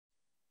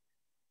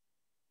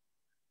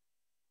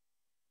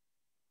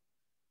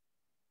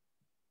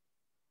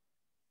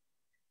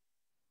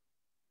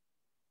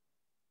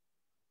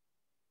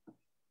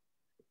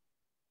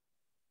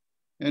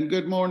And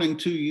good morning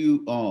to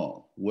you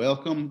all.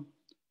 Welcome,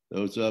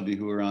 those of you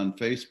who are on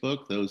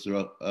Facebook, those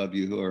of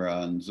you who are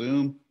on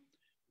Zoom.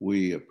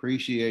 We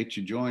appreciate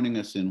you joining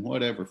us in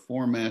whatever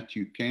format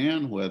you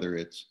can, whether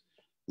it's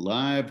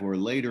live or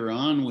later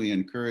on. We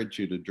encourage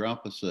you to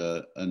drop us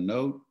a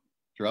note,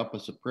 drop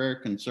us a prayer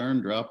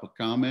concern, drop a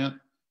comment.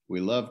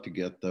 We love to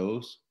get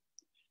those.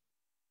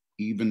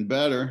 Even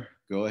better,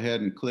 go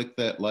ahead and click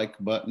that like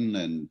button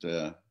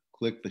and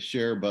click the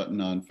share button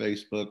on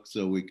Facebook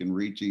so we can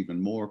reach even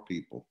more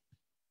people.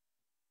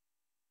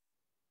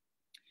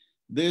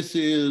 This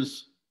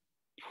is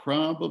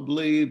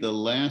probably the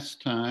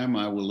last time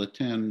I will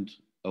attend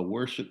a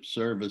worship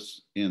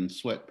service in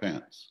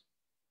sweatpants.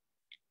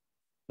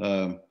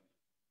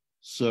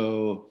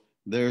 So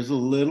there's a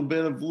little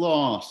bit of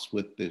loss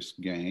with this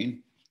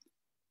gain.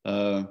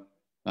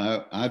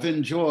 I've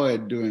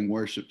enjoyed doing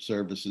worship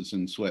services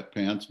in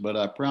sweatpants, but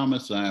I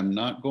promise I am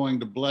not going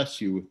to bless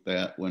you with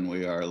that when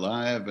we are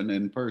live and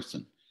in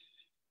person.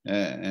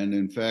 And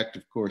in fact,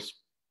 of course,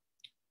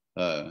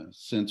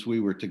 since we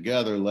were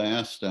together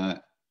last,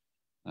 I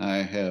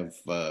have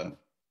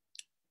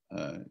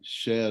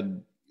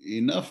shed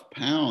enough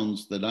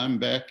pounds that I'm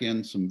back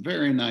in some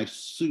very nice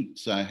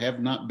suits. I have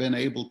not been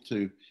able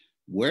to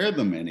wear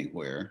them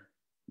anywhere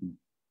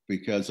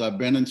because I've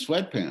been in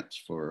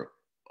sweatpants for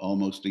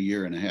almost a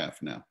year and a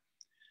half now.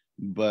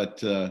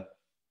 But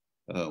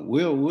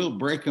we'll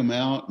break them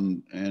out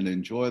and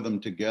enjoy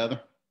them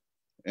together,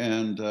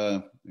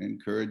 and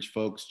encourage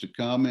folks to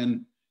come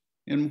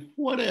in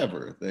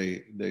whatever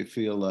they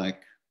feel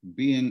like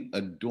being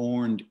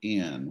adorned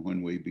in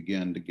when we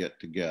begin to get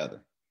together.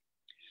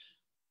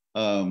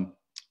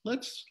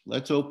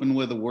 Let's open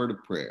with a word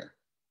of prayer.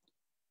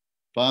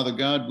 Father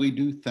God, we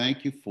do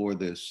thank you for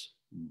this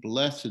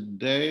blessed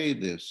day,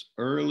 this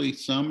early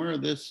summer,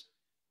 this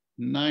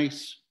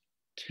nice,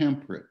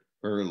 temperate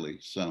early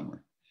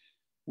summer.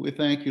 We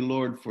thank you,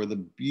 Lord, for the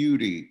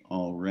beauty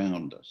all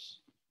around us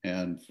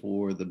and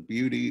for the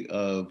beauty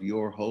of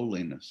your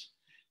holiness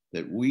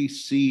that we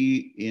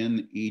see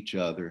in each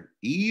other,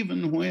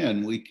 even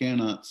when we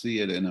cannot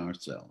see it in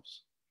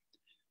ourselves.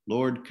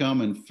 Lord,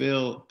 come and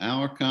fill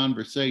our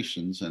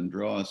conversations and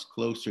draw us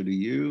closer to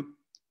you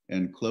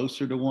and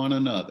closer to one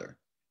another.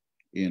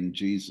 In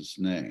Jesus'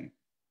 name,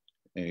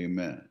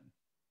 amen.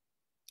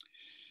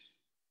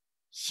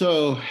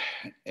 So,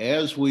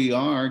 as we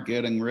are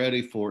getting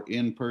ready for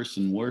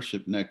in-person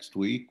worship next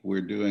week,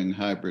 we're doing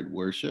hybrid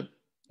worship.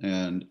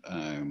 And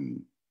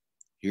I'm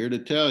here to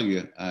tell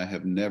you, I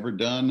have never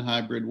done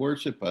hybrid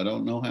worship. I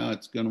don't know how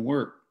it's going to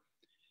work.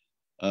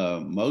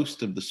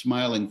 Most of the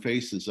smiling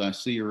faces I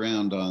see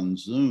around on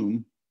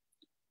Zoom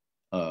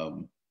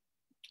are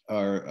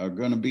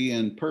going to be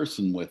in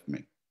person with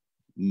me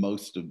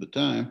most of the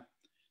time.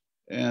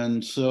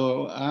 And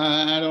so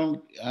I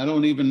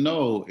don't even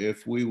know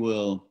if we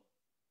will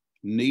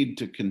need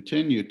to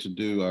continue to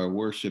do our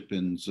worship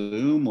in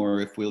Zoom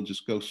or if we'll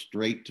just go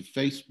straight to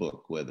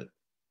Facebook with it.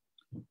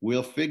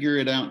 We'll figure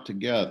it out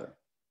together.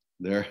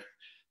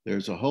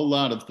 There's a whole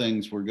lot of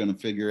things we're going to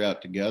figure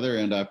out together,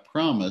 and I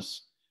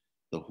promise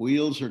the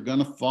wheels are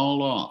going to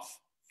fall off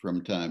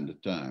from time to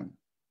time.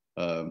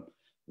 But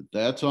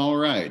that's all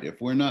right.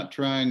 If we're not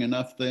trying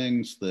enough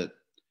things, that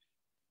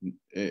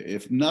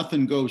if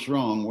nothing goes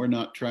wrong, we're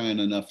not trying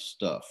enough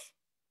stuff.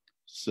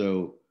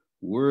 So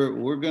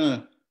we're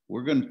gonna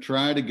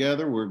try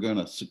together. We're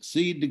gonna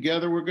succeed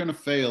together. We're gonna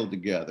fail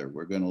together.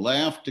 We're gonna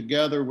laugh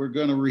together. We're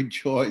gonna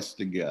rejoice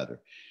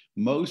together.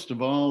 Most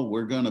of all,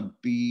 we're gonna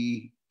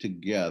be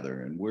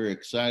together, and we're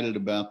excited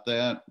about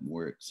that.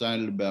 We're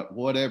excited about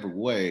whatever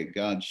way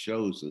God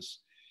shows us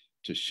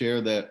to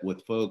share that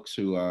with folks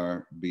who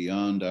are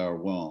beyond our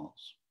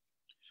walls.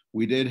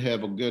 We did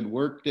have a good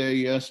work day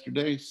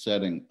yesterday,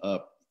 setting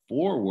up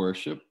for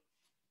worship,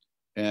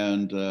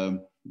 and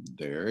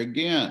there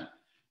again,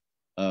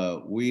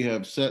 we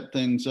have set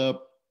things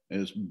up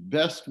as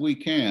best we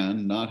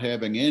can, not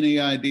having any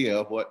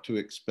idea what to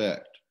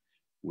expect.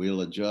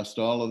 We'll adjust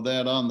all of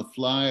that on the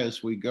fly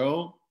as we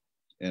go,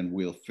 and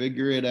we'll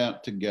figure it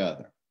out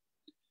together.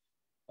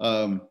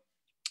 I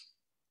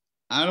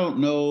don't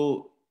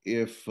know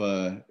if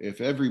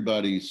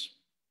everybody's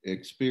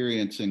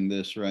experiencing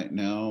this right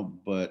now,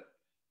 but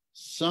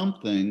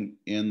something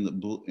in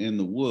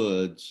the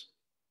woods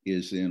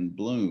is in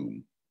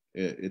bloom.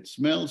 It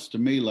smells to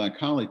me like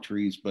holly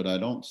trees, but I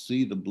don't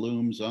see the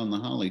blooms on the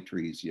holly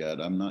trees yet.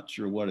 I'm not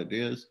sure what it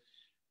is,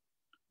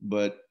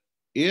 but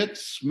it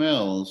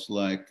smells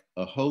like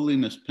a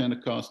Holiness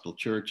Pentecostal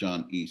church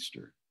on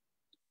Easter.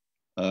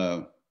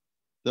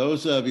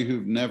 Those of you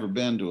who've never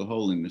been to a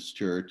Holiness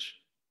church,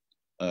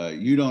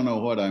 you don't know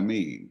what I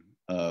mean,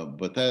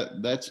 but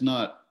that's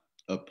not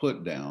a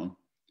put down.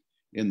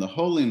 In the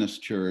Holiness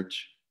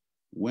church,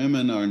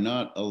 women are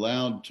not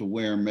allowed to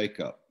wear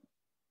makeup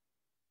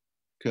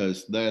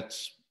because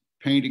that's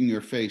painting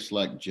your face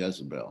like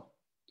Jezebel.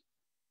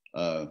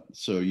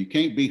 So you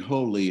can't be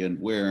holy and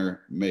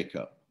wear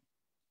makeup.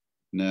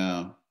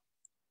 Now,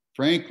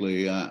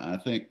 frankly, I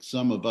think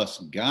some of us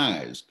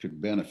guys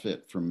could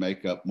benefit from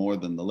makeup more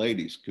than the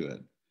ladies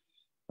could.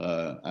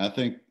 I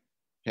think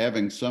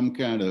having some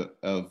kind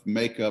of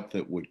makeup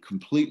that would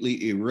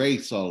completely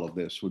erase all of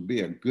this would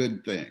be a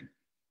good thing.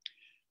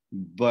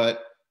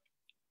 But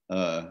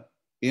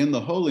in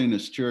the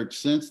Holiness Church,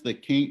 since they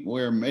can't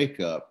wear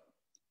makeup,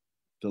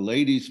 the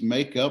ladies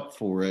make up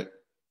for it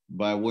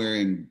by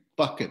wearing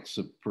buckets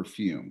of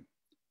perfume.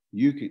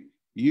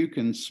 You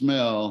can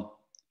smell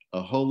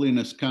a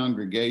holiness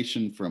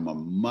congregation from a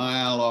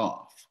mile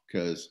off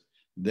because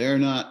they're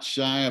not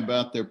shy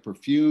about their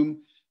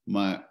perfume.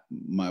 My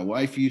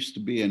wife used to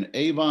be an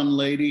Avon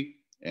lady,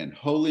 and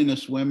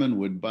holiness women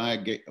would buy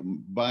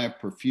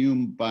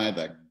perfume by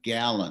the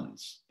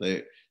gallons.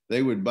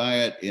 They would buy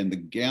it in the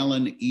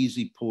gallon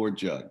easy pour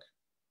jug.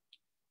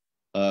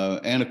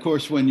 And of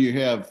course, when you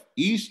have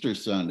Easter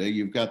Sunday,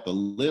 you've got the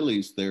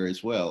lilies there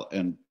as well.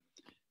 And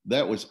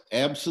that was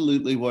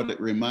absolutely what it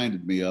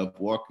reminded me of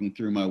walking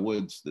through my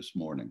woods this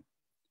morning.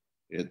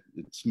 It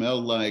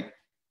smelled like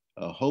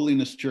a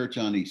holiness church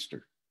on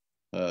Easter.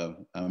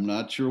 I'm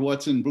not sure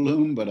what's in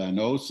bloom, but I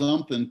know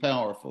something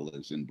powerful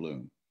is in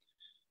bloom.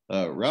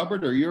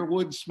 Robert, are your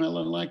woods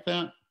smelling like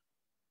that?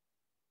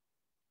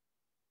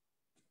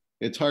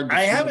 It's hard to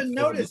I haven't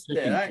noticed it.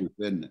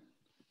 Isn't it?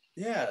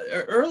 Yeah,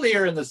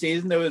 earlier in the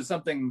season, there was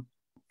something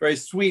very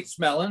sweet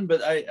smelling,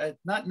 but I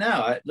not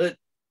now. At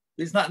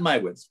least not in my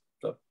woods.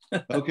 So.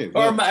 Okay.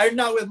 Or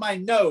not with my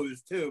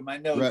nose, too. My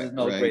nose is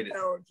not great at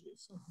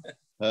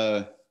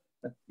allergies.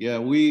 Yeah,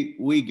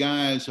 we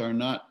guys are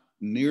not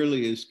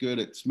nearly as good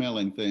at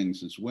smelling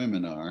things as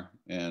women are.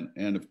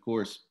 And of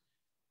course,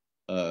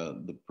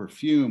 the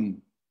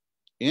perfume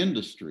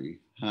industry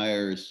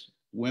hires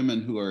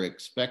women who are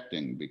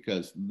expecting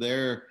because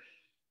their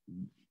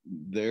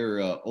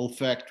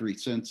olfactory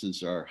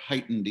senses are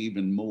heightened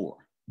even more.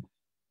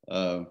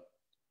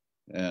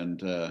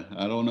 And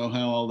I don't know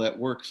how all that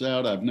works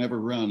out. I've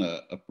never run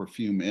a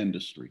perfume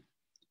industry.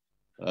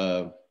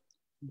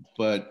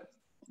 But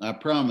I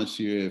promise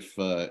you,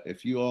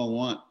 if you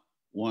all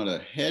want a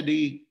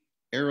heady,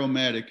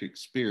 aromatic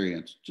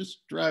experience,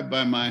 just drive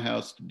by my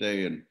house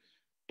today and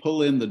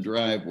pull in the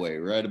driveway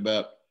right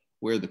about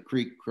where the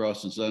creek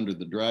crosses under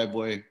the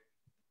driveway.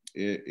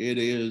 It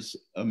is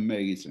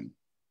amazing.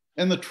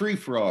 And the tree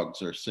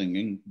frogs are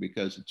singing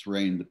because it's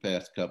rained the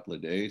past couple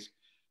of days.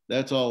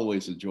 That's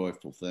always a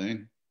joyful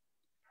thing.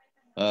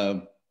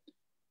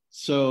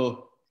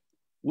 So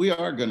we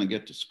are going to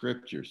get to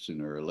scripture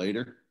sooner or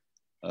later.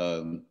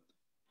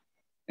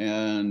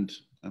 And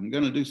I'm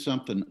going to do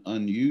something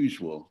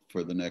unusual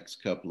for the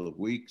next couple of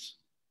weeks.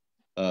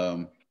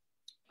 I'm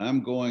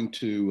going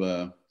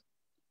to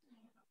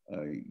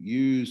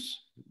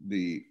use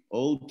the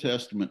Old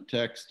Testament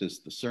text as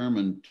the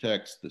sermon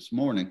text this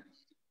morning.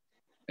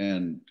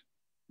 And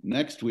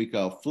next week,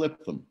 I'll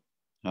flip them.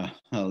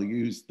 I'll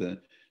use the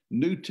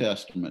New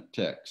Testament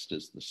text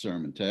as the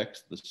sermon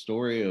text, the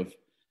story of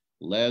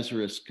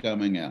Lazarus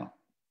coming out.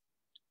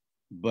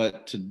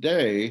 But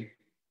today,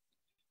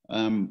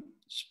 I'm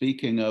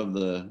speaking of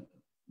the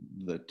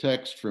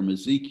text from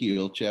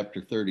Ezekiel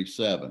chapter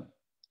 37.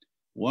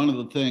 One of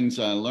the things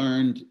I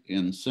learned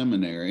in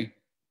seminary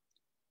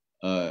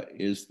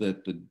is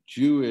that the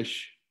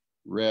Jewish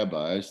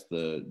rabbis,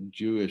 the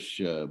Jewish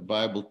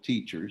Bible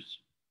teachers,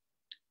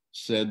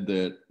 said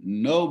that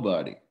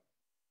nobody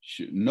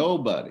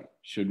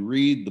should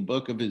read the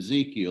book of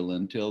Ezekiel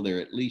until they're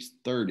at least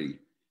 30,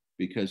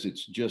 because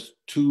it's just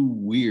too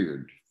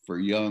weird for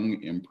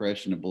young,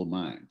 impressionable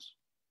minds.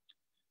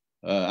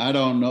 I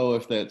don't know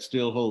if that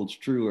still holds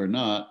true or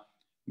not.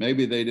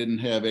 Maybe they didn't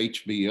have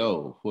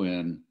HBO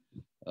when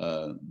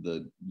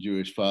the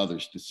Jewish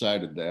fathers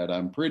decided that.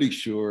 I'm pretty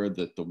sure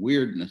that the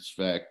weirdness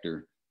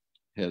factor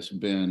has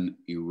been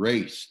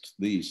erased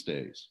these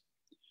days.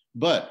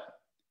 But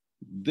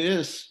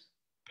this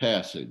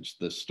passage,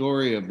 the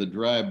story of the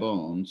dry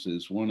bones,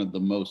 is one of the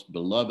most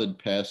beloved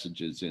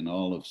passages in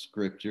all of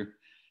Scripture,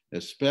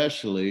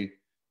 especially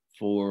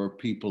for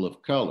people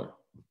of color.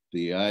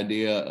 The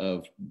idea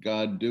of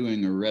God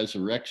doing a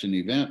resurrection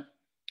event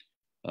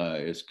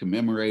is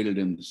commemorated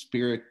in the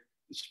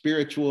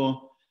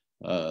spiritual,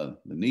 the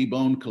knee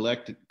bone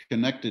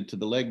connected to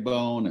the leg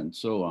bone, and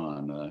so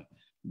on.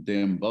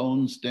 Them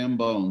bones, them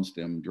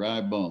dry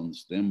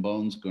bones, them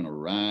bones gonna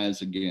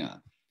rise again.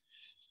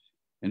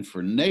 And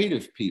for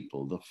Native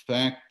people, the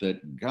fact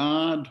that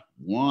God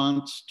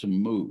wants to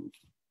move,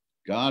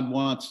 God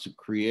wants to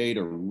create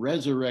a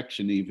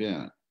resurrection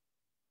event,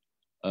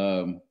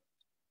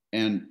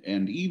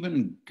 and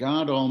even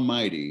God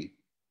Almighty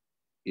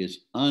is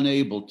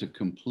unable to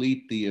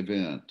complete the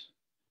event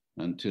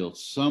until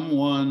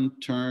someone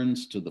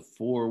turns to the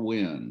four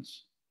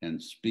winds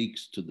and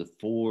speaks to the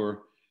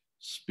four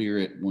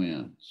spirit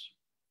winds.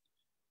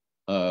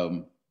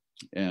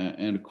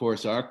 And of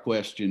course, our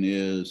question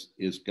is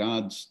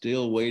God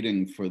still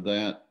waiting for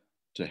that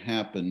to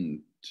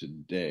happen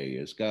today?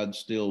 Is God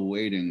still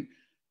waiting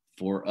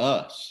for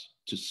us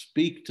to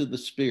speak to the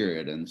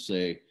Spirit and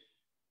say,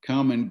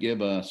 come and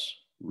give us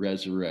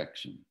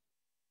resurrection?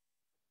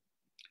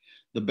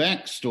 The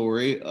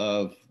backstory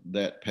of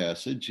that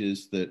passage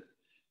is that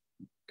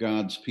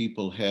God's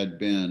people had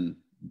been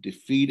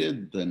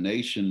defeated. The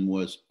nation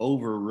was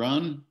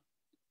overrun.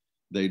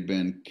 They'd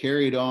been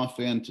carried off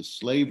into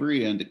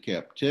slavery, into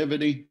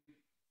captivity.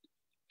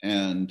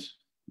 And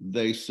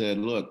they said,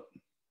 look,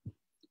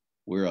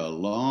 we're a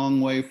long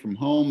way from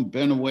home,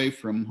 been away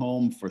from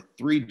home for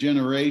 3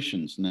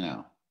 generations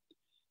now.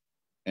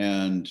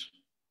 And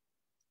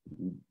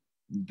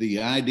the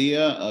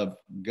idea of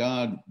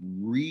God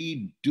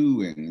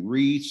redoing,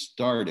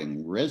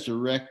 restarting,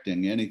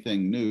 resurrecting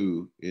anything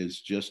new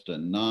is just a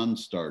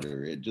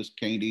non-starter. It just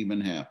can't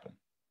even happen.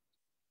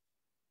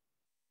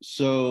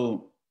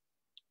 So,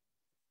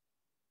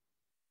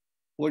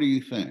 what do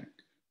you think?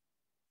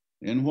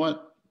 In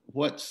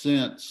what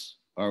sense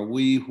are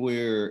we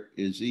where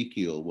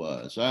Ezekiel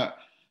was?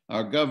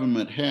 Our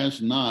government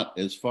has not,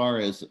 as far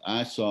as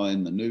I saw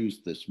in the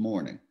news this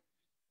morning,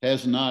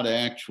 has not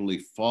actually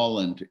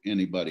fallen to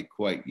anybody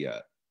quite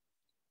yet.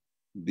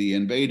 The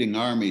invading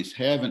armies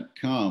haven't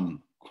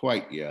come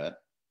quite yet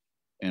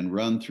and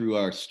run through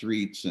our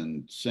streets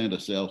and sent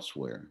us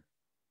elsewhere.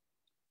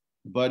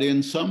 But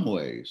in some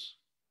ways,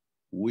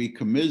 we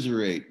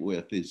commiserate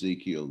with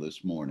Ezekiel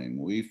this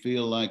morning. We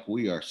feel like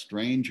we are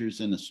strangers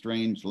in a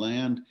strange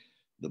land.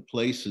 The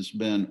place has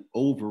been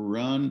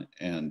overrun,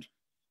 and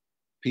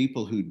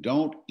people who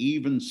don't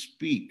even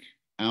speak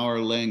our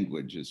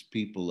language as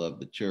people of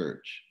the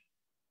church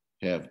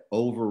have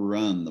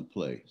overrun the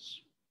place.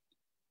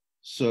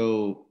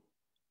 So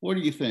what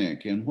do you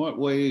think? In what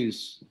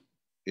ways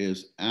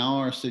is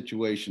our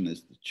situation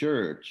as the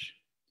church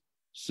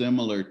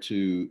similar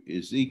to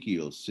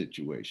Ezekiel's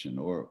situation,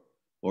 or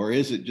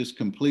is it just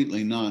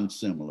completely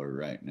non-similar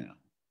right now?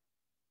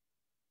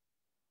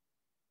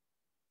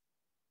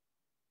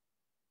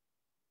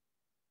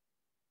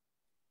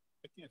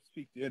 I can't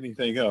speak to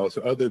anything else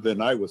other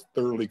than I was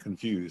thoroughly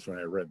confused when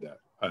I read that.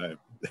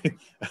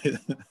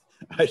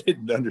 I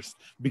didn't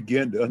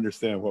begin to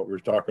understand what we're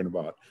talking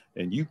about,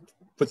 and you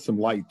put some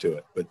light to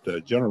it.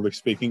 But generally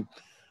speaking,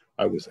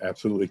 I was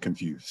absolutely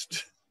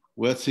confused.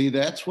 Well, see,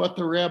 that's what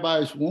the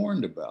rabbis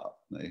warned about.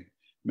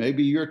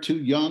 Maybe you're too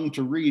young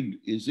to read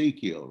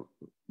Ezekiel,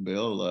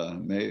 Bill.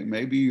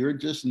 Maybe you're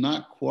just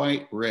not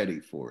quite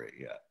ready for it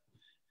yet.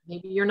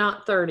 Maybe you're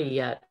not 30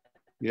 yet.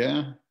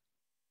 Yeah.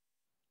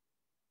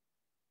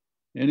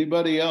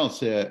 Anybody else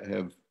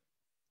have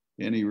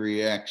any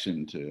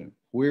reaction to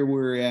where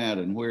we're at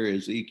and where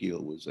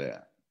Ezekiel was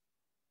at?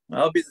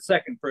 I'll be the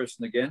second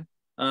person again.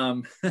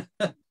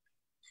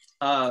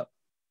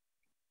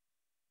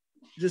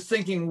 Just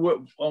thinking,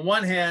 on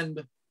one hand,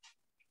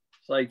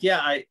 it's like, yeah,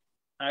 I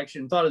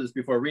actually thought of this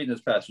before reading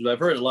this passage. I've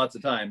heard it lots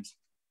of times,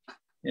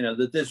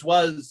 that this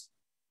was,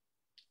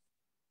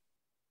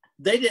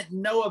 they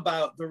didn't know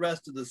about the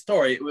rest of the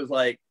story. It was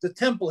like the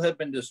temple had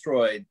been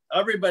destroyed.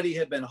 Everybody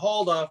had been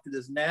hauled off to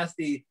this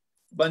nasty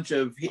bunch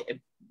of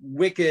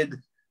wicked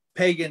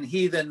pagan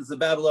heathens, the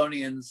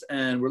Babylonians,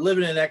 and we're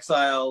living in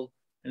exile,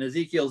 and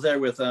Ezekiel's there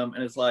with them.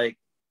 And it's like,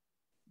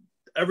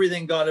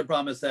 everything God had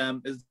promised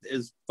them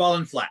is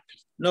fallen flat.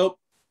 Nope.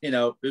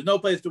 There's no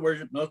place to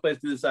worship, no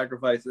place to do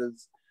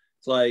sacrifices.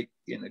 It's like,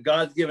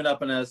 God's given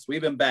up on us.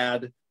 We've been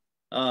bad.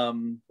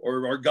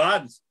 Or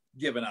God's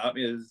given up,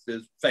 is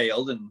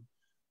failed.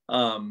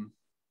 And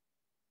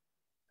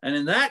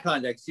in that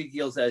context,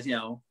 Ezekiel says,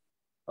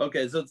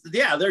 okay, so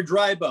yeah, they're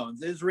dry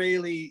bones. The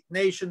Israeli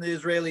nation, the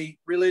Israeli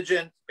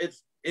religion,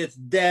 it's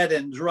dead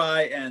and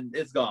dry and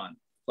it's gone.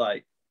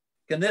 Like,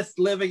 can this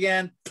live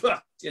again?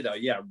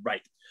 Yeah,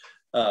 right.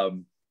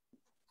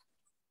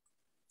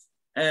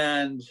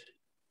 And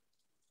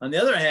on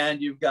the other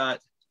hand, you've got,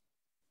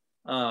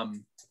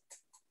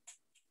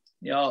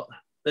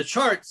 the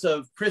charts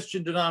of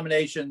Christian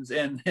denominations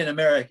in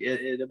America,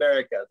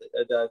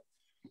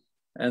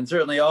 and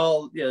certainly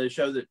all, they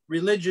show that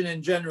religion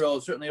in general,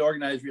 certainly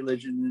organized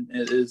religion,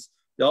 is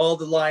all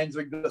the lines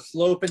are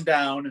sloping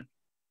down.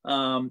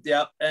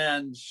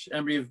 And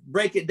we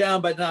break it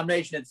down by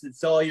denomination.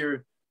 It's all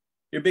your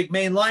big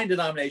mainline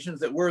denominations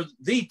that were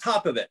the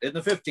top of it in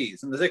the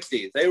 50s and the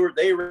 60s.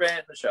 They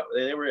ran the show.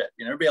 They were it.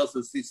 Everybody else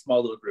was these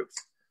small little groups.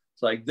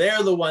 It's like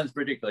they're the ones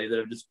particularly that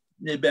have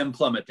they've been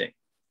plummeting.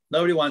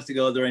 Nobody wants to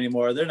go there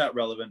anymore. They're not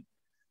relevant.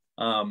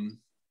 And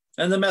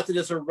the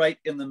Methodists are right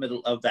in the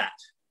middle of that.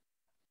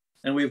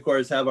 And we, of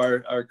course, have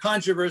our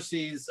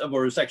controversies of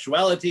our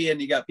sexuality,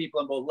 and you got people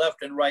on both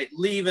left and right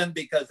leaving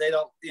because they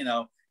don't,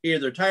 either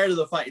they're tired of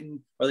the fighting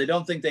or they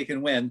don't think they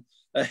can win,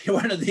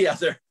 one or the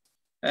other.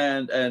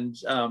 And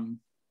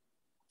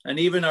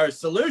even our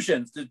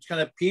solutions to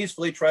kind of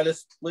peacefully try to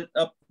split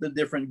up the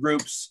different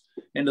groups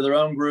into their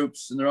own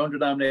groups and their own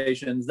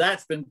denominations,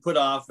 that's been put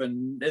off,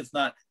 and it's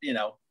not,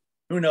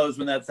 who knows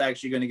when that's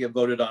actually going to get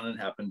voted on and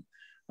happen.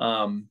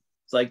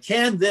 It's like,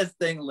 can this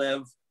thing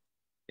live?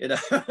 So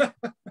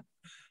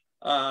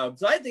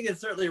I think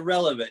it's certainly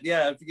relevant.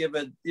 Yeah, if you give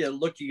it,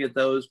 looking at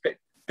those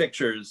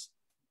pictures,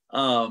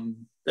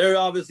 they're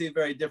obviously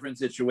very different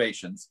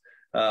situations.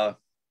 But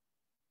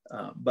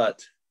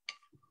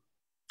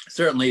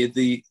certainly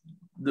the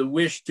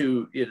wish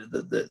to,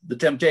 the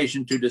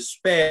temptation to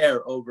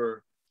despair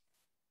over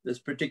this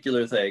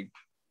particular thing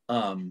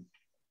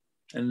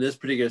in this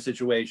particular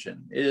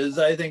situation is,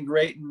 I think,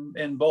 great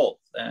in both.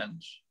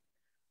 And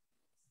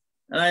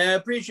I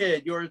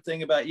appreciated your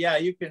thing about, yeah,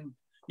 you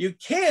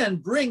can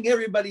bring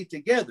everybody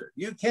together.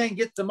 You can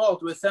get them all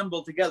to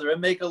assemble together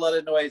and make a lot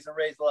of noise and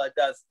raise a lot of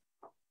dust.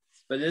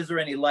 But is there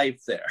any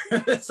life there?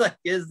 It's like,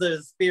 is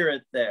there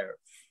spirit there?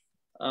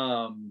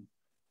 And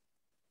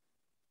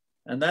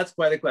that's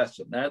quite a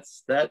question.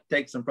 That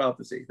takes some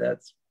prophecy.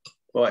 That's,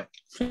 boy.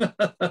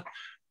 A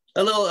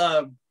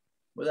little,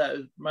 well,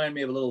 that reminded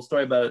me of a little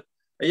story about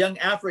a young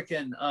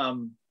African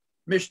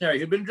missionary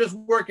who'd been just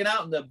working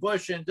out in the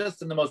bush and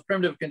just in the most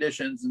primitive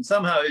conditions. And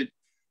somehow,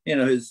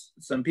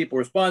 some people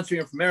were sponsoring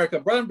him from America,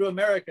 brought him to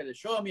America to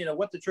show him,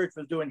 what the church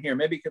was doing here.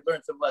 Maybe he could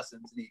learn some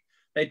lessons. And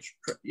they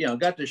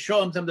got to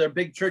show him some of their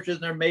big churches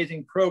and their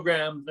amazing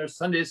programs, their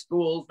Sunday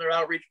schools, their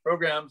outreach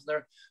programs,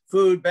 their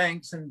food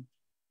banks. And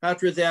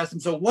afterwards they asked him,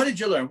 so what did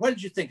you learn? What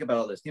did you think about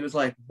all this? And he was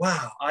like,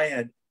 wow,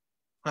 I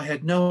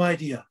had no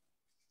idea.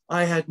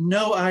 I had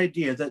no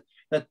idea that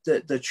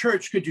the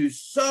church could do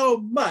so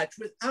much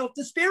without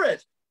the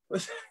Spirit. It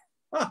was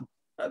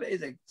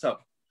amazing. So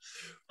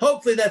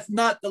hopefully that's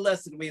not the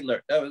lesson we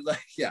learned. I was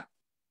like, yeah,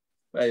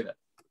 wait a minute.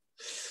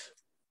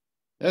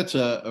 That's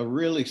a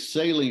really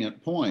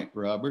salient point,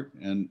 Robert,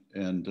 and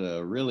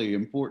a really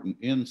important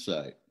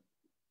insight.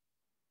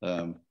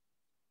 Donna,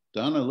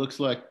 looks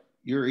like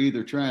you're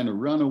either trying to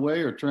run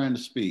away or trying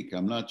to speak.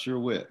 I'm not sure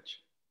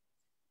which.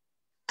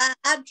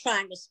 I'm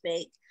trying to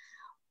speak.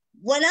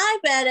 When I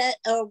read it,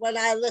 or when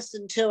I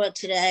listened to it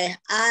today,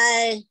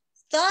 I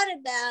thought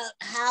about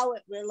how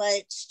it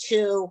relates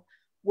to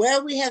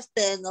where we have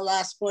been the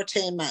last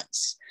 14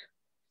 months.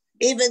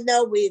 Even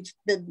though we've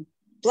been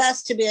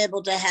blessed to be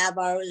able to have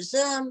our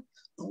Zoom,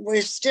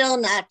 we're still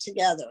not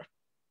together.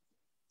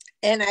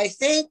 And I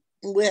think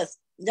with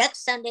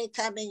next Sunday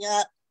coming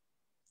up,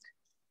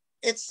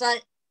 it's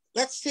like,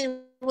 let's see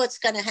what's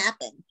going to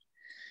happen.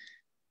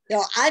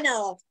 I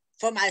know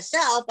for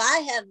myself,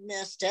 I have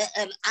missed it,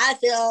 and I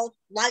feel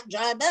like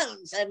dry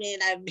bones. I mean,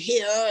 I'm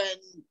here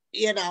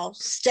and,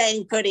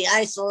 staying pretty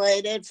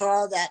isolated for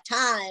all that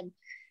time.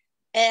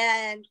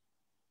 And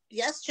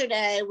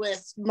yesterday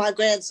with my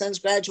grandson's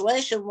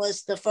graduation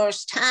was the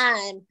first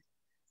time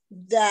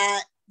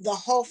that the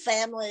whole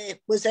family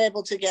was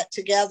able to get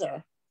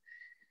together.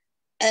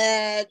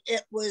 And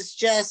it was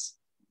just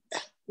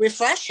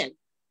refreshing.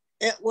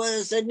 It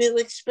was a new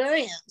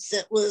experience.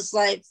 It was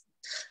like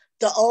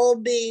the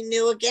old being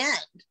new again.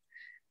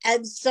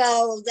 And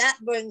so that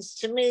brings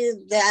to me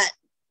that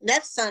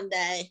next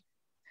Sunday,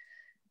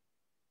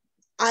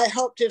 I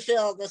hope to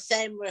feel the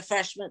same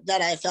refreshment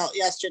that I felt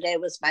yesterday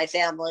with my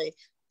family,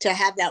 to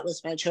have that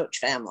with my church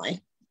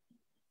family.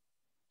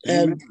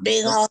 And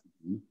being all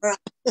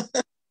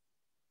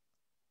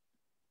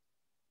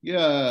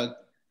yeah, a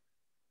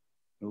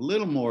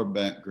little more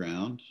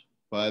background.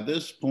 By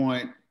this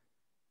point,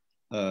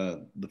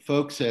 the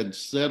folks had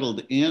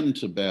settled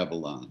into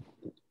Babylon.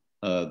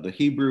 The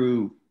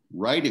Hebrew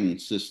writing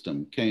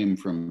system came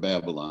from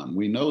Babylon.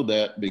 We know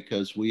that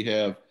because we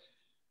have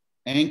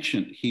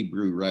ancient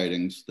Hebrew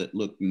writings that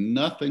look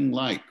nothing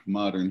like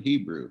modern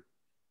Hebrew.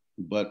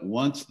 But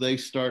once they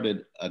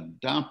started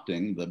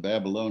adopting the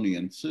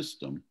Babylonian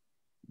system,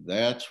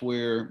 that's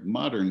where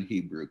modern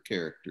Hebrew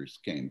characters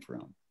came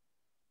from.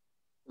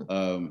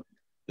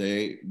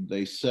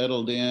 They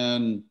settled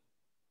in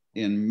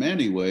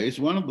many ways.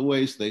 One of the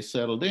ways they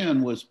settled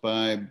in was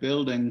by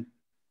building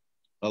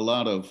a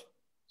lot of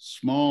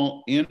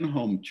small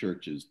in-home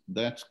churches.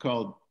 That's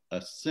called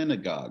a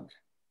synagogue.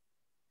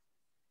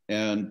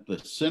 And the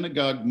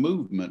synagogue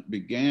movement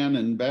began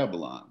in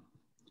Babylon.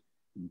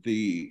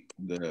 The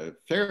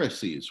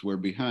Pharisees were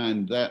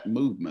behind that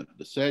movement.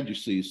 The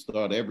Sadducees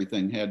thought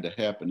everything had to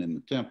happen in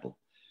the temple.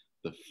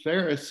 The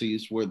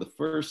Pharisees were the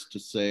first to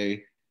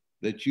say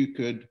that you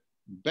could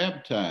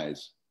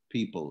baptize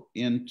people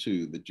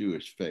into the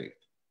Jewish faith.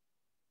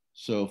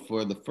 So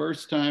for the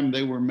first time,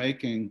 they were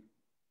making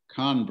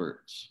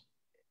converts.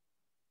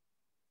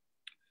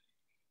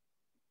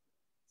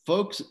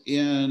 Folks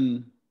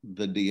in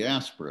the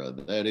diaspora,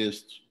 that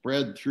is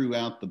spread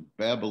throughout the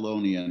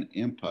Babylonian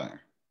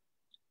Empire,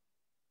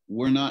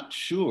 were not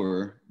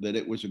sure that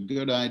it was a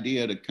good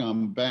idea to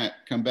come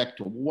back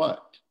to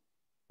what?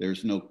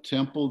 There's no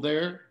temple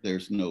there,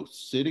 there's no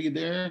city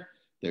there,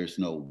 there's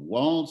no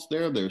walls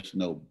there, there's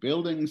no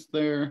buildings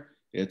there.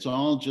 It's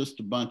all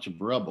just a bunch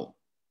of rubble.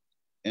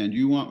 And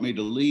you want me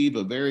to leave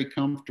a very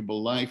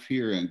comfortable life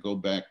here and go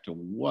back to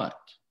what?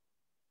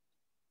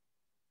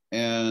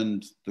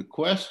 And the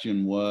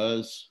question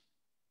was,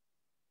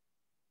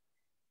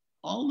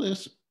 all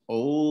this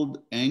old,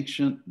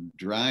 ancient,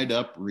 dried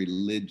up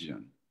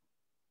religion,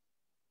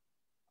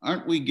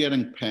 aren't we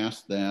getting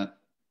past that?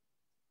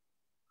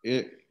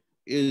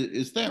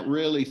 Is that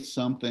really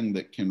something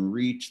that can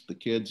reach the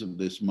kids of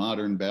this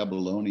modern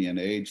Babylonian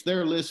age?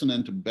 They're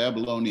listening to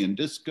Babylonian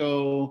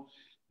disco.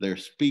 They're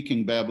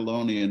speaking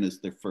Babylonian as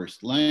their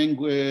first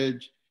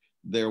language.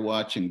 They're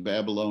watching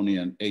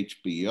Babylonian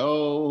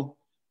HBO.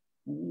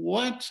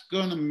 What's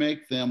going to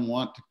make them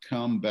want to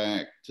come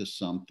back to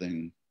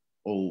something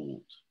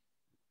old?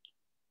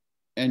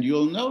 And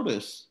you'll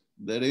notice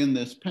that in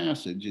this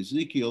passage,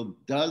 Ezekiel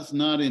does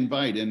not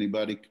invite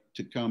anybody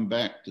to come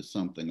back to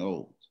something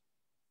old.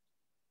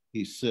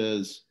 He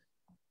says,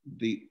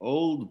 the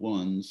old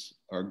ones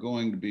are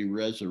going to be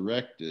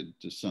resurrected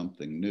to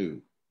something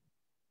new.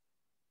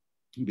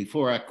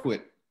 Before I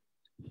quit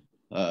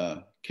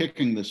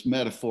kicking this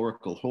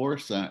metaphorical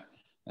horse, I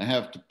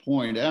have to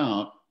point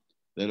out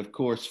that, of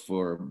course,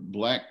 for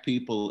Black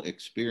people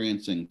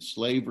experiencing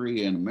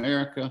slavery in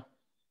America,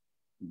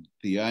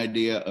 the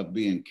idea of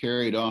being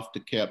carried off to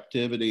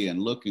captivity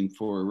and looking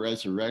for a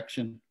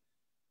resurrection,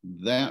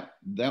 that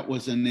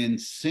was an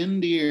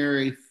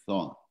incendiary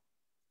thought.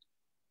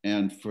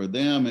 And for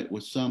them, it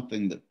was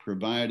something that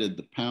provided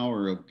the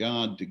power of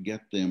God to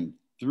get them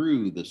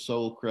through the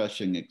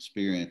soul-crushing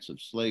experience of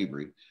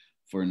slavery.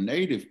 For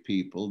Native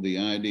people, the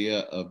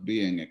idea of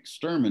being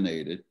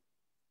exterminated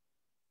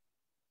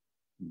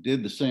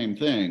did the same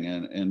thing,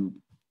 and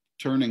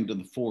turning to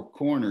the four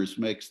corners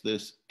makes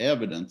this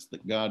evidence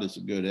that God is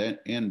a good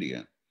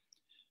Indian.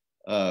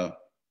 And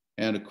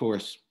of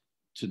course,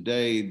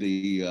 today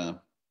the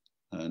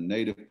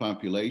Native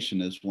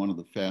population is one of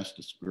the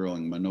fastest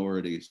growing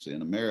minorities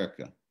in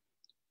America.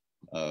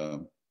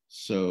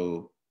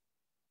 So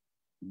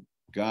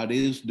God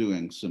is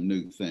doing some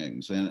new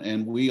things,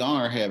 and we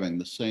are having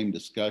the same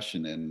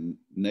discussion in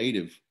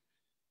Native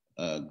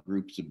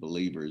groups of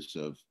believers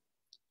of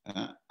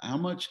how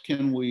much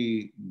can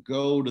we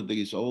go to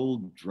these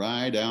old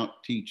dried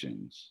out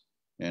teachings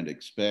and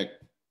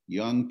expect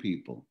young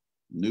people,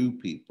 new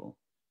people,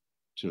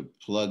 to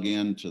plug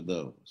into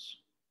those.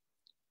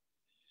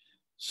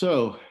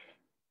 So,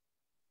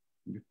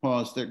 you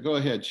pause there. Go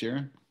ahead,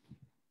 Sharon.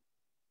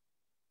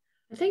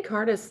 I think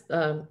hardest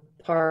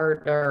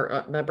part,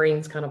 or my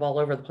brain's kind of all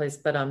over the place,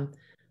 but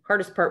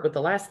hardest part with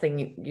the last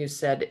thing you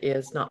said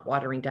is not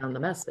watering down the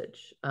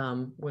message.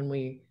 When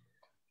we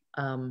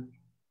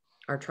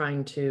are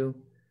trying to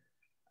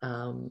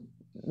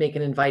make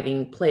an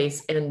inviting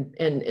place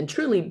and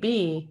truly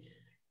be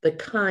the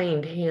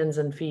kind hands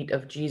and feet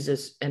of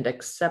Jesus and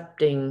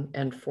accepting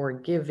and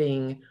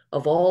forgiving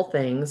of all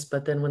things,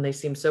 but then when they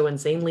seem so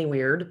insanely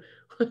weird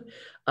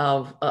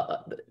of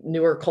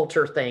newer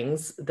culture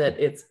things, that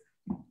it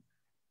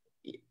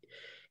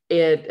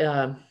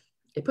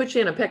puts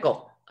you in a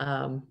pickle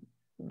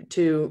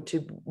to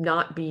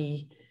not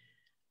be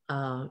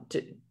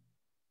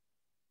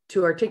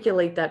to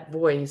articulate that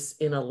voice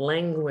in a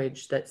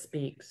language that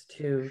speaks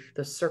to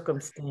the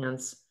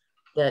circumstance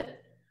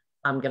that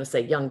I'm going to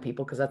say young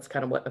people, because that's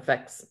kind of what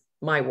affects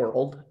my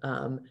world,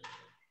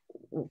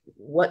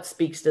 what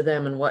speaks to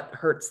them and what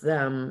hurts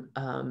them,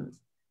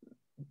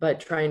 but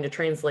trying to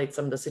translate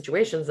some of the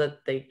situations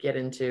that they get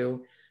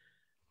into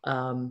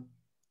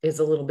is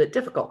a little bit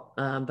difficult.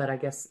 But I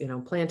guess,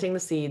 planting the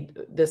seed,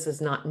 this is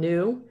not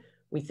new.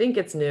 We think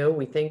it's new.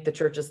 We think the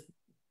church is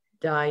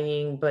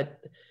dying, but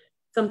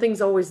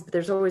there's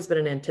always been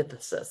an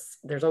antithesis.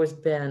 There's always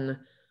been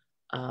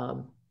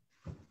a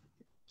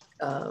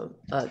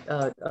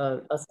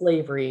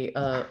slavery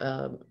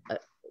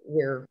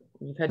where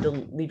you've had to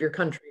leave your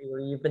country,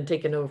 or you've been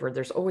taken over.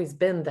 There's always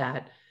been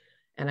that.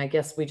 And I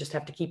guess we just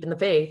have to keep in the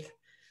faith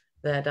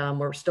that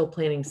we're still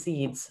planting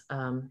seeds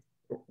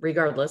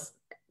regardless.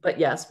 But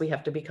yes, we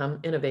have to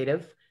become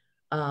innovative.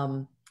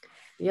 The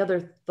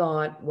other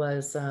thought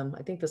was,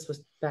 I think this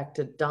was back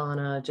to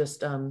Donna,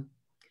 just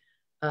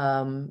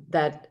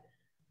that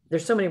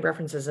there's so many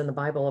references in the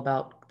Bible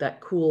about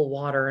that cool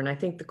water. And I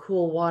think the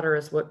cool water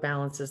is what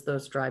balances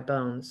those dry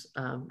bones.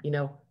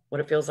 What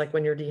it feels like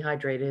when you're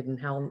dehydrated, and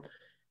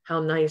how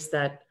nice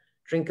that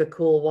drink of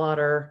cool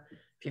water.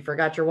 If you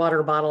forgot your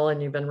water bottle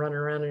and you've been running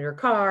around in your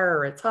car,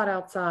 or it's hot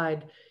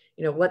outside,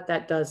 what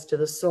that does to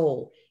the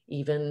soul,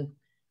 even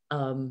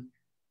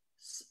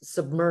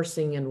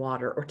submersing in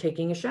water or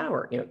taking a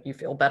shower, you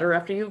feel better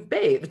after you've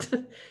bathed,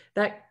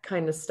 that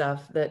kind of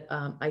stuff. That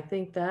I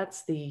think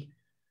that's the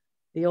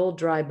old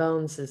dry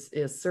bones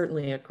is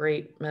certainly a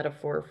great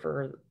metaphor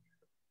for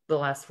the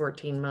last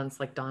 14 months,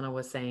 like Donna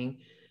was saying,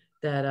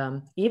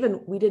 that even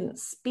we didn't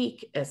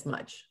speak as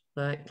much.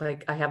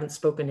 Like I haven't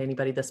spoken to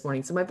anybody this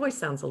morning, so my voice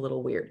sounds a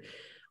little weird.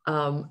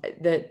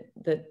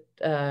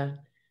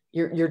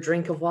 Your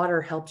drink of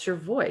water helps your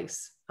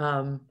voice.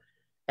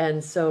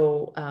 And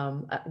so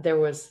there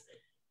was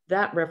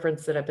that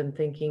reference that I've been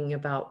thinking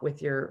about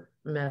with your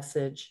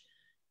message.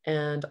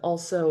 And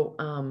also,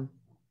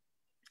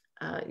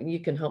 you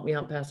can help me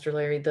out, Pastor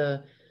Larry,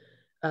 the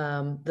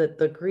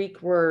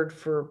Greek word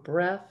for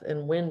breath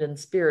and wind and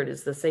spirit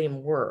is the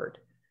same word.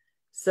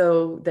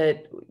 So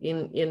that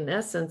in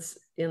essence,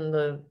 in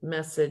the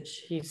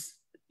message, he's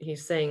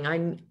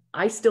saying,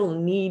 I still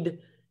need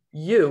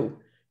you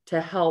to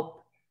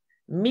help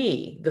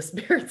me. The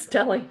Spirit's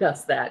telling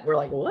us that. We're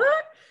like,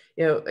 what?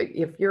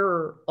 If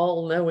you're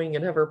all knowing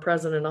and ever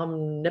present and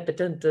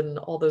omnipotent and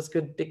all those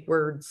good big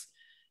words,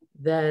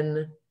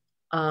 then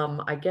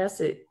I guess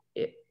it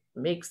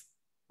makes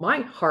my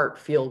heart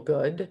feel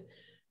good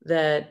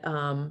that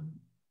I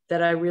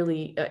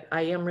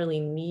am really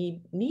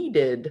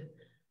needed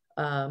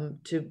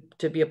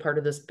to be a part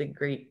of this big,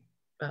 great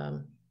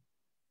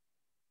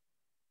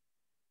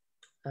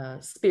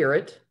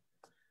spirit.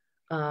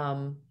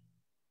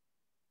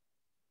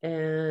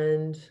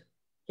 And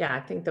yeah, I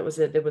think that was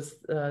it. It was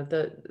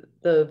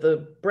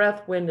the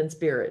breath, wind, and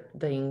spirit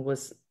thing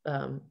was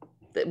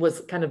it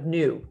was kind of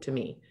new to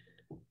me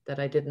that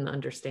I didn't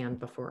understand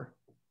before.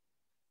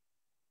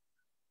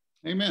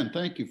 Amen.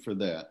 Thank you for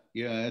that.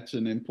 Yeah, it's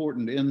an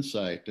important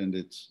insight, and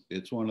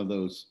it's one of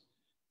those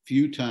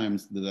few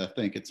times that I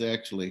think it's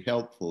actually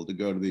helpful to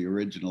go to the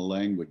original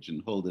language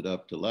and hold it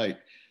up to light.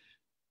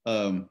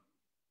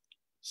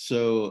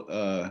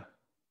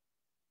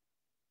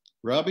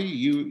 Robbie,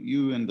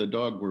 you and the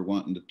dog were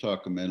wanting to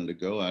talk a minute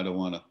ago. I don't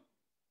want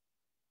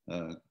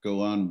to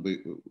go on, but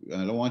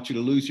I don't want you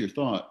to lose your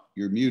thought.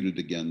 You're muted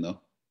again, though.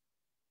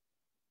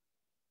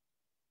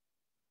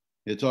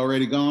 It's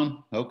already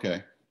gone?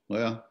 Okay.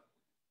 Well,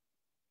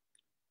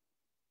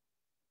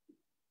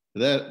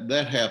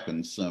 that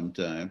happens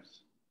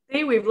sometimes.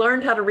 See, we've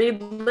learned how to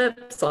read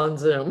lips on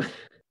Zoom.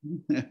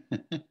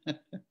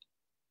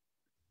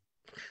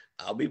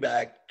 I'll be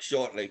back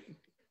shortly.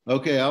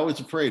 Okay, I was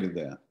afraid of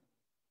that.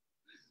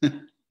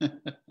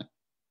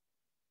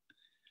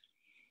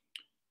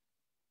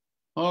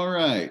 All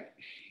right.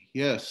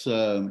 Yes,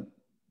 the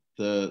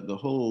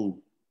whole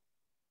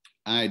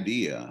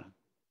idea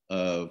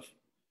of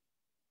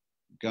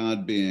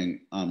God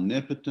being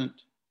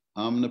omnipotent,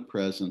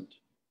 omnipresent,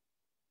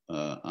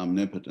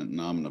 omnipotent, and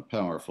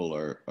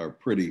omnipowerful are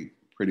pretty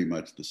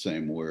much the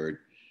same word.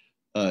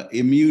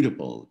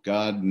 Immutable.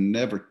 God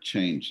never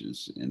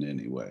changes in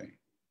any way.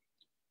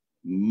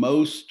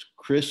 Most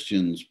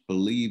Christians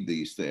believe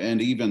these things,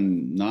 and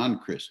even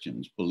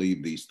non-Christians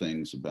believe these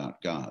things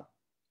about God.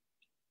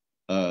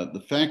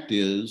 The fact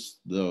is,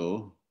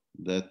 though,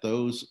 that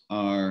those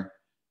are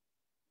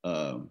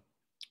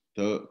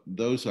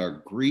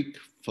Greek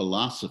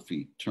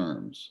philosophy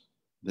terms.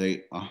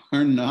 They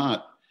are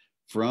not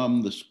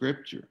from the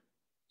Scripture.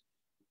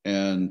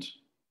 And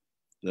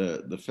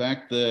the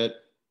fact that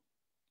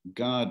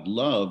God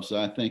loves,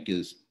 I think,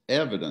 is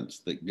evidence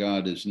that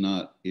God is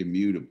not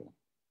immutable.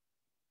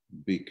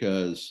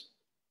 Because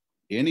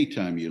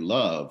anytime you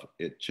love,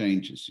 it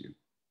changes you.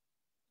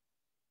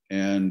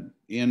 And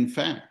in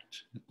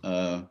fact,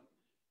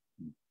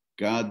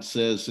 God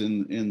says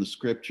in the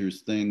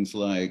Scriptures things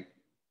like,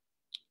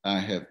 I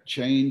have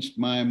changed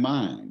my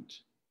mind.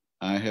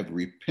 I have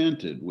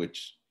repented,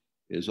 which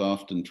is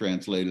often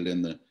translated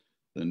in the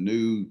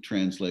new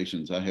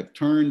translations. I have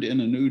turned in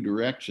a new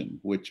direction,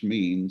 which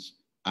means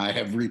I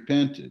have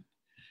repented.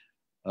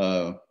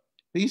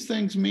 These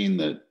things mean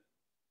that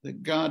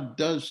God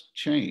does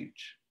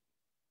change.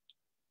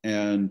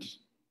 And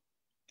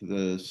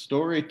the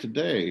story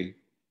today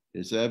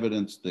is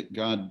evidence that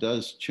God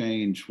does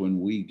change when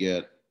we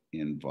get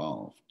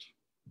involved.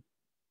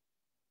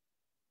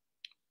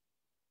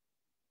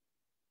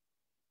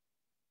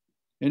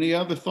 Any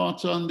other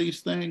thoughts on these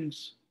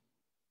things?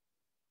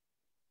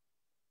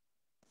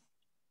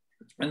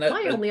 And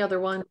my only other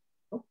one.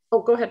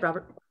 Oh, go ahead,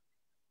 Robert.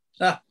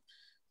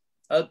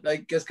 I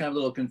guess kind of a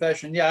little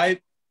confession. Yeah,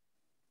 I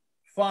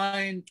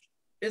find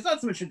it's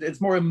not so much,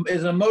 it's more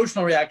it's an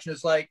emotional reaction.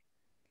 It's like,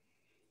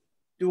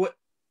 do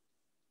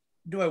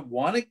I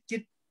want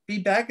to be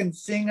back and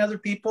seeing other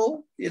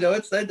people? You know,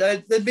 it's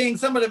that being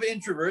somewhat of an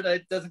introvert,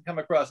 it doesn't come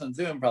across on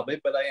Zoom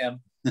probably, but I am.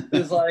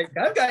 It's like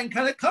I've gotten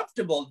kind of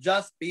comfortable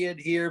just being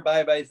here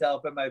by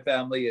myself and my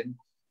family, and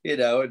you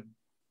know,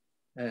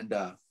 and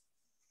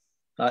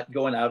not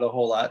going out a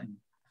whole lot, and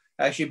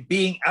actually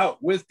being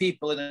out with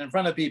people and in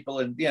front of people,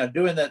 and you know,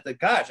 doing that.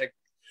 Gosh,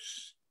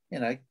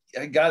 I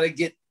got to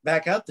get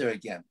back out there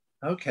again.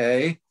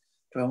 Okay,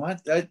 do I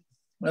want?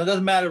 Well, it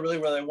doesn't matter really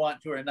whether I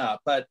want to or not,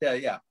 but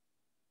yeah,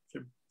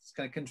 it's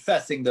kind of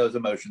confessing those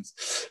emotions.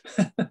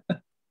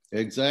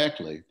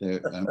 Exactly.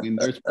 I mean,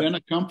 there's been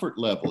a comfort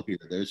level here.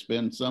 There's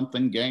been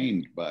something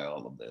gained by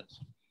all of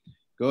this.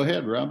 Go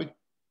ahead, Robbie.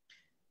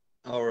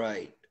 All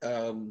right.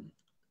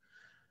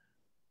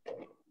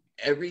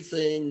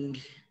 Everything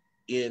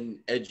in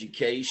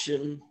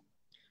education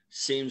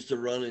seems to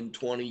run in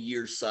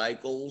 20-year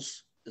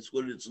cycles. That's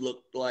what it's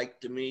looked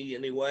like to me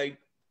anyway.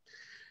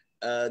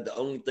 The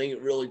only thing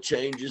that really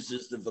changes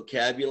is the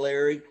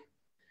vocabulary.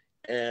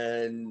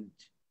 And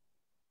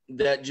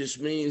that just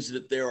means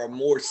that there are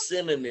more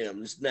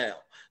synonyms now.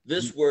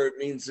 This word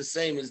means the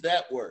same as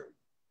that word.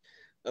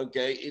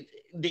 Okay,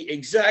 the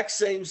exact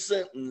same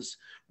sentence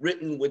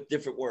written with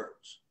different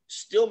words,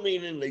 still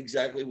meaning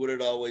exactly what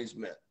it always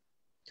meant.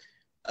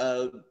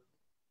 I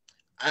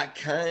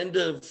kind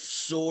of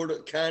sort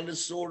of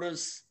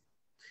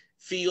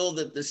feel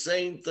that the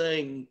same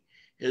thing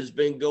has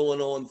been going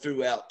on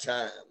throughout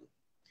time.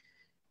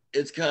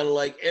 It's kind of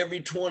like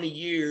every 20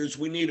 years,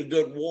 we need a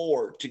good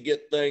war to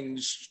get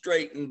things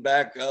straightened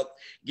back up,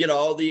 get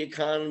all the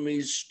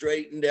economies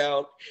straightened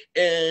out,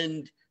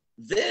 and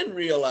then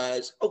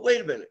realize, oh,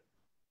 wait a minute.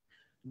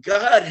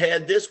 God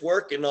had this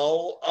working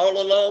all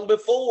along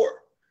before.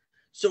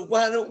 So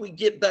why don't we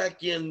get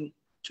back into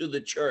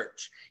the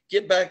church,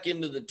 get back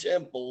into the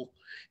temple,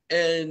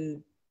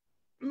 and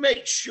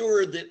make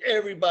sure that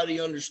everybody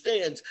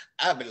understands,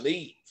 I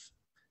believe.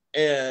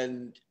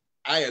 And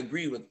I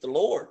agree with the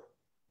Lord.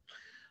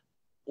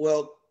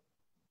 Well,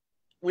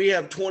 we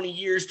have 20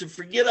 years to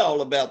forget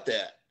all about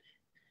that.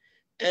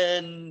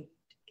 And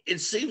it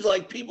seems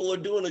like people are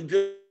doing a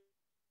good.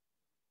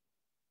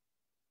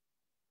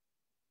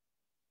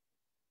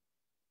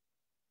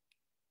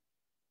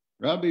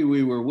 Robbie,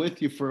 we were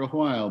with you for a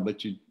while,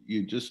 but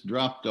you just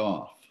dropped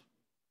off.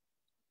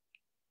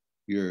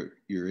 Your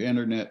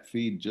internet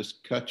feed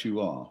just cut you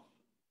off.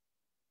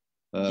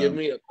 Give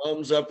me a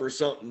thumbs up or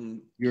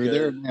something. You're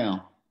there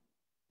now.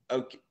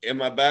 Okay,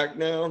 am I back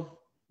now?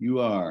 You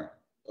are.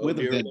 Oh, with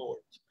dear Lord.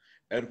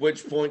 At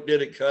which point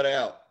did it cut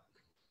out?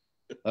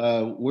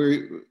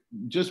 We're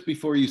just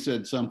before you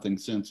said something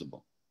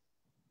sensible.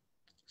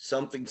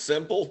 Something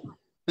simple?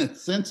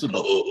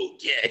 Sensible.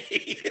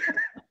 Okay.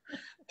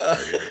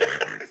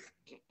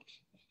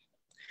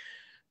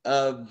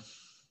 All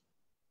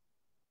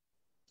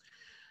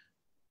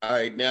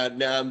right, now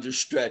I'm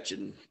just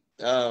stretching.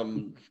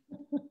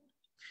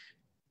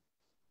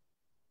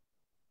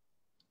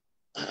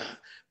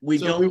 We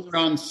were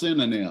on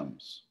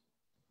synonyms.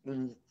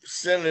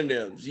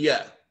 Synonyms,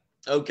 yeah.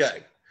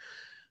 Okay.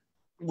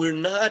 We're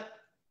not.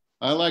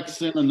 I like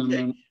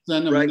synonyms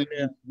right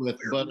with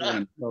butter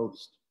and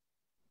toast.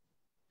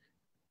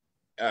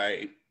 All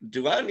right.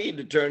 Do I need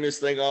to turn this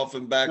thing off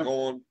and back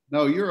on?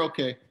 No, you're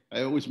okay.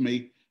 It was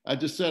me. I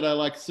just said I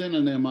like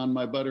synonym on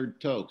my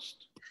buttered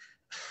toast.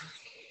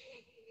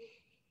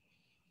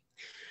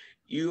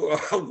 You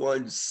are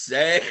one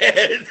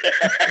sad.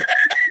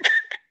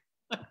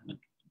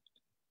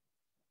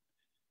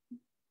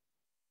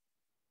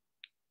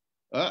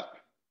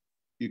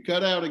 You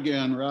cut out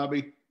again,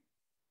 Robbie.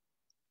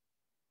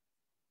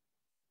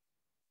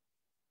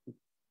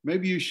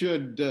 Maybe you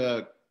should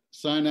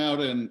sign out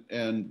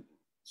and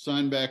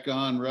sign back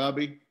on,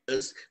 Robbie.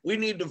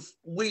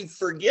 We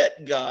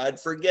forget God,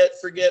 forget.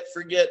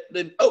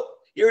 Then,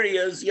 here he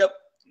is. Yep.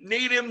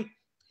 Need him.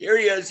 Here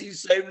he is.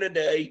 He's saving the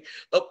day.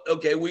 Oh,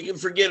 okay. We can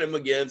forget him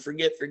again.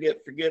 Forget.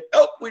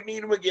 Oh, we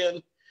need him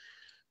again.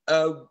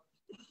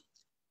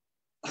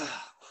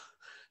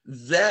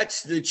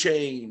 That's the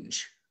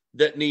change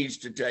that needs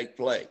to take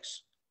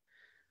place.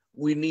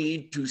 We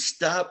need to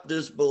stop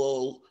this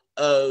bull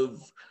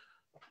of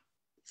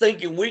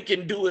thinking we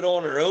can do it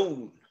on our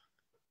own.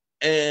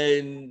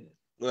 And,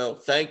 well,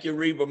 thank you,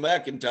 Reba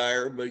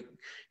McEntire, but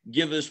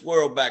give this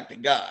world back to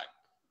God.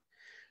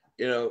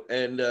 You know,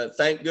 and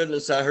thank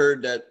goodness I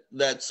heard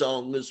that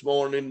song this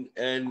morning.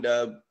 And,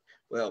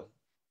 well,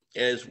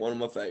 it's one of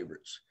my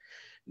favorites.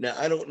 Now,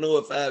 I don't know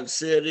if I've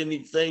said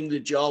anything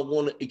that y'all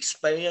want to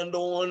expand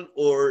on,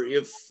 or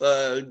if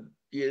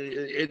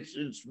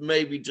it's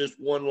maybe just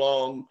one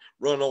long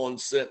run-on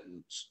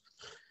sentence.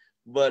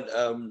 But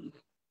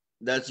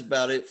that's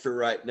about it for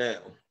right now.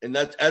 And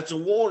that's a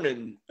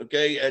warning,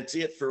 okay? That's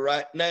it for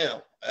right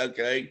now,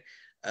 okay?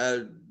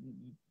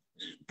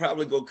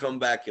 Probably go come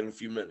back in a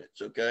few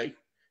minutes, okay?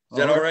 Is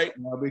that all right?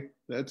 Robbie,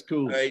 that's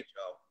cool. All right,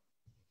 y'all.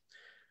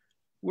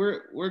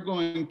 We're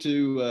going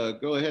to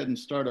go ahead and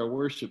start our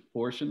worship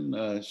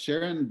portion.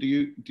 Sharon, do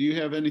you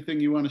have anything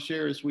you want to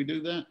share as we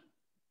do that?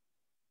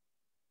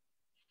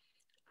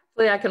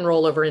 I can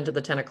roll over into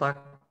the 10 o'clock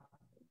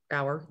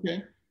hour.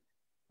 Okay.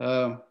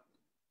 Well,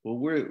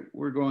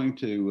 we're going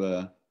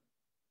to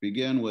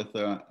begin with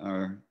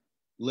our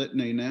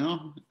litany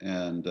now,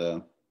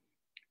 and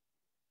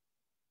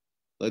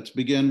let's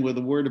begin with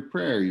a word of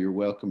prayer. You're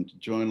welcome to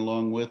join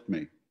along with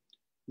me.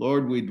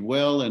 Lord, we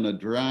dwell in a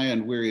dry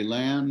and weary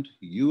land.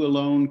 You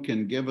alone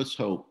can give us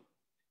hope.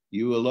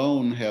 You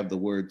alone have the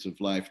words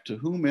of life. To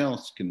whom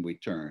else can we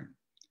turn?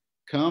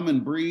 Come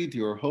and breathe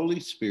your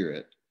Holy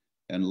Spirit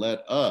and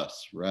let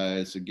us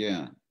rise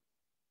again.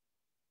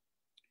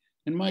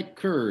 And Mike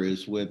Kerr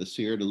is with us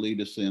here to lead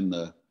us in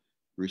the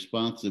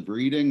responsive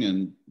reading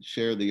and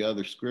share the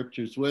other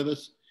scriptures with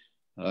us.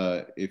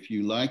 If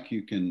you like,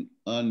 you can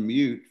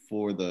unmute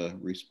for the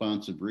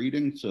responsive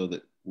reading so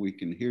that we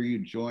can hear you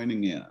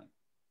joining in.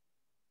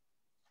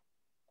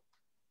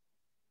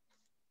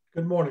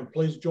 Good morning.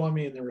 Please join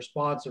me in the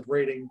responsive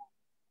reading,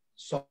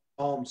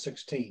 Psalm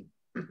 16.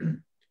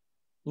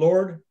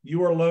 Lord,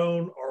 you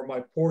alone are my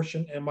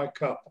portion and my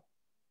cup.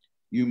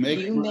 You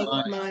make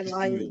my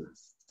life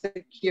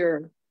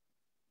secure.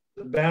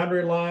 The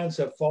boundary lines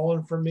have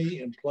fallen for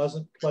me in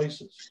pleasant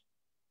places.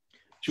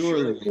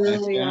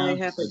 Surely I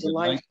have a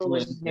delightful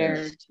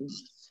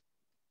inheritance.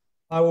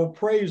 I will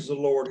praise the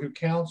Lord who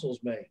counsels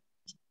me.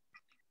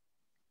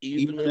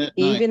 Even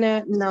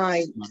at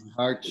night, my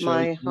heart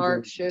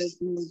shows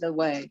me the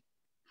way.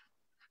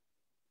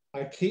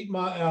 I keep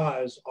my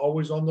eyes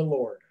always on the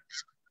Lord.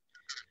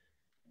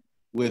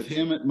 With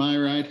him at my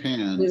right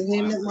hand. With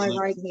him at my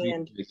right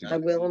hand, I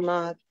will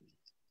not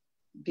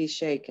be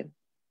shaken.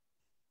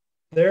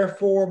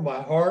 Therefore,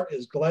 my heart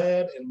is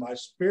glad and my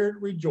spirit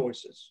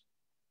rejoices.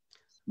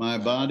 My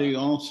body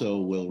also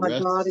will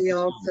rest. My body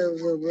also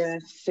will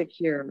rest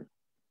secure.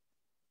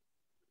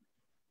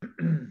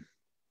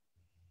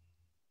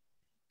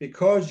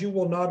 Because you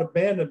will not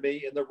abandon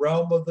me in the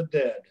realm of the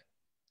dead.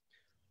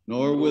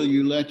 Nor will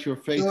you let your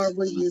faith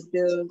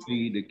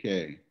see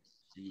decay.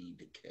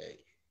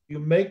 you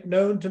make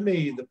known to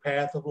me the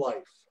path of life.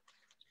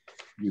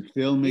 You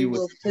fill me You with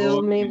will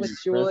fill me in with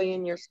your joy presence,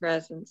 in your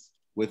presence.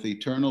 with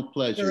eternal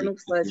pleasures Eternal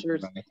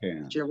pleasures at your right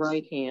hand. at your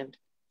right hand.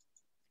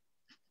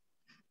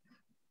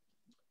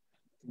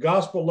 The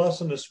gospel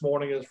lesson this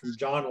morning is from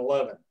John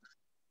 11.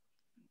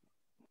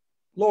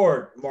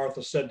 Lord,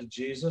 Martha said to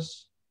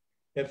Jesus,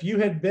 if you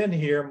had been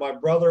here, my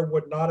brother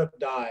would not have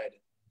died.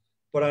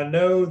 But I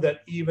know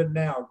that even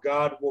now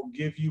God will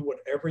give you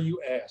whatever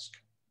you ask.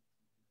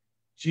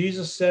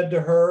 Jesus said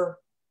to her,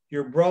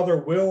 your brother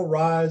will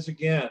rise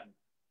again.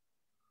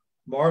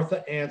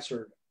 Martha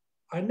answered,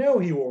 I know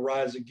he will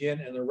rise again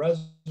in the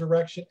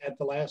resurrection at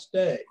the last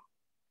day.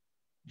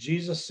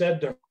 Jesus said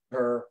to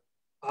her,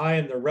 I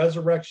am the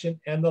resurrection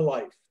and the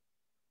life.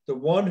 The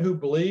one who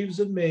believes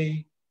in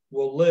me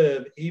will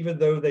live even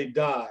though they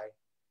die,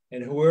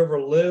 and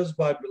whoever lives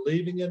by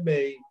believing in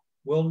me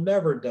will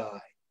never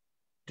die.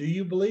 Do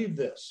you believe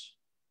this?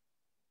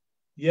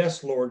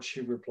 Yes, Lord,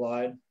 she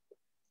replied.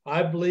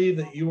 I believe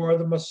that you are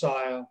the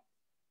Messiah,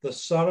 the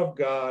Son of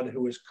God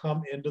who has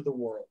come into the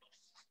world.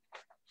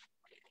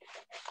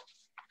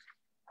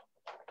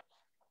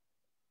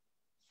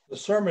 The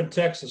sermon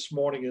text this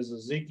morning is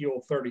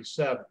Ezekiel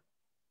 37.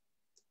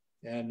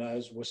 And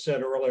as was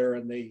said earlier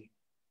in the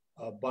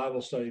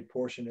Bible study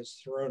portion,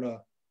 it's thrown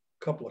a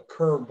couple of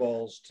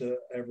curveballs to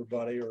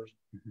everybody, or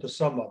to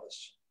some of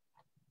us.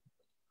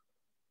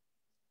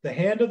 The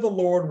hand of the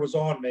Lord was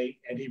on me,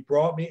 and he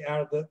brought me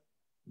out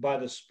by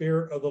the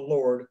Spirit of the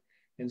Lord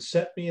and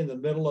set me in the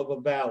middle of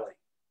a valley.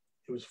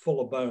 It was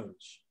full of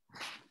bones.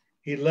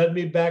 He led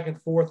me back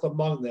and forth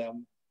among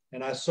them,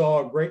 and I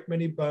saw a great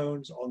many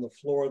bones on the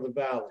floor of the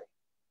valley,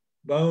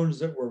 bones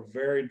that were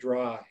very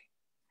dry.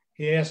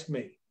 He asked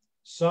me,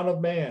 Son of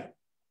man,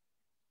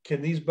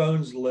 can these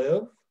bones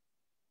live?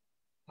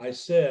 I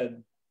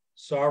said,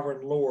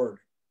 Sovereign Lord,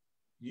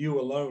 you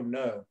alone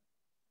know.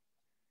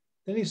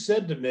 Then he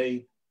said to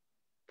me,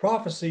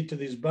 prophesy to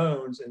these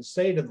bones and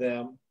say to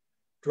them,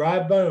 dry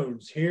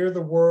bones, hear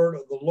the word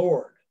of the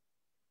Lord.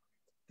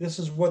 This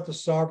is what the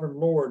sovereign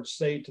Lord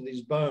say to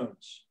these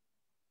bones.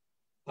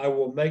 I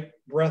will make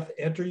breath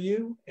enter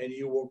you, and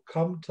you will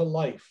come to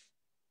life.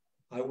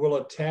 I will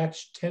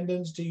attach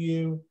tendons to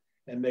you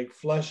and make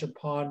flesh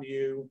upon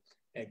you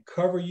and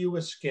cover you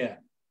with skin.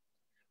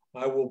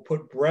 I will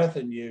put breath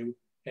in you,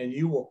 and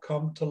you will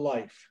come to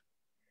life.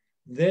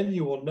 Then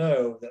you will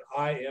know that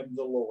I am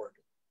the Lord.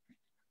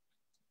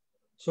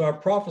 So I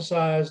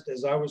prophesied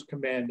as I was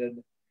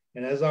commanded,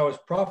 and as I was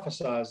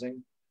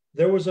prophesying,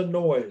 there was a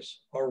noise,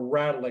 a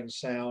rattling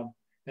sound,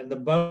 and the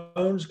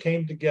bones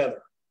came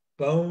together,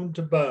 bone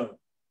to bone.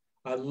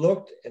 I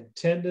looked, and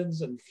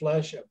tendons and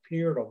flesh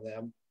appeared on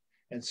them,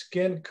 and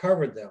skin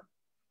covered them,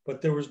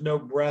 but there was no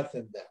breath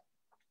in them.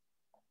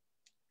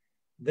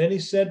 Then he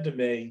said to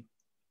me,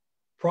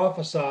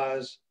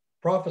 prophesy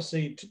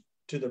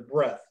to the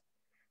breath,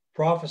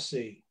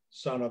 prophecy,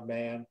 Son of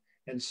man,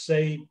 and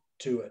say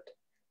to it,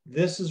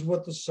 this is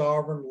what the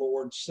sovereign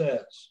Lord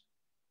says.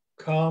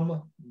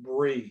 Come,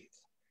 breathe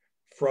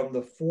from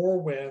the four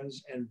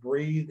winds and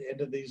breathe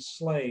into these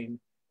slain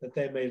that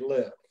they may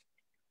live.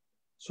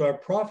 So I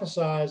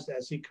prophesied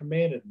as he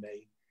commanded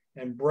me,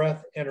 and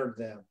breath entered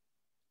them.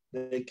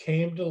 They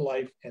came to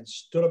life and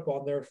stood up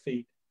on their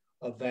feet,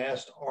 a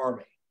vast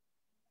army.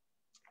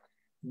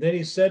 Then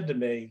he said to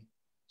me,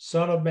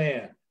 Son of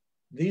man,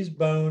 these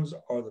bones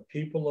are the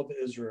people of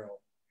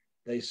Israel.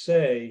 They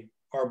say,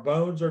 our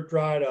bones are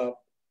dried up,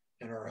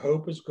 and our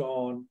hope is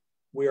gone.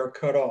 We are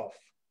cut off.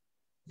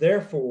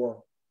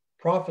 Therefore,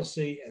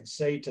 prophesy and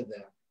say to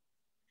them,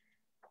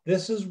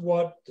 this is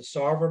what the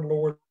sovereign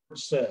Lord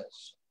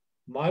says.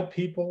 My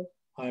people,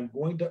 I am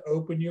going to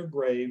open your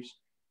graves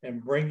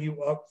and bring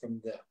you up from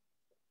them.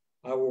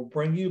 I will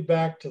bring you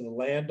back to the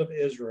land of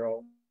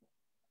Israel.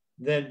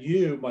 Then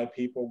you, my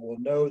people, will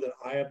know that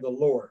I am the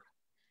Lord.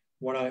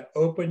 When I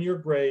open your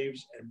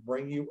graves and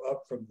bring you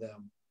up from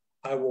them,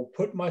 I will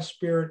put my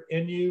spirit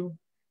in you,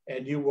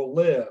 and you will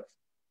live,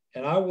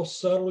 and I will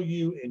settle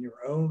you in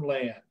your own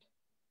land.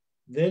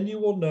 Then you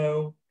will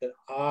know that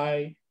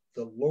I,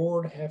 the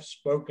Lord, have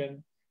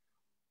spoken,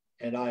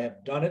 and I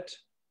have done it,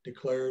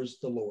 declares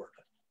the Lord.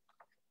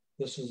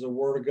 This is the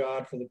word of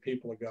God for the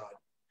people of God.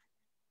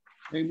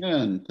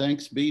 Amen.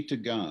 Thanks be to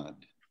God.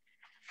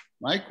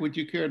 Mike, would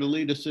you care to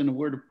lead us in a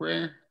word of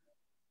prayer?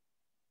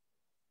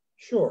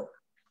 Sure.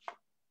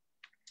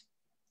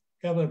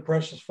 Heavenly and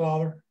precious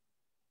Father,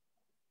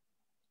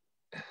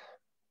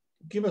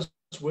 give us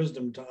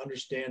wisdom to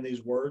understand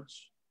these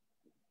words.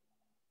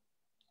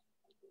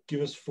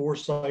 Give us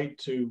foresight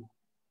to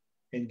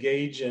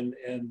engage in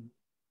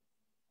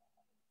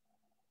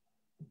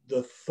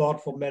the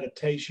thoughtful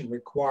meditation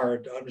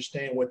required to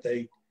understand what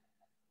they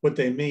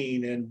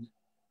mean, and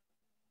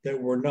that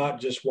we're not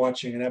just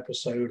watching an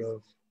episode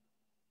of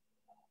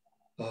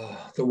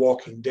The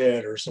Walking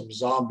Dead or some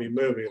zombie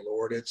movie,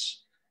 Lord.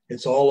 It's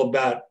all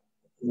about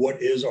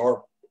what is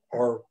our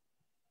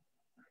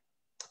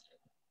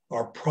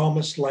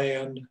promised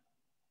land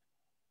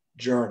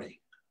journey.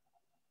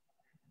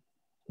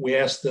 We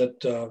ask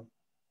that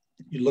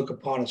you look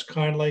upon us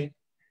kindly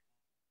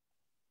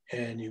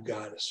and you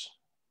guide us.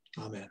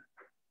 Amen.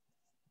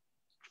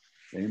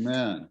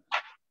 Amen.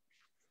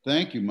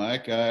 Thank you,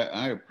 Mike.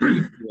 I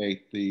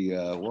appreciate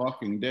the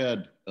Walking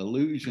Dead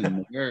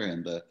illusion there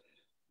and the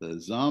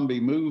zombie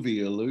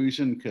movie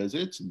illusion, because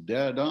it's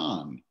dead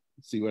on.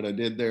 See what I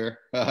did there?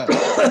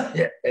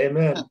 Yeah,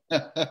 amen.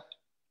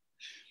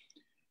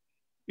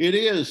 It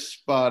is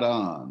spot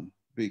on,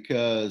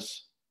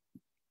 because,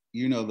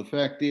 you know, the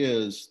fact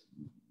is,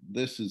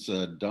 this is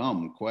a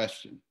dumb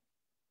question.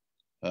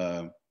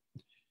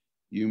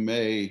 You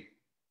may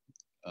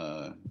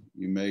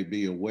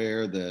be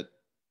aware that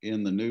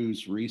in the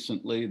news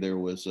recently, there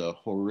was a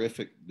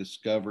horrific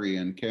discovery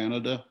in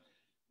Canada.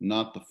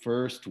 Not the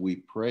first. We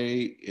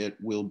pray it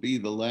will be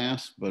the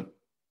last, but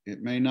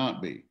it may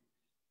not be.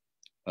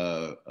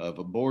 Of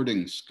a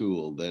boarding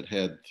school that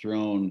had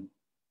thrown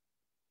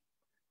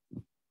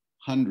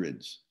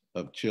hundreds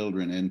of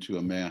children into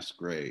a mass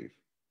grave.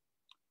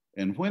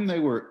 And when they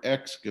were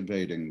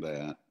excavating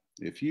that,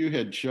 if you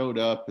had showed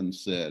up and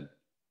said,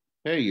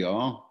 "Hey,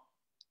 y'all,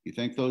 you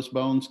think those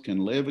bones can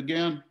live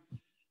again?"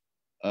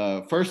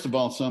 First of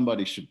all,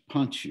 somebody should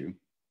punch you.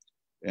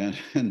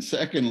 And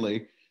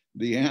secondly,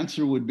 the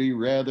answer would be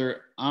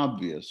rather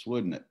obvious,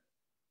 wouldn't it?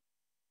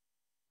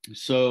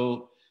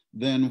 So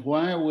then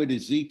why would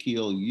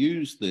Ezekiel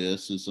use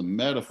this as a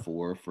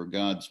metaphor for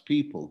God's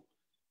people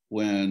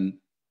when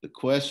the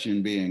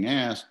question being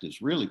asked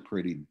is really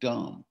pretty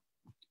dumb?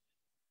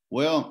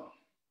 Well,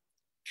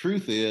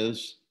 truth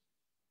is,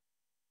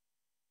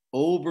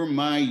 over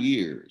my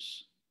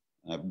years,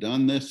 I've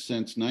done this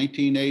since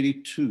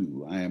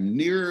 1982. I am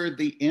nearer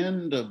the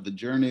end of the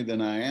journey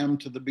than I am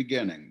to the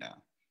beginning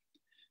now.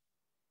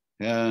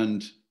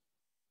 And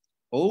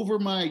over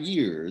my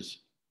years,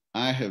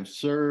 I have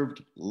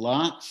served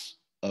lots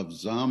of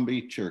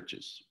zombie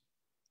churches.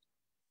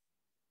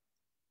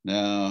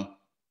 Now,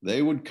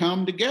 they would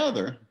come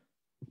together,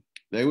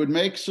 they would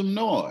make some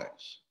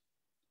noise,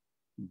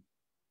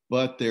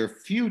 but their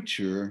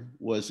future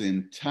was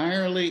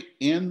entirely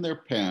in their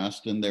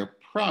past, and their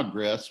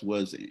progress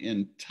was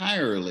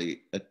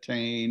entirely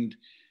attained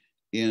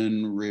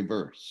in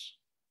reverse.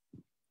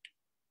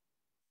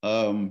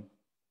 By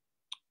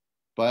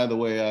the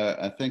way,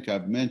 I think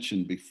I've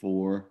mentioned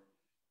before,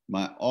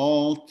 my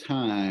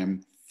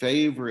all-time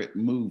favorite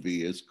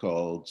movie is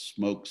called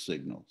Smoke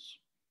Signals.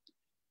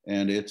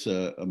 And it's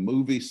a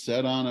movie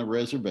set on a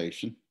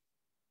reservation.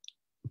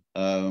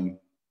 And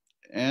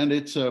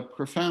it's a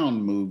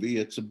profound movie.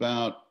 It's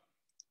about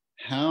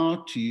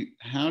how do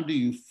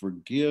you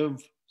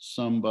forgive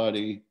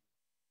somebody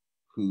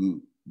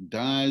who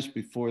dies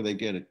before they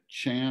get a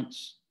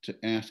chance to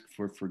ask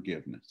for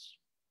forgiveness?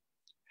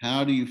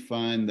 How do you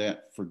find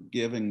that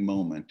forgiving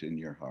moment in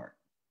your heart?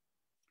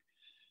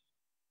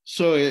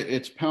 So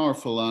it's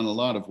powerful on a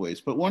lot of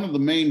ways, but one of the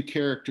main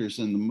characters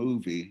in the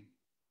movie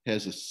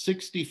has a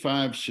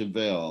 65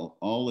 Chevelle,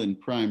 all in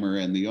primer,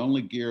 and the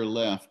only gear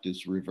left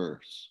is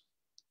reverse.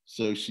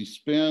 So she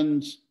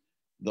spends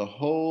the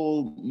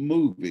whole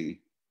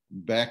movie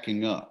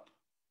backing up.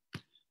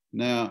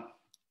 Now,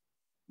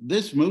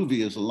 this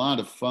movie is a lot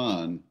of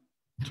fun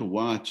to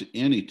watch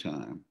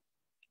anytime,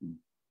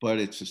 but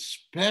it's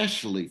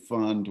especially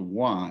fun to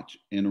watch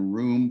in a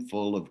room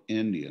full of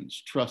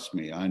Indians. Trust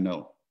me, I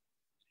know.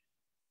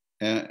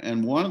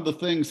 And one of the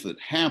things that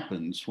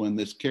happens when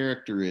this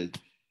character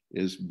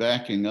is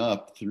backing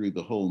up through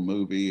the whole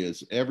movie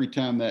is every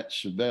time that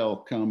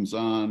Chevelle comes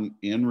on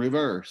in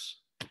reverse,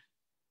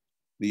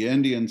 the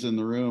Indians in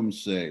the room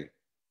say,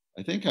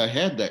 "I think I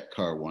had that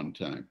car one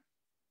time."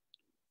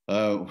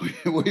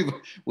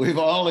 We've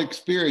all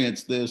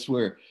experienced this,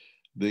 where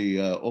the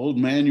old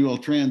manual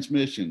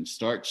transmission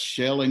starts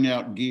shelling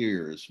out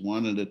gears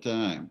one at a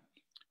time.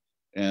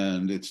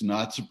 And it's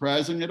not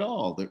surprising at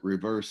all that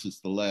reverse is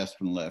the last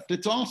one left.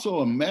 It's also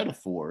a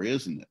metaphor,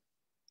 isn't it?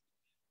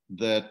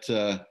 That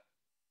a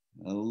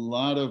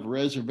lot of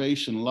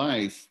reservation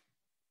life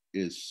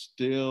is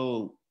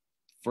still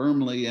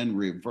firmly in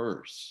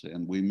reverse,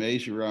 and we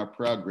measure our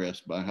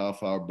progress by how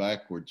far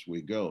backwards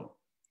we go.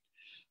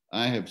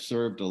 I have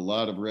served a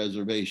lot of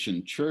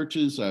reservation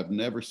churches. I've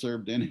never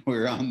served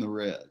anywhere on the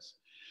res.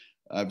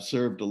 I've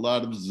served a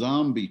lot of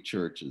zombie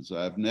churches.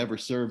 I've never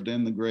served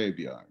in the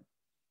graveyard.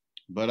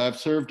 But I've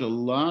served a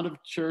lot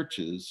of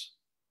churches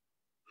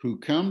who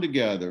come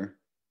together,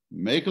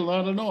 make a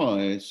lot of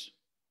noise.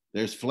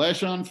 There's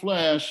flesh on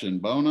flesh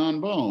and bone on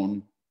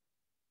bone,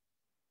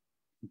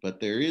 but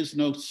there is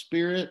no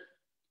spirit,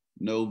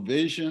 no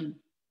vision,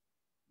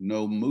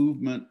 no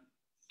movement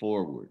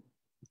forward.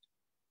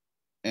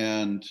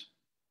 And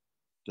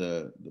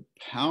the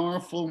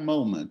powerful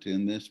moment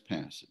in this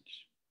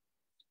passage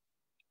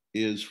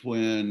is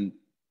when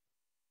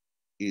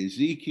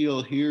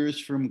Ezekiel hears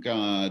from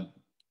God,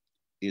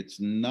 it's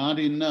not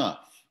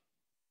enough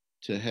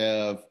to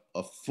have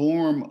a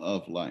form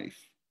of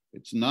life.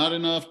 It's not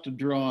enough to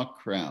draw a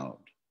crowd.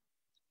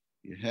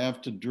 You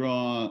have to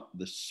draw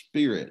the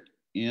spirit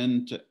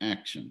into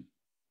action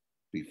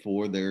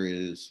before there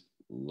is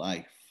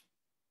life.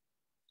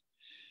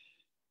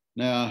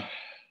 Now,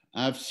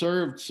 I've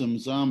served some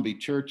zombie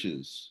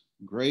churches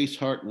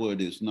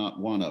Grace-Hartwood is not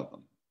one of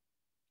them.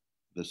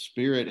 The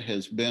Spirit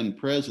has been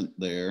present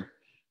there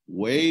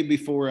way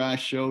before I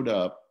showed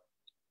up.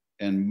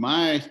 And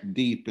my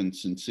deep and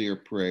sincere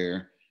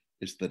prayer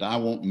is that I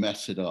won't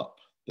mess it up,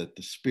 that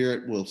the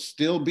Spirit will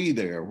still be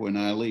there when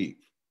I leave.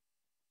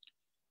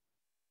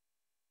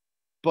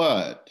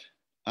 But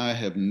I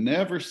have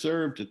never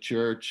served a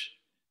church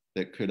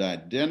that could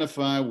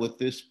identify with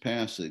this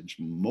passage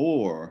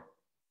more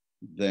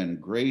than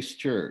Grace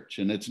Church.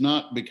 And it's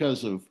not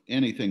because of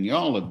anything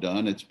y'all have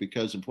done, it's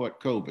because of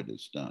what COVID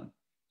has done.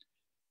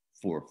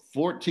 For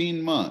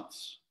 14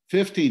 months,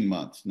 15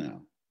 months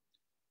now,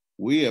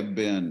 we have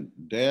been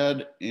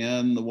dead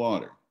in the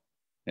water.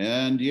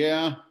 And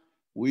yeah,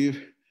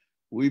 we've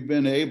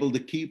been able to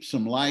keep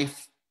some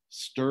life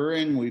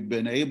stirring. We've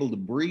been able to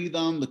breathe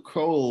on the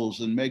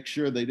coals and make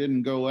sure they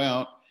didn't go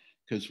out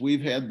because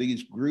we've had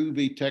these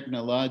groovy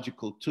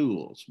technological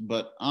tools.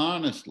 But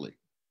honestly,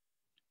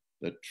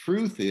 the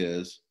truth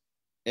is,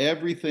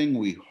 everything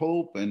we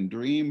hope and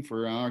dream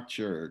for our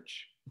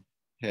church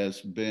has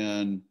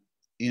been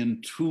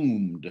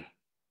entombed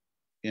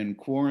in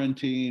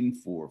quarantine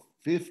for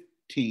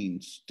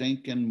 15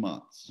 stinking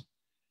months.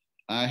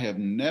 I have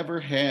never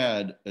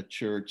had a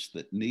church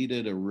that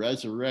needed a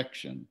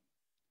resurrection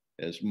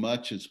as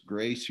much as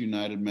Grace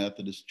United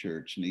Methodist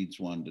Church needs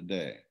one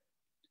today.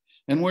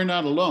 And we're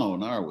not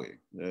alone, are we?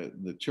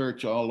 The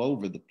church all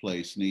over the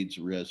place needs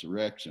a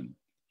resurrection.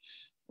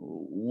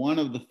 One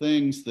of the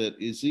things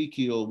that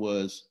Ezekiel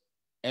was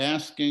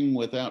asking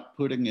without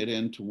putting it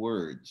into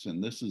words,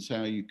 and this is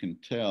how you can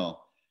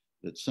tell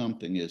that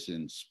something is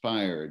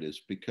inspired,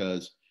 is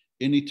because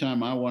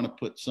anytime I want to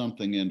put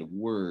something into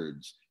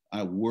words,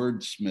 I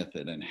wordsmith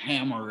it and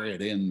hammer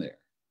it in there.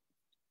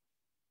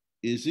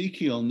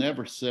 Ezekiel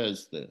never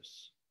says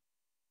this,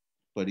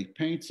 but he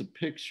paints a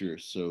picture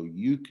so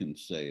you can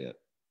say it.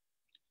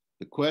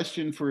 The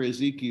question for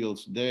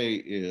Ezekiel's day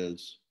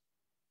is,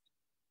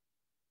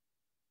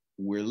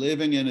 we're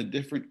living in a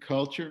different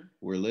culture.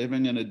 We're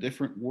living in a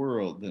different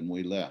world than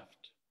we left.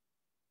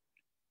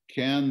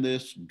 Can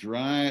this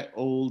dry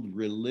old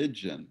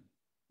religion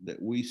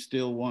that we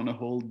still want to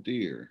hold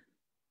dear,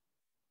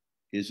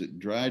 is it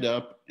dried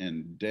up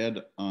and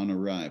dead on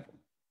arrival?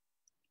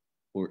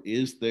 Or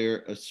is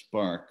there a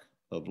spark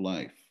of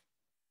life?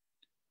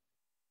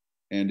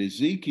 And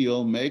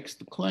Ezekiel makes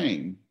the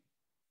claim,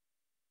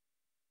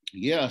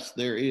 yes,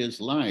 there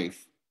is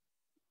life,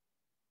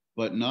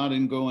 but not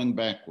in going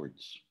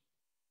backwards,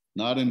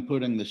 not in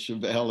putting the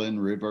Chevelle in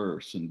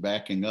reverse and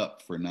backing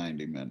up for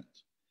 90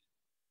 minutes.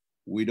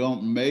 We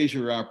don't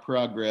measure our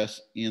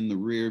progress in the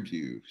rear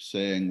view,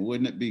 saying,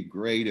 wouldn't it be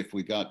great if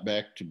we got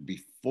back to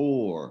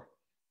before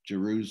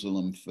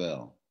Jerusalem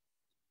fell?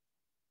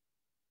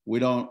 We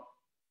don't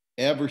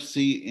ever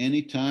see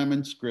any time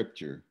in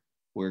Scripture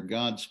where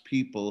God's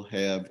people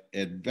have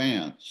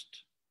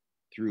advanced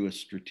through a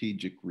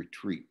strategic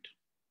retreat.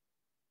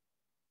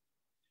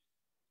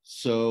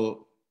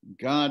 So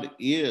God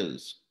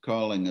is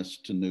calling us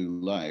to new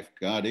life.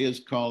 God is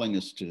calling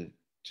us to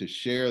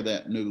share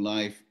that new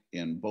life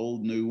in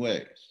bold new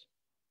ways.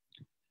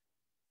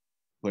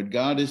 But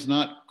God is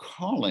not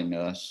calling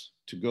us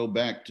to go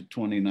back to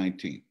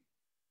 2019.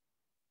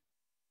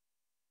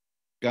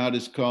 God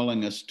is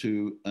calling us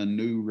to a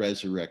new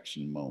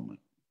resurrection moment.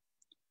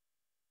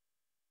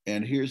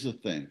 And here's the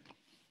thing,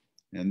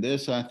 and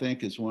this I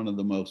think is one of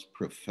the most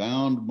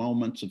profound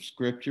moments of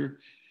Scripture.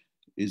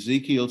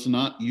 Ezekiel's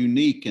not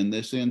unique in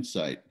this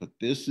insight, but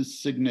this is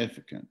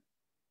significant.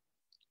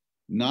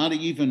 Not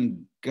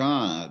even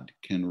God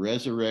can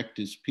resurrect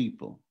his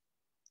people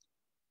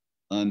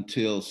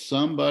until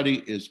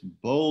somebody is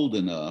bold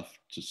enough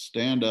to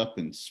stand up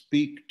and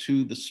speak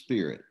to the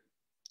Spirit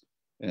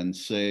and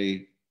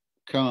say,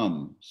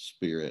 come,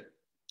 Spirit,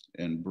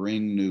 and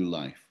bring new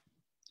life.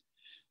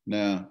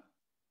 Now,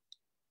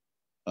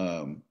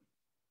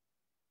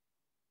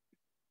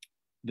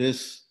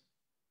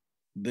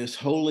 this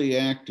holy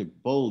act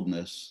of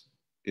boldness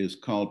is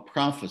called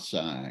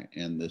prophesy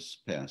in this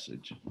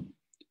passage.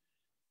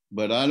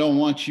 But I don't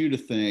want you to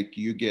think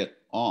you get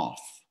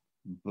off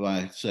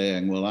by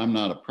saying, well, I'm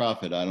not a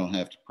prophet, I don't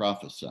have to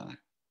prophesy.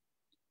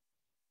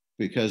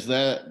 Because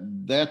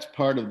that's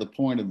part of the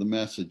point of the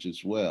message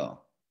as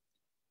well.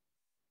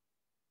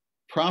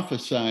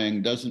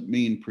 Prophesying doesn't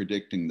mean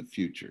predicting the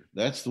future.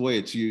 That's the way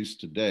it's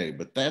used today,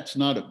 but that's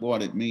not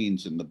what it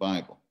means in the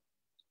Bible.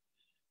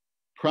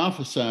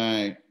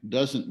 Prophesy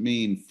doesn't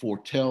mean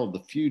foretell the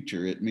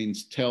future. It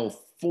means tell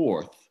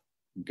forth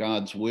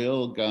God's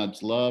will,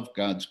 God's love,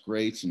 God's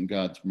grace, and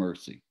God's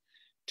mercy.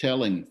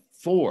 Telling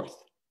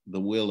forth the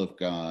will of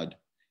God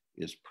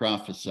is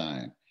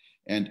prophesying.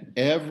 And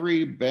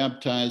every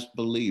baptized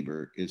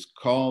believer is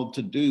called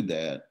to do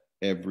that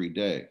every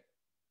day.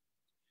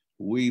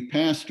 We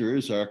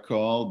pastors are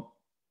called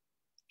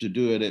to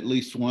do it at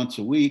least once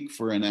a week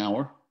for an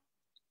hour,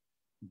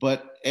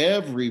 but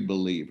every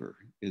believer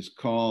is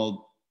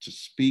called to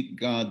speak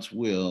God's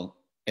will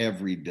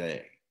every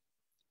day,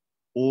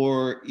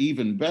 or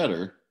even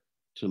better,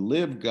 to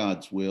live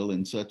God's will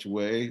in such a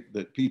way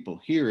that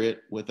people hear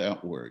it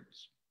without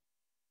words.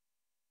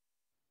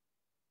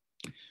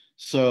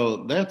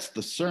 So that's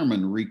the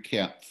sermon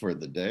recap for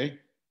the day.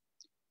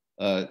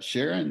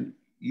 Sharon,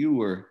 you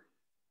were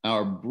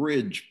our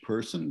bridge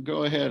person.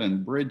 Go ahead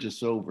and bridge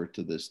us over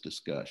to this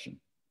discussion.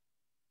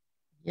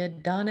 You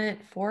done it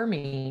for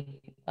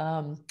me.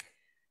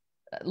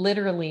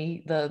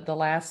 Literally, the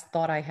last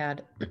thought I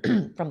had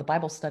from the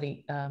Bible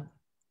study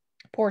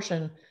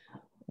portion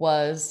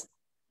was,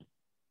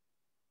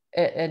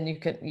 and you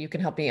can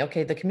help me.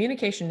 Okay, the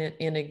communication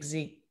in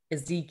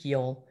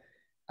Ezekiel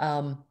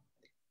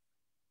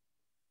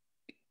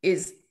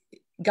is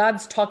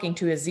God's talking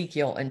to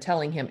Ezekiel and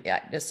telling him.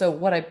 So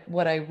what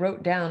I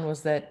wrote down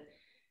was that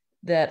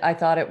I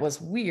thought it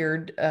was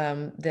weird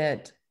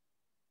that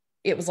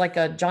it was like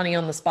a Johnny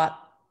on the spot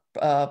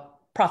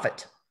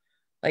prophet,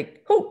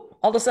 like, who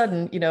all of a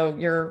sudden,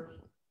 you're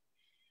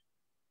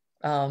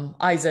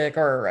Isaac,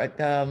 or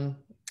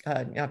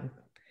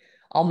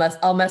I'll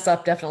mess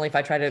up definitely if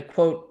I try to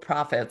quote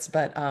prophets,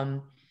 but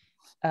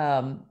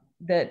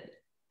that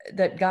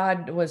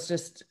God was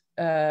just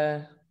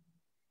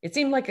it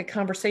seemed like a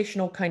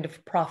conversational kind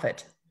of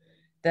prophet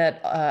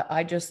that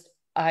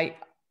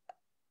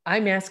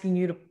I'm asking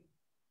you to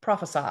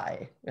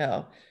prophesy,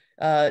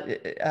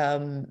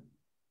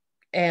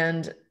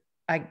 and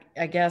I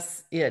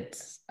guess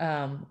it's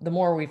the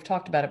more we've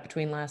talked about it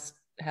between last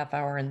half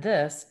hour and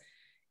this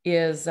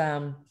is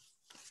that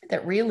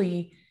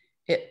really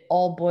it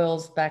all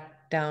boils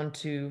back down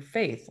to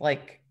faith.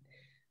 Like,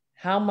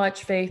 how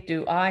much faith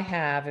do I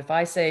have if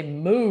I say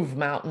move,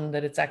 mountain,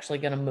 that it's actually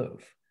going to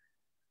move?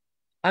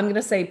 I'm going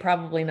to say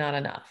probably not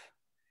enough.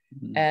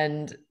 Mm-hmm.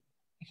 And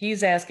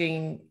he's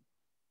asking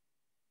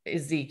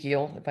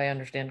Ezekiel, if I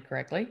understand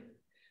correctly,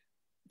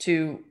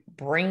 to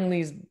bring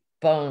these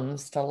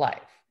bones to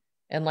life.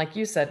 And like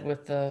you said,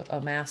 with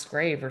a mass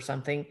grave or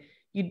something,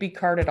 you'd be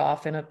carted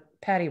off in a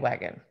paddy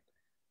wagon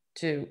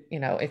to,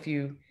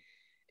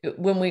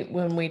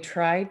 when we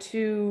try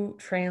to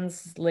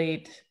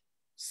translate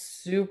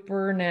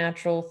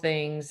supernatural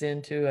things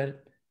into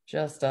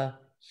just a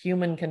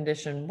human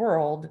condition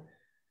world,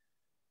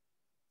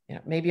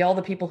 maybe all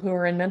the people who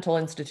are in mental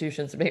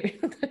institutions, maybe,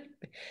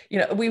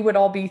 we would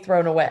all be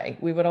thrown away.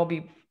 We would all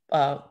be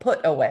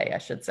put away, I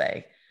should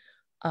say.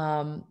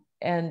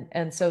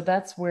 And so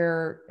that's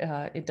where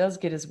it does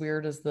get as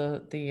weird as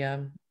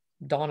the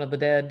Dawn of the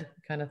Dead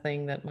kind of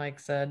thing that Mike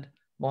said.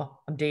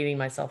 Well, I'm dating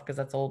myself because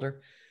that's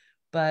older.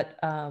 But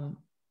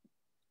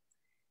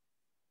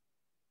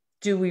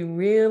do we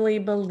really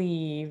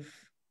believe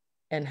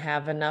and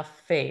have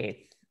enough faith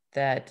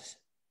that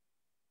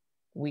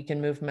we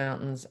can move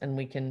mountains and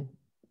we can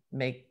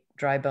make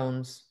dry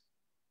bones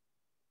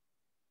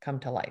come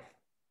to life?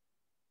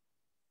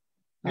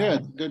 Yeah,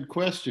 it's a good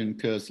question,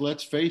 because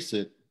let's face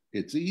it,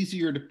 it's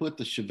easier to put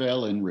the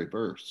Chevelle in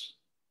reverse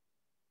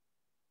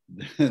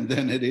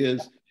than it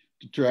is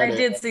to try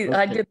to...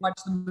 I did watch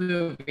the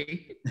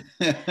movie.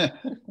 I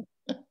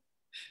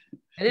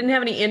didn't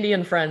have any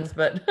Indian friends,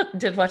 but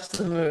did watch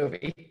the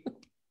movie.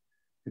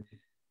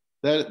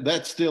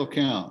 That still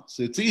counts.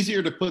 It's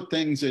easier to put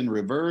things in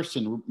reverse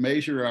and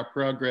measure our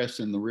progress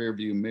in the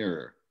rearview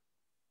mirror.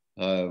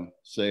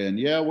 Saying,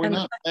 yeah, we're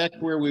not back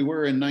where we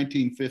were in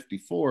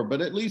 1954,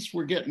 but at least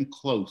we're getting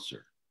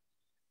closer.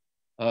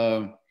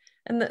 And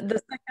the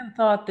second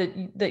thought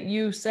that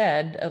you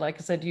said, like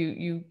I said,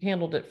 you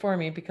handled it for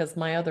me, because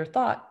my other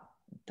thought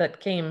that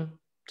came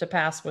to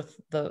pass with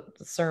the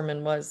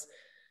sermon was,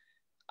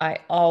 I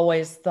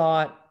always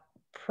thought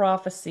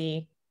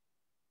prophecy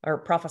or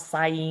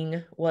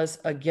prophesying was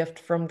a gift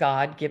from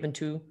God given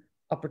to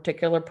a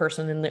particular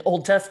person in the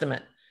Old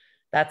Testament.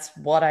 That's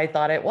what I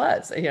thought it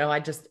was.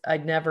 I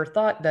never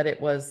thought that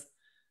it was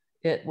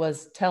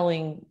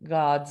telling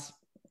God's,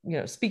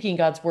 speaking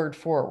God's word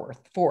forward.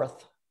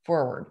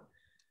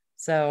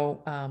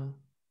 So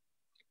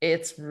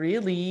it's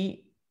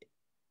really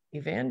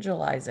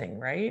evangelizing,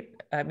 right?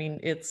 I mean,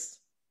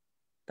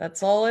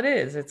 that's all it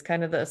is. It's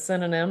kind of the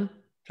synonym,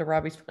 to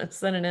Robbie's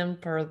synonym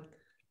for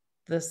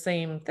the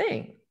same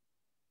thing.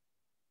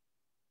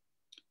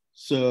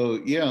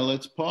 So yeah,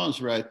 let's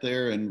pause right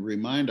there and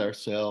remind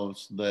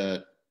ourselves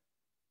that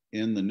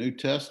in the New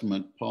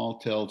Testament, Paul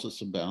tells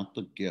us about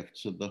the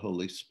gifts of the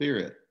Holy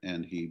Spirit,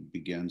 and he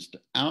begins to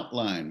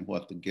outline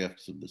what the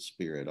gifts of the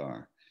Spirit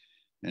are.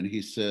 And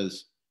he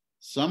says,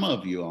 some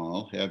of you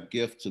all have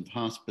gifts of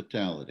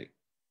hospitality.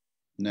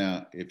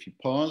 Now, if you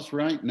pause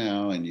right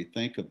now and you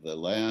think of the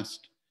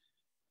last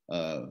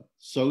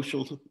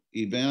social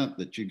event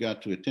that you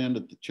got to attend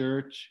at the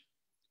church,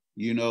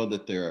 you know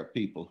that there are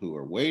people who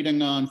are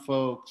waiting on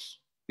folks,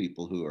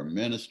 people who are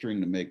ministering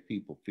to make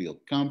people feel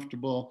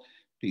comfortable,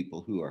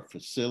 people who are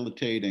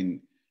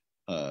facilitating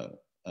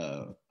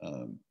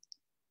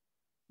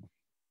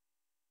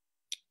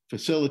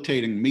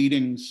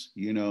meetings,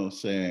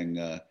 saying,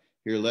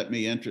 here, let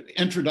me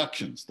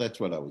introductions. That's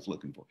what I was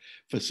looking for.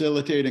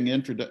 Facilitating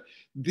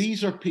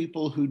These are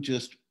people who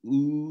just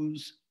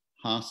ooze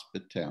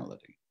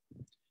hospitality.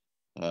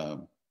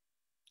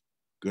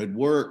 Good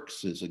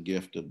works is a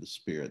gift of the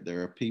Spirit.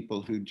 There are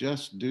people who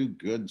just do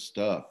good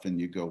stuff,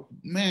 and you go,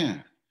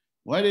 man,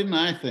 why didn't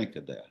I think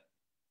of that?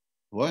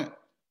 What?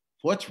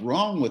 what's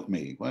wrong with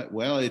me?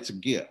 Well, it's a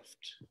gift.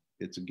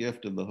 It's a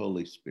gift of the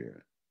Holy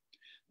Spirit.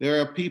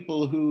 There are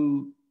people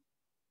who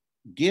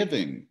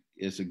giving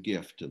is a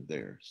gift of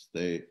theirs.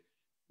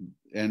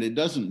 And it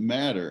doesn't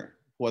matter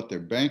what their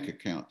bank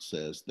account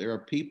says. There are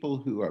people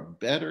who are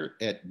better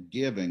at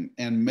giving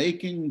and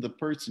making the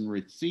person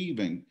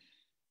receiving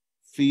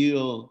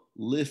feel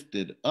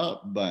lifted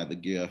up by the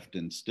gift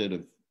instead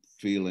of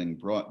feeling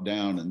brought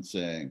down and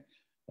saying,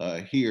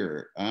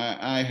 here,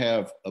 I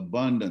have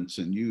abundance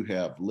and you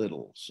have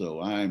little, so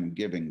I'm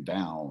giving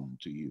down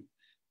to you.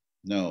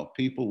 No,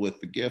 people with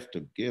the gift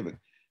of giving.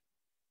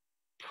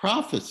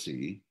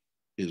 Prophecy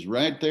is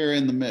right there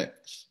in the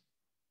mix.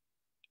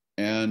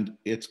 And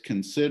it's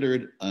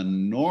considered a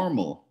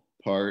normal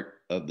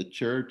part of the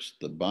church,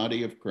 the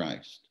body of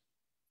Christ.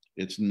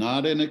 It's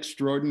not an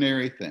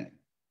extraordinary thing.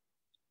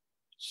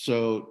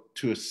 So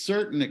to a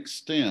certain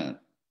extent,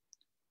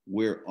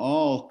 we're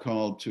all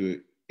called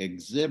to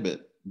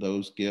exhibit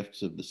those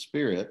gifts of the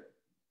Spirit,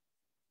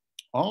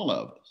 all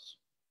of us.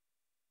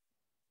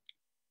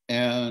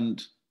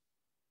 And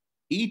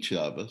each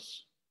of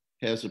us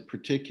has a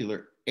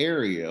particular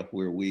area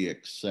where we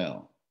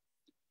excel.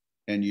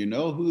 And you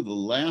know who the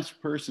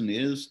last person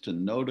is to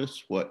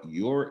notice what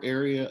your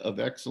area of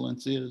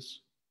excellence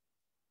is?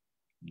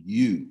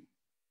 You.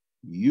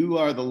 You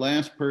are the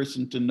last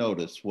person to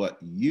notice what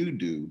you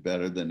do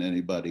better than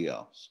anybody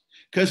else,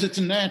 because it's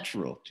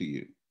natural to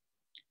you.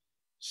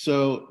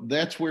 So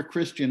that's where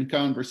Christian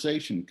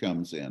conversation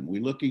comes in. We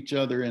look each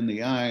other in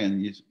the eye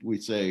and we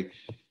say,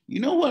 you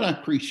know what I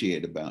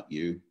appreciate about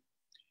you?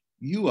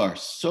 You are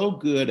so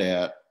good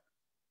at,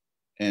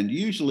 and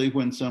usually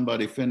when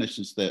somebody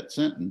finishes that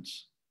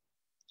sentence,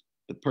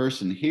 the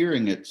person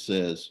hearing it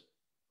says,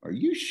 are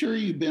you sure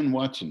you've been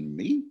watching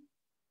me?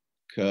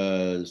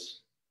 Because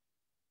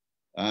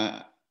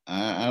I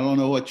don't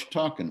know what you're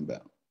talking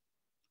about.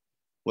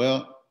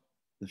 Well,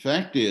 the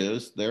fact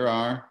is there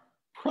are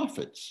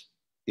prophets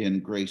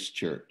in Grace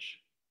Church.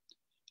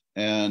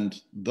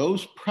 And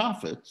those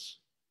prophets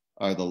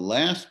are the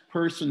last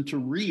person to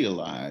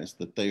realize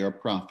that they are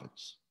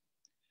prophets.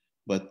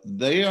 But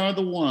they are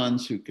the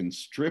ones who can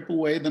strip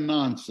away the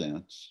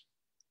nonsense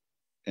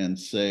and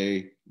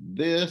say,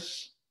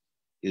 this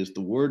is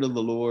the word of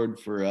the Lord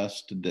for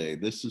us today.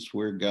 This is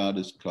where God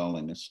is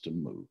calling us to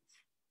move.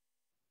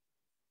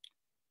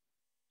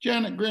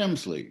 Janet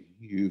Grimsley,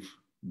 you've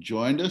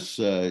joined us.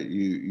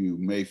 You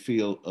may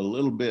feel a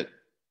little bit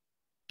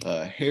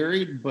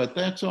harried, but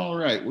that's all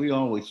right. We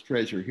always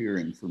treasure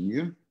hearing from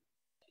you.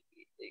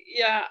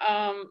 Yeah,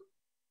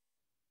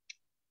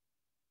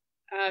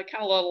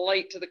 kind of a little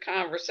late to the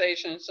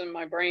conversation, so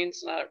my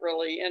brain's not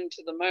really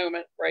into the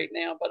moment right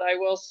now, but I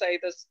will say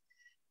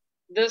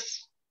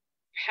this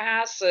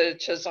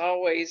passage has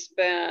always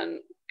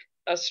been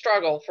a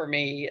struggle for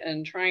me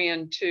in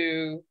trying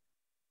to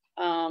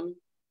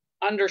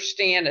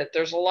understand it.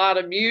 There's a lot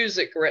of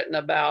music written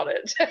about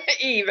it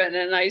even,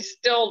 and I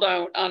still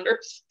don't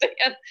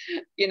understand,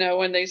 you know,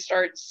 when they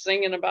start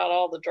singing about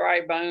all the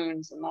dry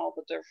bones and all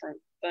the different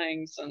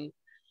things. And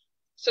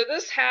so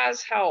this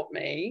has helped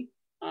me.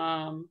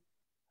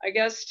 I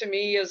guess to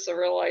me is the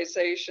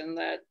realization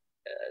that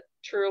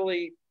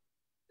truly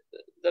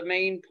the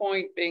main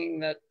point being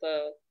that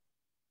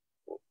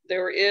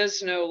there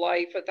is no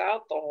life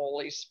without the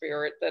Holy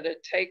Spirit, that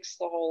it takes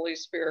the Holy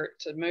Spirit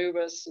to move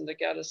us and to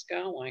get us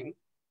going.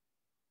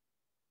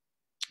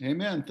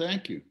 Amen.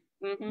 Thank you.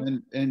 Mm-hmm.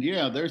 And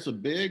yeah, there's a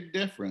big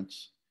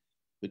difference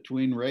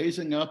between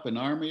raising up an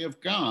army of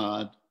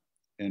God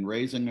and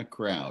raising a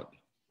crowd.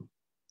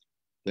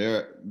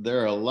 There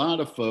are a lot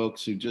of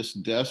folks who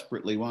just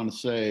desperately want to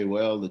say,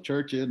 well, the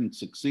church isn't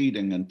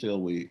succeeding until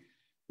we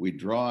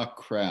draw a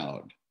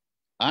crowd.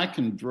 I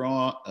can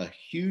draw a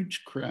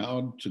huge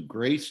crowd to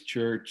Grace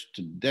Church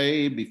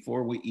today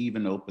before we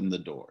even open the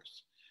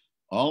doors.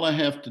 All I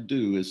have to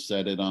do is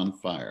set it on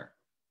fire.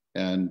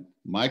 And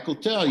Mike will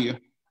tell you,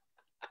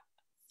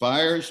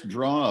 fires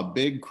draw a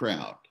big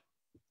crowd.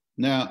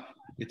 Now,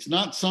 it's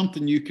not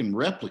something you can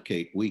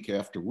replicate week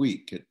after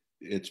week.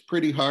 It's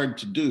pretty hard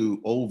to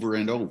do over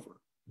and over.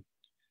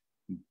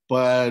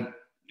 But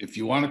if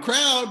you want a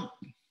crowd,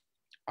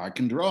 I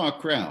can draw a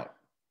crowd.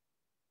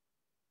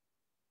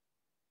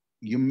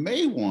 You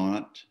may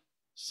want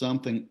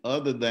something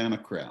other than a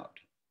crowd.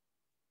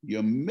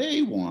 You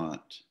may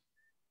want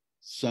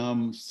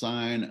some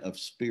sign of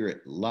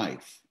spirit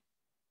life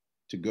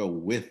to go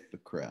with the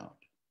crowd.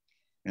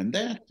 And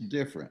that's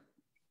different.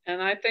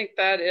 And I think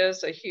that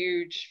is a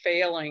huge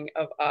failing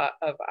of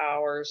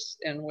ours,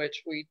 in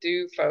which we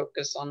do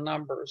focus on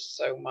numbers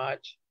so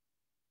much,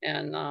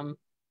 and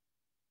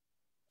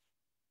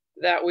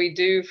that we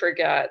do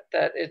forget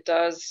that it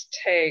does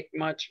take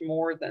much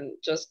more than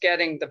just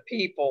getting the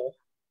people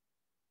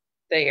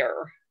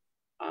there.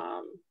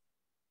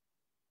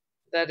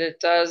 That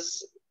it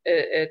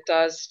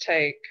does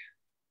take,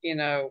 you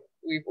know,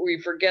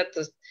 we forget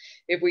this.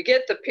 If we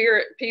get the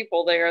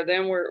people there,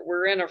 then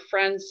we're in a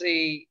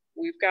frenzy.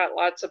 We've got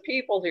lots of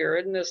people here.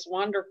 Isn't this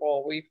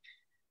wonderful?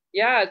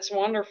 yeah, it's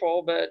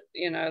wonderful, but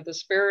the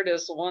Spirit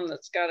is the one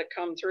that's got to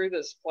come through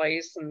this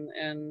place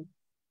and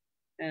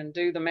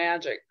do the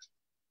magic,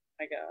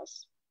 I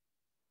guess.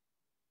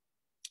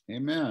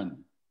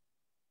 Amen.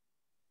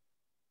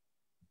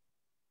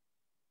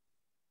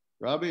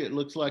 Robbie, it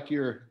looks like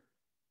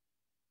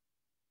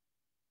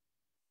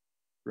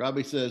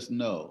Robbie says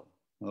no.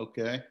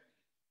 Okay.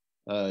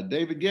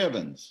 David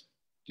Givens,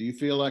 do you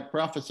feel like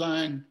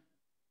prophesying?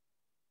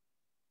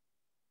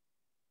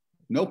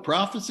 No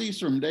prophecies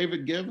from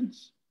David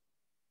Givens?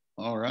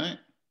 All right.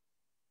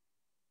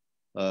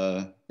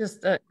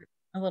 Just a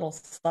little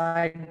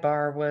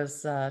sidebar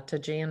was to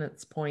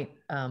Janet's point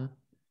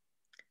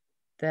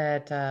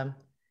that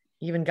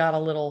even got a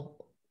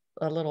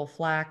little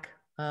flack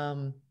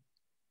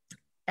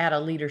at a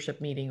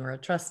leadership meeting or a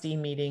trustee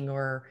meeting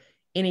or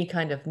any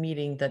kind of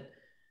meeting that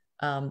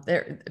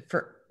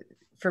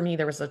for me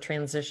there was a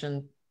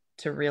transition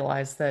to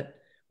realize that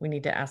we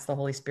need to ask the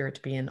Holy Spirit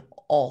to be in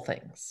all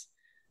things.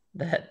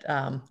 That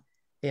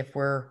if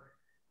we're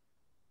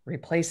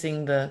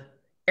replacing the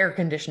air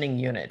conditioning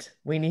unit,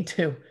 we need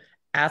to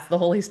ask the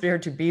Holy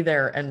Spirit to be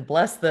there and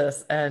bless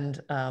this,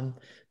 and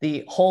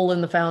the hole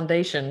in the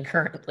foundation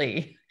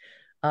currently,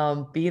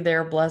 be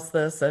there, bless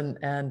this, and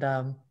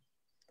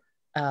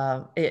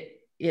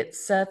it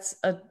sets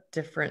a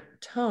different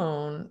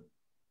tone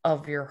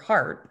of your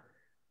heart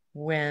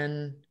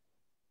when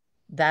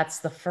that's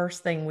the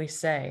first thing we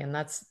say, and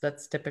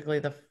that's typically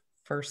the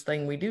first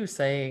thing we do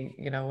say,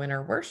 in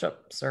our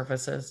worship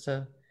services,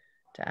 to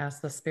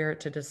ask the Spirit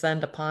to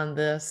descend upon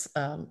this.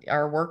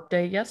 Our work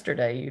day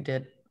yesterday, you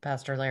did,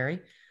 Pastor Larry,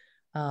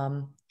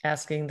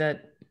 asking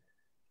that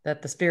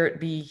the Spirit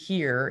be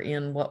here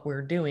in what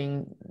we're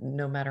doing,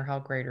 no matter how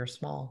great or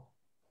small.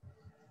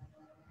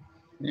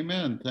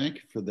 Amen. Thank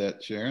you for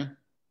that, Sharon.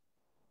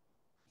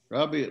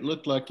 Robbie, it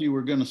looked like you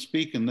were going to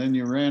speak and then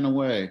you ran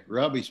away.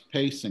 Robbie's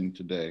pacing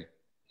today.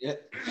 Yeah.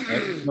 I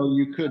didn't know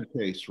you could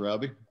pace,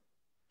 Robbie.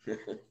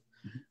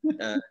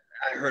 I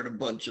heard a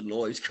bunch of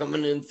noise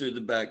coming in through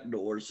the back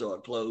door, so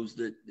I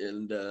closed it,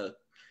 and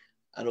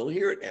I don't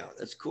hear it now.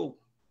 That's cool.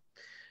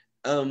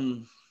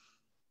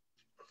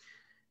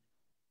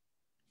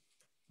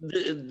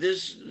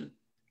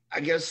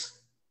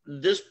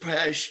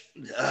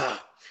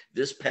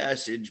 This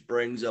passage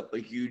brings up a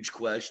huge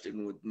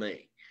question with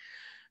me.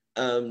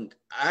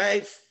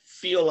 I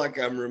feel like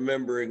I'm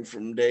remembering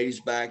from days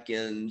back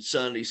in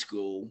Sunday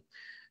school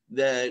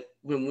that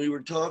when we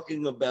were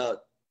talking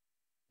about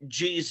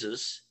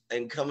Jesus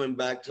and coming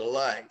back to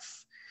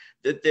life,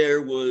 that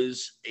there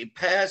was a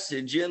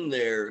passage in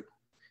there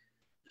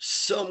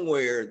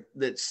somewhere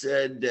that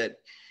said that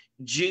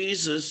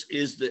Jesus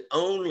is the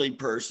only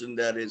person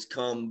that has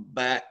come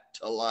back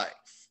to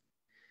life.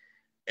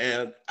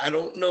 And I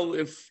don't know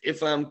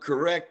if I'm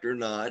correct or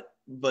not,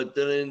 but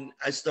then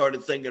I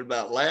started thinking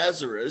about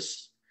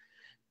Lazarus,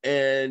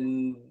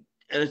 and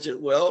I said,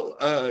 well,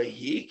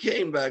 he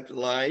came back to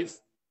life,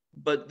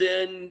 but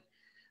then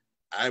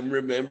I'm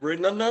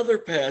remembering another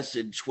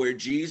passage where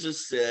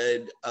Jesus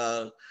said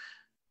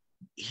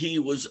he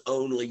was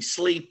only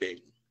sleeping.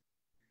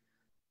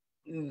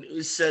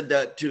 He said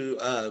that to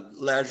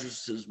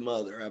Lazarus's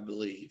mother, I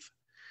believe.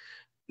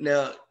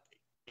 Now,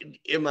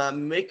 am I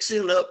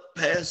mixing up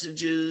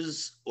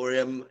passages, or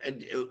am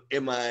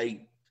I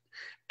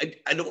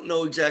don't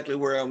know exactly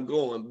where I'm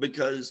going,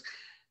 because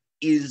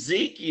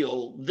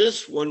Ezekiel,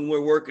 this one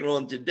we're working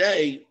on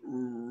today,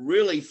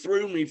 really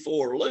threw me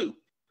for a loop.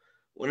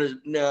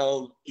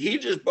 Now, he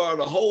just brought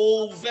a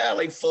whole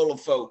valley full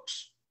of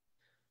folks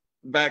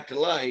back to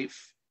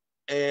life.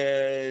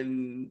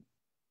 And,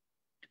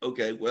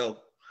 okay,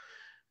 well,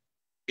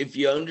 if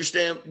you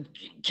understand,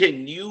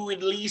 can you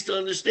at least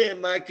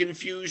understand my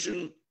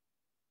confusion?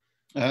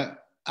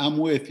 I'm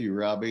with you,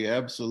 Robbie,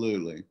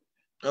 absolutely.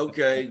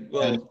 Okay,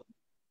 well.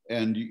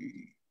 And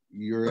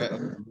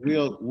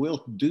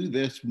we'll do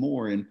this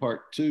more in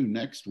part 2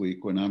 next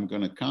week, when I'm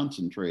going to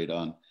concentrate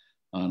on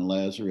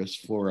Lazarus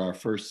for our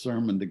first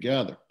sermon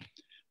together.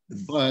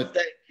 But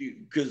thank you,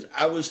 because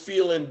I was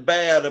feeling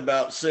bad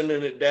about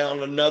sending it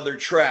down another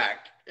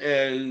track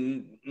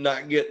and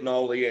not getting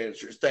all the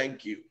answers.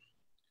 Thank you.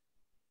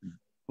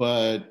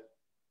 But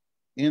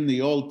in the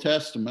Old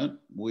Testament,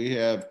 we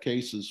have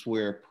cases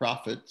where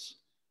prophets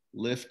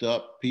lift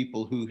up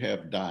people who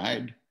have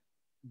died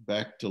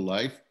back to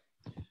life.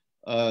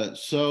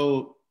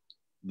 So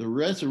the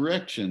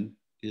resurrection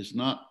is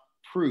not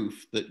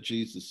proof that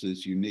Jesus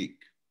is unique.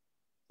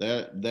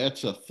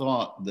 That's a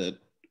thought that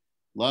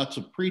lots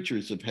of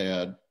preachers have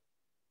had,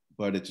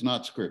 but it's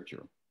not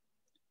scriptural.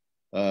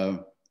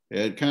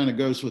 It kind of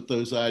goes with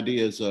those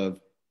ideas of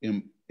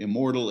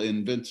immortal,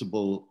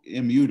 invincible,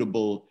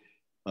 immutable,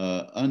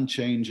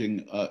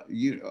 unchanging,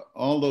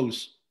 all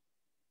those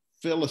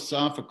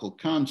philosophical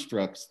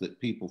constructs that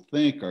people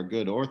think are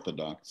good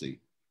orthodoxy,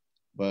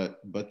 but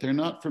they're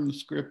not from the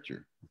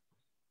scripture.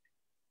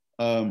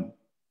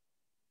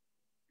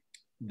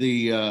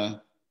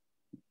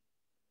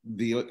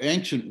 The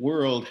ancient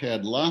world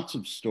had lots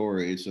of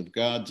stories of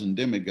gods and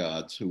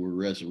demigods who were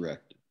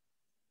resurrected.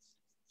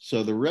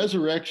 So the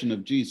resurrection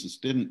of Jesus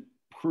didn't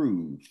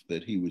prove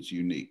that he was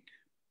unique.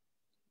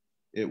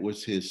 It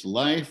was his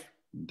life,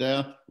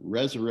 death,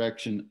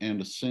 resurrection,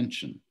 and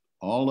ascension,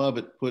 all of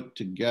it put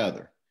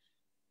together,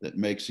 that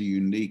makes a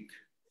unique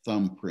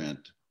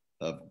thumbprint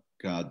of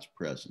God's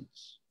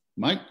presence.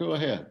 Mike, go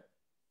ahead.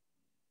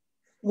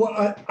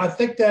 Well, I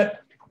think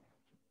that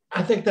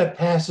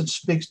passage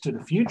speaks to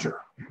the future,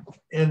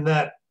 in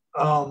that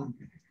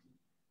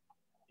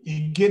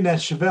you get in that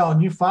Chevelle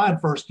and you find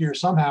first gear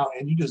somehow,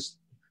 and you just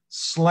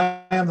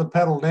slam the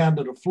pedal down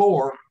to the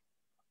floor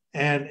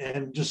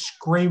and just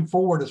scream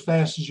forward as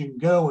fast as you can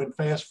go, and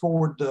fast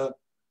forward to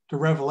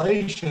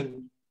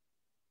Revelation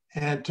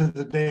and to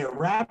the day of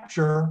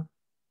rapture.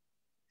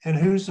 And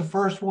who's the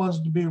first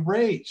ones to be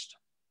raised?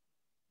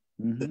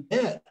 Mm-hmm. The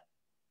dead,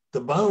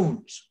 the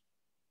bones.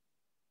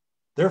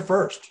 They're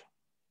first.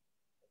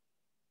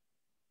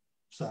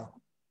 So,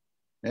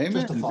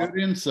 amen. Good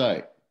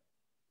insight.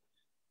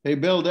 Hey,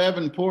 Bill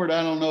Davenport,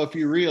 I don't know if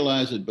you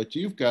realize it, but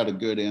you've got a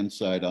good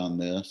insight on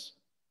this.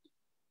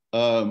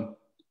 I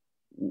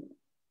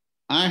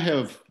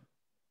have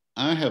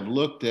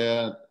looked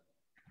at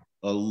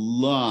a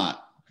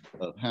lot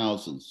of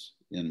houses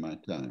in my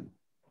time.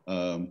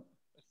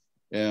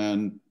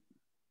 And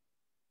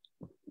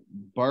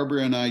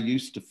Barbara and I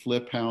used to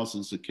flip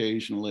houses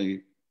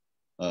occasionally.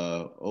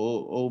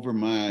 Over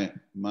my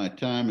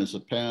time as a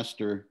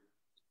pastor,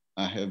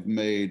 I have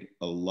made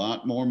a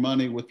lot more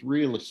money with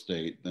real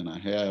estate than I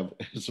have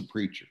as a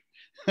preacher.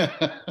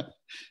 that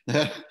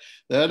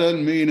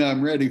doesn't mean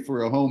I'm ready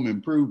for a home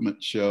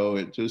improvement show.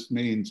 It just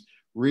means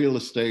real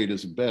estate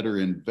is a better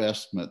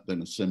investment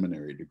than a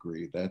seminary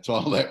degree. That's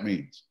all that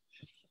means.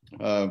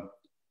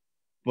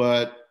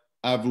 But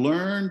I've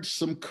learned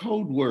some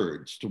code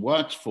words to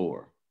watch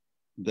for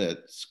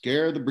that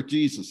scare the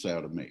bejesus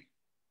out of me.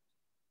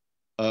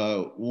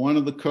 One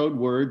of the code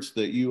words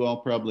that you all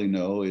probably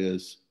know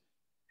is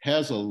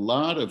has a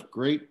lot of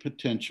great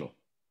potential.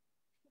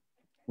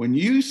 When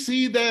you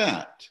see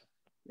that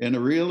in a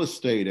real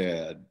estate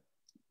ad,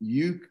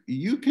 you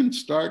can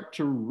start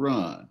to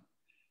run.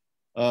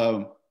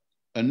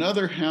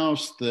 Another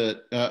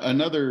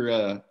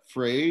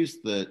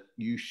phrase that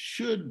you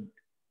should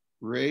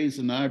raise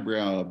an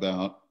eyebrow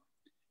about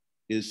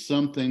is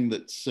something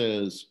that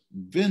says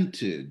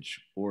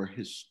vintage or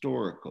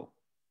historical.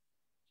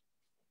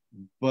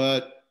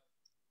 But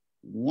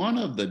one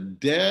of the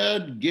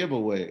dead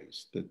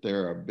giveaways that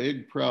there are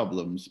big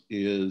problems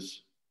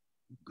is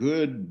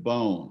good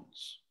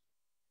bones.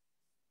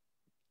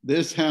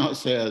 This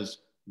house has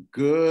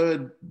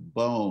good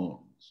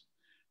bones.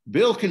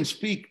 Bill can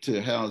speak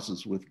to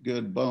houses with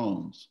good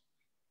bones.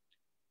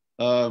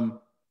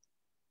 And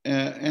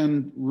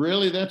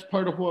really that's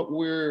part of what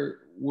we're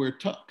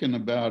talking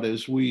about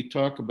as we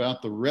talk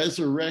about the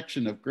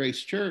resurrection of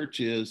Grace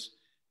Church is,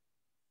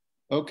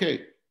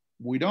 okay,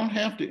 we don't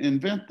have to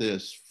invent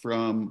this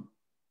from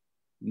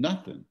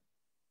nothing.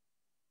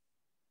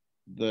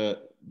 The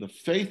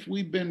faith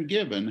we've been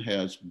given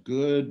has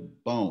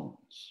good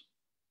bones.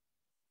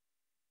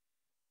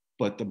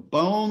 But the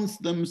bones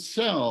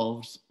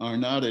themselves are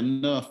not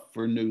enough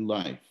for new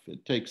life.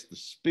 It takes the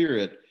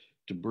Spirit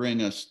to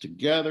bring us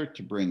together,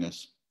 to bring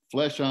us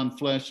flesh on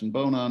flesh and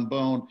bone on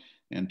bone,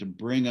 and to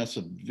bring us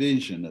a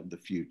vision of the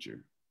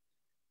future.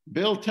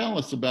 Bill, tell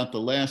us about the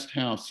last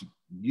house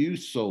you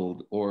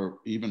sold, or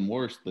even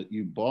worse, that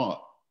you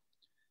bought,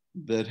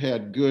 that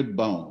had good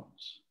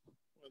bones.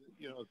 Well,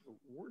 you know, the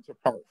words are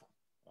powerful.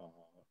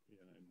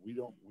 We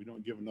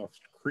don't give enough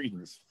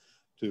credence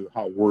to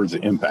how words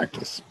impact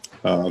us.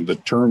 The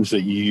terms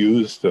that you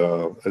used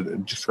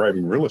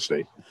describing real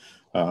estate,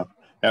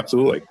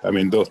 absolutely. I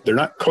mean, they're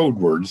not code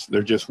words;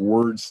 they're just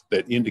words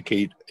that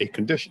indicate a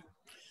condition.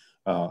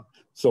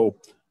 So,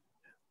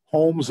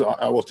 homes.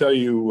 I will tell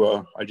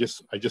you. I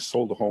just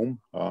sold a home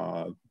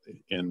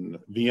in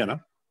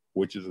Vienna,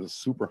 which is a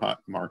super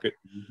hot market,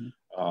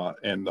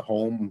 and the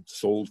home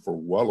sold for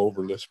well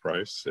over list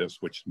price,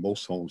 as which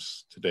most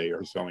homes today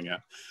are selling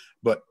at.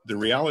 But the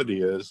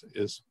reality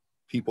is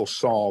people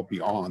saw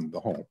beyond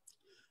the home.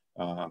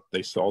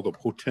 They saw the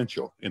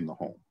potential in the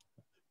home.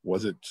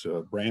 Was it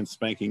brand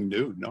spanking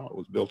new? No, it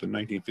was built in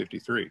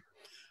 1953.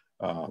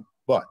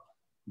 But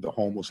the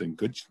home was in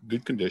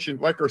good condition,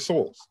 like our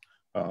souls.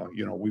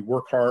 You know, we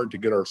work hard to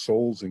get our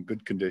souls in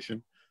good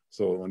condition.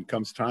 So when it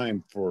comes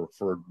time for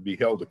to be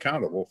held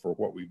accountable for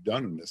what we've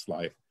done in this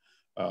life,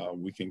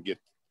 we can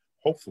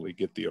hopefully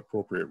get the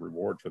appropriate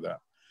reward for that.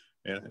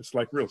 And it's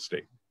like real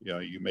estate. You know,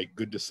 you make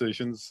good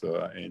decisions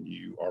and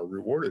you are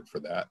rewarded for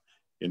that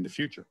in the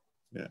future.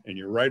 Yeah. And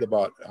you're right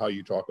about how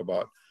you talk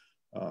about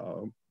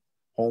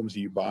homes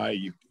you buy.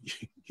 You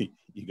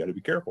got to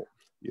be careful.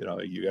 You know,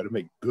 you got to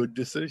make good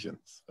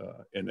decisions.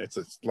 And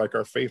it's like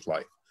our faith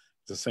life.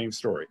 It's the same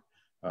story.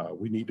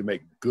 We need to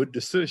make good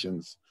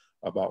decisions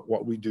about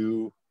what we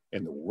do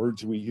and the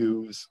words we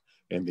use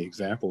and the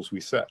examples we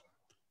set.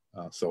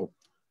 So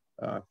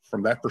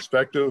from that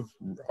perspective,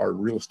 our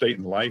real estate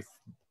and life,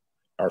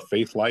 our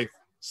faith life,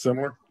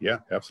 similar? Yeah,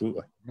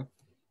 absolutely.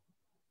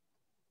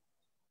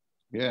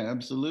 Yeah,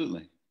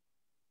 absolutely.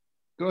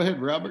 Go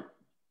ahead, Robert.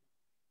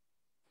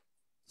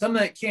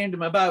 Something that came to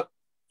me about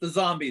the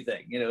zombie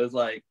thing. You know, it was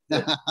like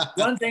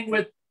one thing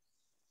with,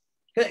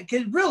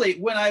 because really,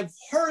 when I've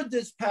heard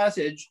this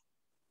passage,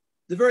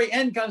 the very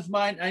end comes to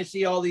mind, and I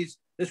see all this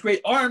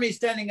great army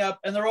standing up,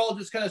 and they're all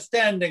just kind of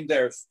standing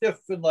there, stiff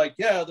and like,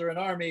 yeah, they're an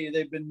army.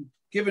 They've been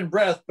given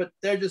breath, but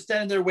they're just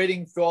standing there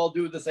waiting to all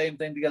do the same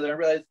thing together. And I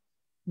realized,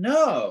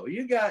 no,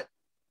 you got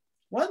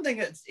one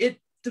thing.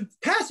 The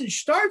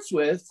passage starts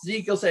with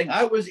Ezekiel saying,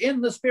 I was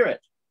in the Spirit.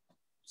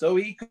 So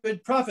he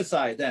could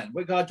prophesy then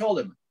what God told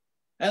him.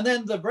 And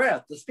then the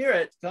breath, the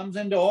Spirit comes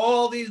into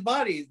all these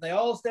bodies, and they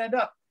all stand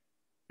up.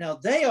 Now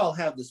they all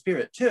have the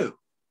Spirit too.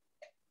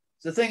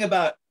 It's the thing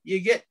about, you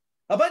get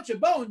a bunch of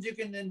bones, you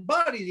can, in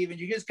bodies even,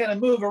 you just kind of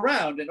move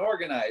around and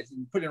organize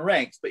and put in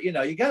ranks. But you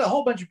know, you got a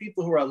whole bunch of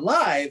people who are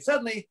alive,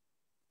 suddenly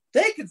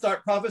they can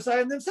start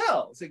prophesying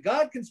themselves. And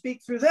God can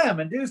speak through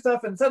them and do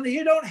stuff, and suddenly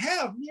you don't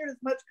have near as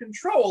much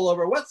control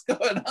over what's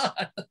going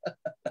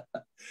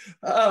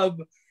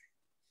on.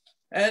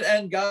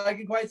 And God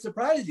can quite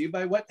surprise you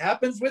by what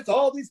happens with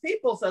all these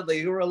people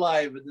suddenly who are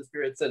alive and the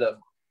Spirit's in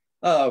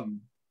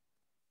them.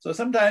 So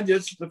sometimes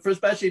it's, for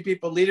especially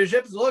people in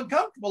leadership, it's a little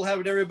uncomfortable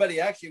having everybody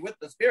actually with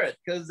the Spirit,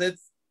 because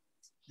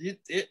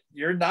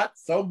you're not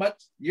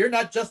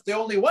just the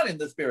only one in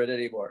the Spirit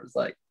anymore. It's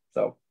like,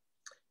 so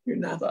you're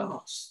not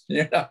boss.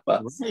 You're not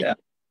boss. Right. Yeah.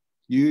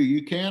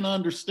 You can't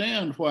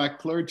understand why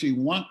clergy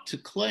want to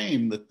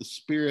claim that the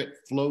Spirit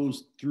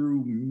flows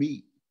through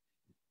me.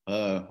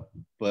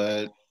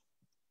 But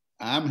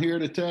I'm here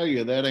to tell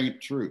you that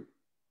ain't true.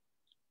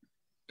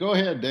 Go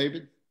ahead,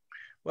 David.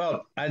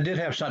 Well, I did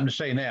have something to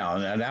say now.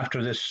 And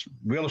after this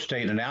real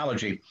estate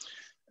analogy,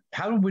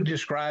 how do we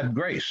describe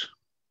grace?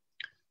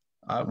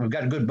 We've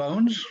got good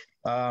bones.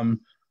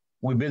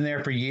 We've been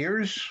there for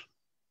years.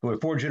 We're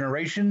 4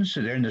 generations.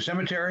 They're in the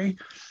cemetery.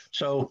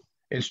 So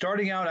it's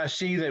starting out, I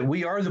see that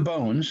we are the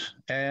bones,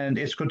 and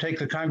it's going to take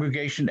the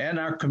congregation and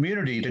our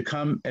community to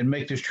come and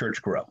make this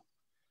church grow.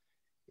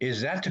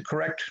 Is that the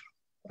correct?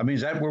 I mean,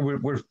 is that where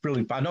we're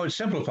really, I know it's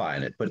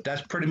simplifying it, but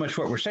that's pretty much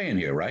what we're saying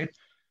here, right?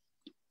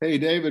 Hey,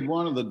 David,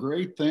 one of the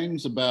great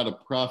things about a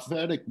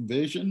prophetic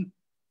vision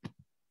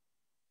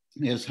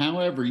is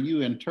however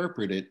you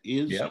interpret it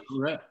is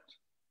correct.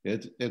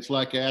 It's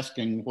like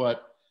asking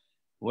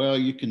well,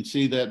 you can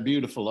see that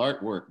beautiful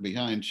artwork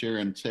behind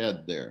Sharon's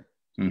head there.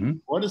 Mm-hmm.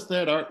 What does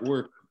that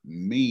artwork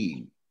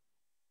mean?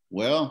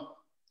 Well,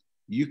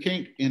 you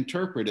can't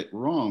interpret it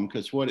wrong,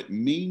 because what it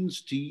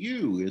means to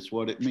you is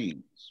what it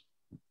means.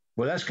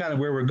 Well, that's kind of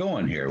where we're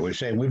going here. We're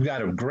saying we've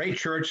got a great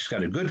church. It's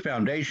got a good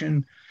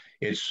foundation.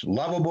 It's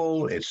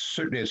lovable. It's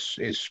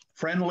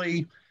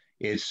friendly.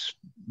 It's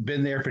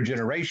been there for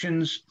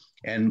generations,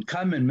 and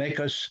come and make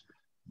us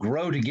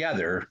grow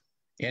together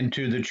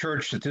into the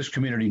church that this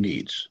community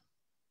needs.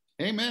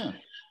 Amen.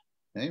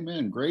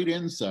 Amen. Great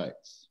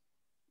insights.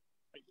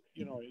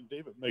 You know,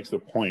 David makes a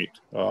point,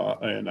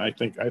 and I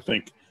think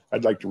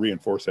I'd like to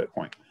reinforce that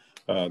point.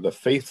 The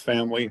faith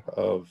family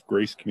of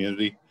Grace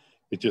Community,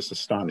 it's just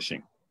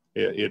astonishing.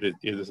 It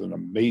is an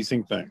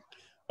amazing thing,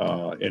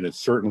 and it's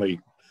certainly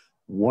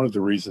one of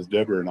the reasons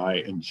Deborah and I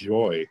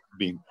enjoy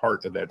being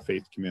part of that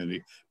faith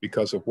community,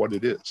 because of what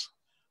it is.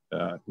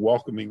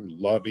 Welcoming,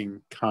 loving,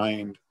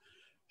 kind,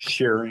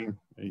 sharing.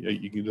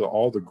 You can do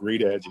all the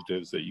great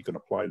adjectives that you can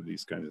apply to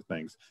these kinds of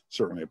things,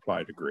 certainly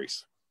apply to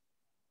Grace.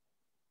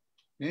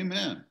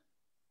 Amen.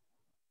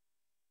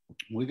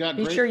 We got.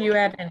 Be sure you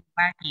add in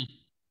wacky.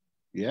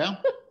 Yeah.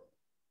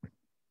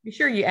 Be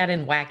sure you add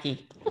in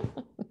wacky.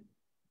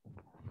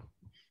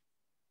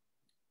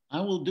 I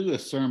will do a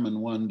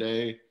sermon one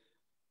day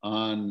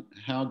on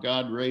how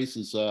God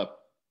raises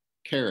up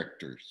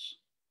characters.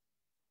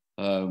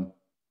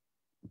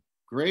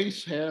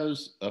 Grace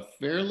has a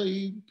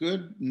fairly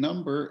good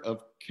number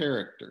of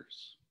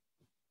characters.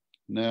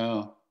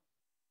 Now,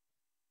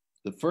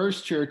 the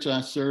first church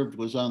I served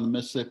was on the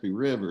Mississippi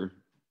River,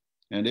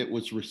 and it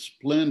was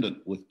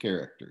resplendent with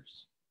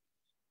characters.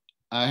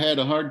 I had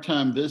a hard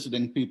time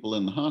visiting people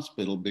in the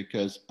hospital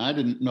because I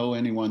didn't know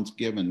anyone's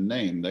given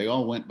name. They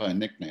all went by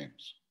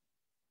nicknames.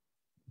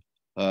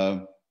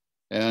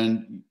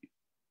 And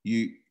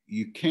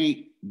you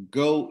can't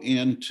go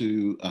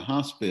into a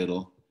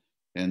hospital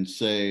and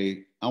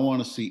say, I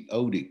want to see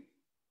Odie.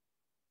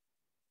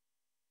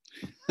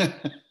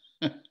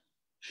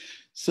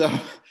 So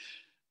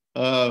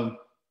a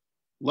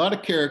lot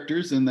of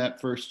characters in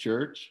that first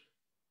church.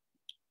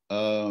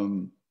 A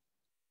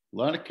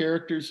lot of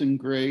characters in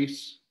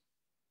Grace.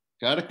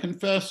 Got to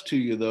confess to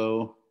you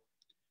though,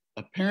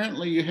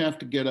 apparently you have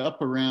to get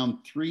up around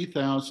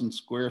 3,000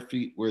 square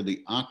feet where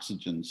the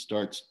oxygen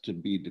starts to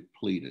be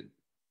depleted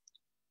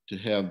to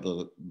have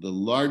the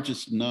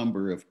largest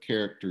number of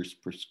characters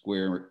per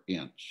square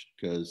inch.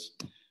 Because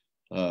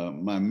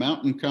my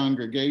mountain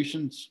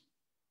congregations,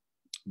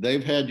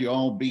 they've had you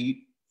all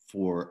beat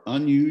for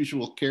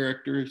unusual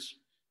characters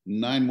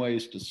 9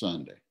 ways to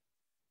Sunday.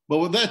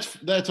 But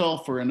that's all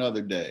for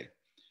another day.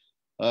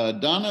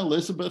 Donna,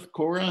 Elizabeth,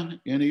 Cora,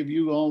 any of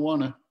you all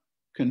want to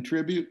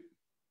contribute?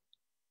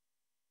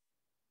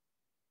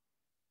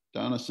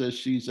 Donna says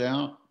she's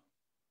out.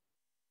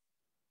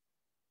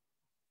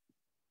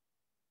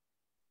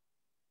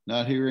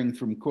 Not hearing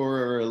from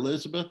Cora or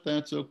Elizabeth,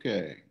 that's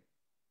okay.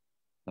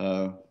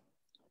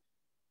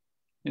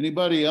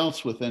 Anybody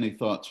else with any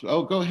thoughts?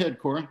 Oh, go ahead,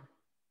 Cora.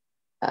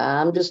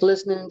 I'm just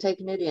listening and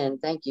taking it in.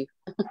 Thank you.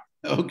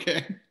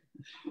 Okay.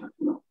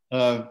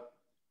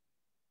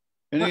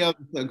 Any other?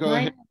 Go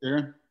ahead,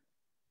 Sharon.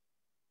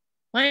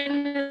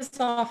 Mine is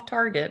off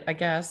target, I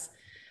guess.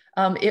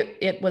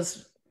 It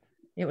was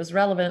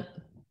relevant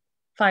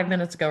 5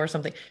 minutes ago or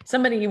something.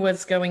 Somebody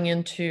was going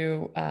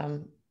into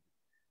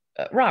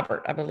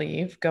Robert, I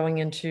believe, going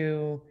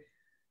into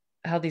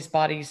how these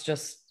bodies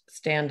just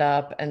stand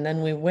up, and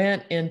then Mike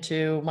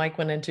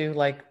went into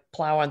like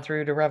plow on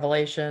through to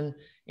Revelation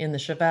in the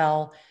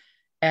Chevelle,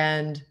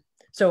 and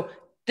so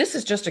this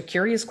is just a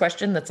curious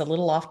question that's a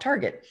little off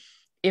target.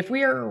 If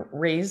we are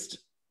raised,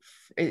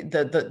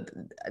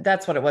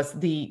 that's what it was.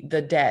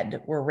 The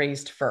dead were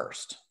raised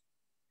first.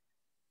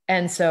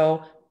 And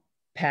so,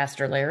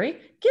 Pastor Larry,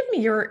 give me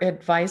your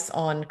advice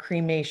on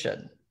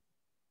cremation.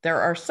 There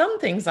are some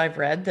things I've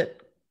read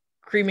that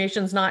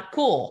cremation's not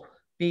cool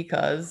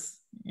because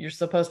you're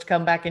supposed to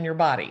come back in your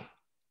body.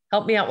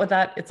 Help me out with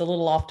that. It's a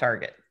little off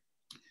target.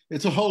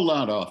 It's a whole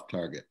lot off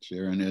target,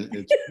 Sharon.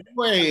 It's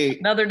way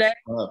another day.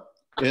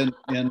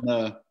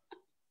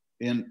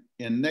 In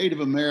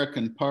Native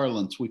American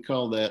parlance, we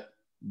call that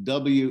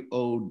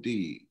WOD.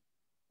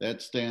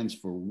 That stands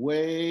for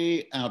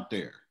way out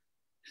there.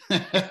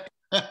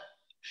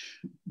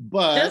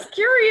 But just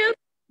curious.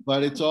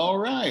 But it's all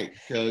right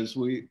because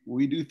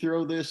we do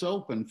throw this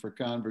open for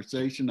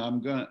conversation.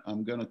 I'm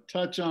gonna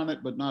touch on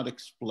it, but not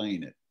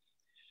explain it.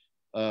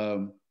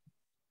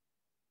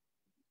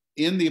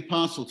 In the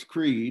Apostles'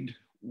 Creed,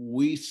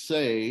 we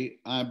say,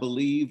 "I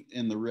believe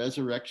in the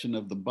resurrection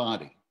of the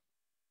body."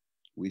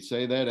 We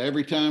say that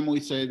every time we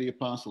say the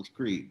Apostles'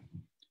 Creed.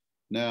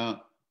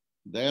 Now,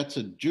 that's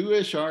a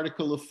Jewish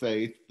article of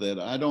faith that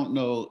I don't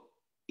know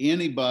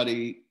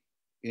anybody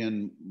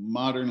in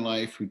modern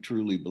life who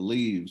truly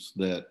believes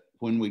that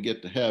when we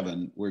get to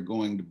heaven, we're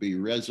going to be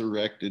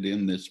resurrected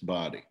in this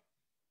body.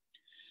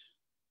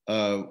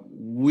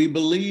 We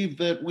believe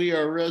that we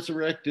are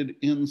resurrected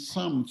in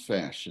some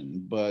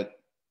fashion,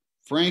 but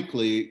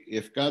frankly,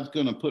 if God's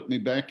going to put me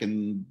back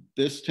in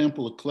this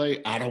temple of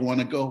clay, I don't want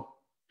to go.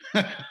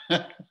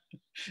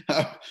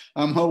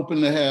 I'm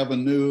hoping to have a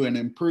new and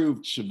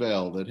improved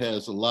Chevelle that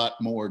has a lot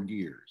more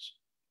gears.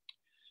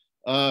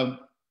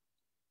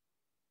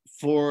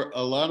 For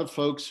a lot of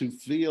folks who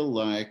feel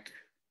like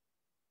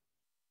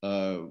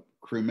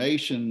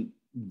cremation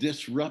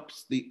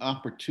disrupts the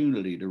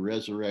opportunity to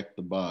resurrect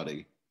the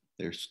body,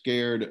 they're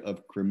scared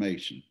of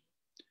cremation.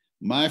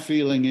 My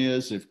feeling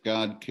is if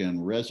God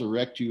can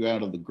resurrect you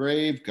out of the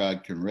grave,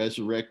 God can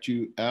resurrect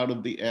you out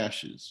of the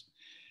ashes.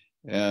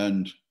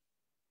 And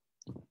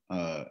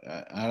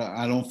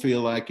I don't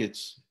feel like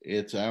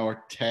it's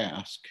our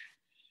task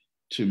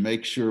to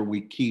make sure we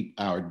keep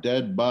our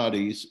dead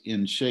bodies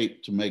in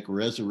shape to make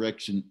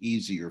resurrection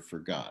easier for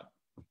God.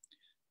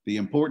 The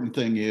important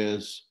thing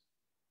is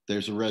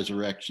there's a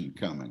resurrection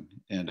coming,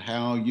 and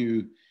how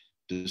you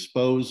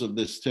dispose of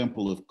this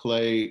temple of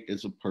clay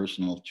is a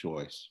personal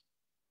choice.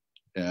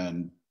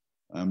 And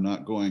I'm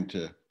not going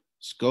to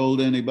scold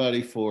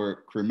anybody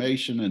for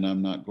cremation, and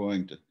I'm not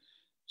going to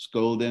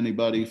scold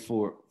anybody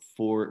for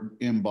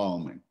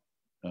embalming.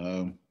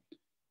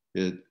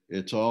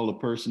 It's all a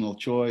personal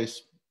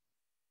choice.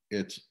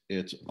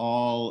 It's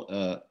all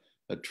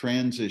a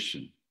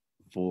transition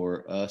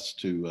for us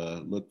to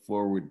look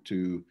forward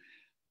to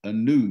a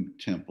new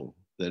temple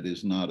that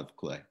is not of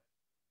clay.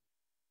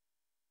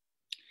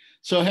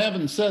 So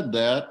having said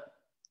that,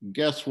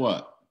 guess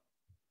what?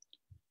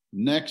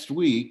 Next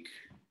week,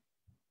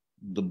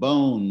 the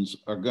bones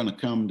are going to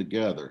come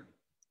together.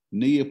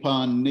 Knee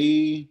upon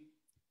knee,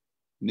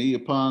 knee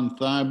upon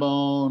thigh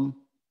bone.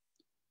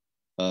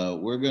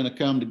 We're going to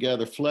come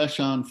together flesh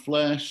on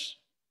flesh,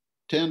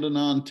 tendon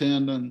on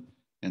tendon,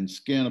 and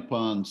skin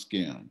upon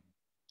skin.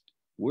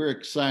 We're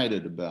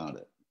excited about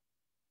it.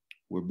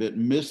 We're a bit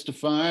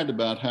mystified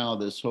about how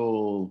this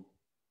whole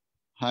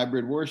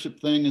hybrid worship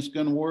thing is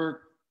going to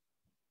work.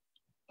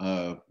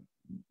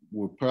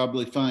 We'll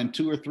probably find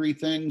 2 or 3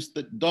 things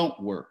that don't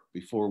work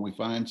before we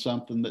find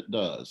something that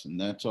does, and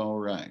that's all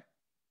right.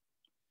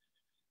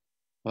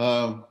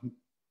 But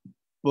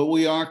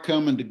we are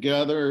coming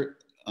together,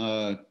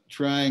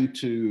 trying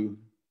to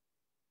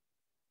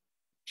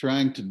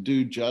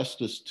do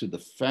justice to the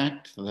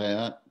fact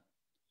that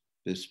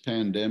this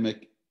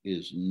pandemic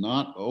is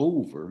not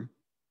over,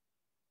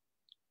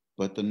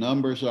 but the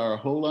numbers are a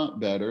whole lot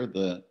better.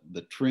 The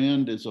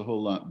trend is a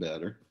whole lot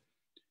better.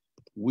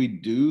 We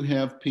do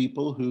have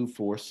people who,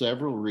 for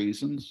several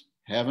reasons,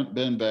 haven't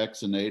been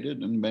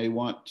vaccinated and may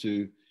want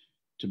to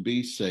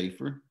be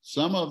safer.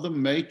 Some of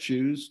them may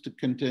choose to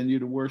continue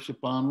to worship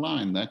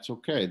online. That's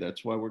okay.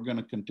 That's why we're going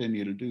to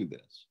continue to do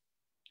this.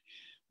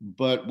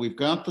 But we've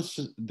got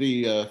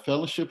the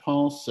fellowship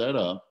hall set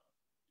up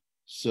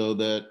so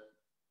that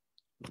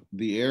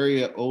the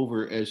area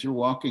over, as you're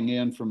walking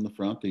in from the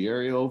front, the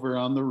area over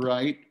on the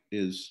right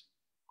is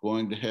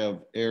going to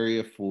have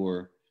area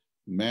for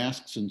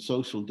masks and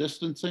social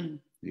distancing.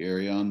 The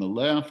area on the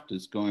left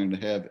is going to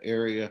have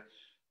area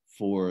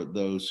for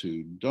those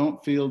who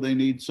don't feel they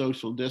need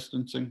social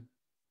distancing.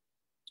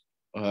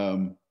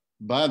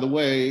 By the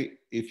way,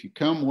 if you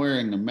come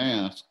wearing a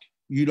mask,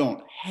 you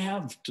don't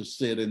have to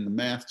sit in the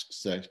mask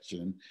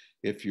section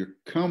if you're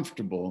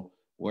comfortable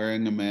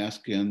wearing a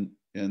mask in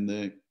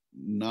the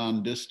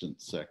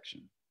non-distance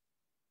section.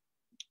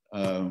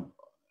 We're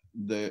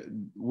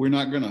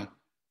not going to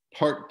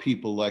part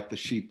people like the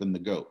sheep and the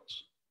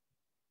goats.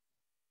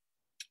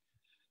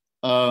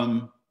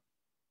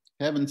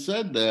 Having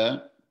said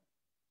that,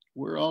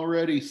 we're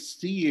already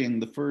seeing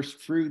the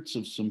first fruits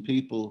of some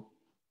people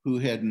who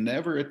had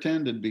never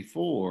attended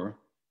before,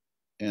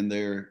 and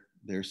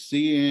they're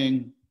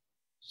seeing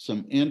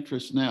some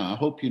interest now. I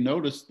hope you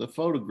noticed the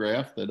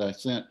photograph that I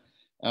sent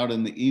out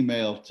in the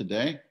email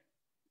today.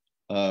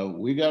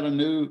 We got a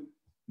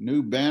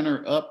new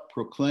banner up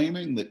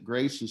proclaiming that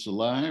Grace is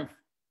alive.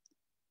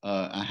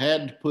 I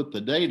had to put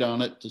the date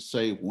on it to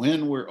say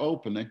when we're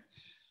opening.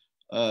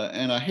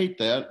 And I hate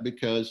that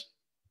because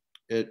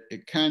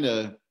it kind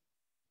of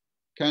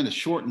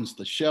shortens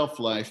the shelf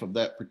life of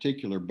that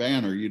particular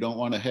banner. You don't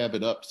want to have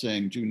it up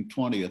saying June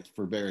 20th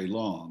for very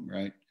long,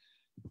 right?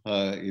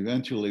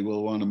 Eventually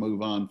we'll want to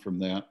move on from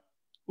that.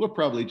 We'll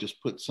probably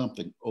just put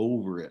something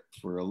over it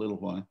for a little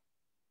while.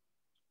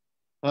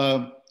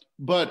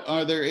 But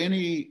are there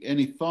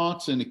any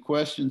thoughts, any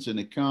questions,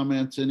 any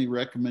comments, any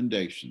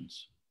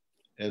recommendations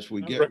as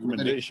we get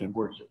ready for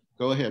worship?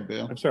 Go ahead,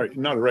 Bill. I'm sorry,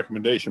 not a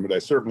recommendation, but I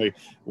certainly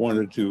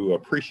wanted to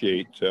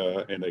appreciate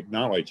and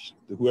acknowledge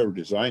whoever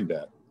designed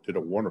that. Did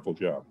a wonderful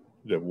job.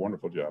 Did a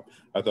wonderful job.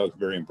 I thought it was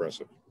very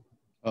impressive.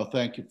 Oh,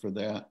 thank you for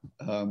that.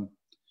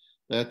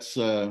 That's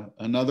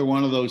another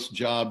one of those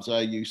jobs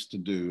I used to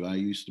do. I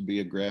used to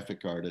be a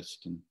graphic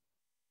artist. And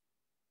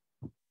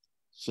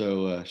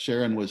so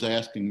Sharon was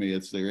asking me,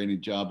 is there any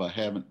job I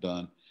haven't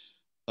done?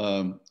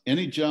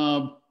 Any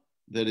job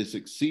that is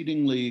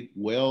exceedingly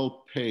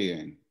well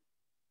paying,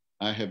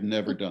 I have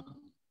never done.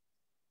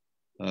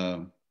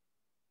 Sharon?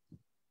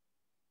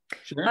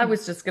 I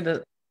was just going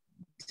to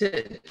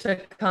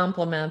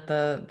compliment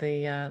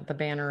the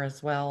banner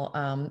as well.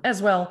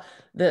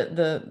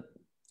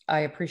 I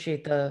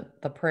appreciate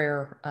the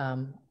prayer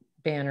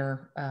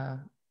banner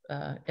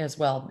as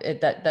well.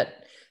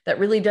 That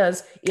really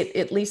does it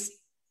at least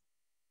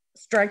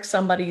strike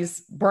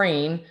somebody's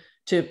brain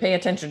to pay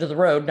attention to the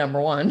road, number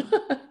one,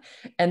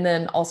 and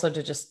then also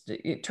to just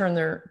turn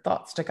their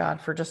thoughts to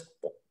God for just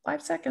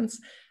 5 seconds.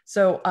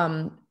 So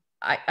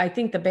I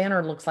think the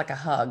banner looks like a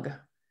hug,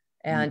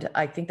 and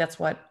I think that's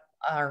what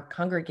our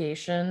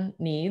congregation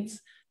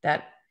needs,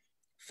 that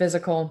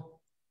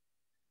physical.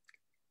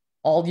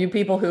 All you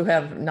people who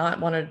have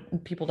not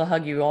wanted people to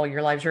hug you all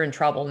your lives, you're in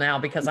trouble now,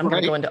 because I'm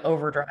going to go into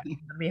overdrive. I'm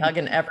going to be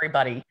hugging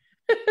everybody.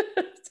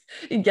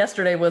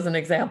 Yesterday was an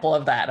example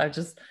of that.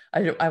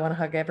 I want to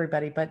hug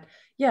everybody. But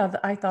yeah,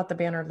 I thought the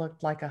banner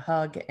looked like a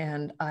hug,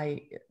 and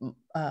I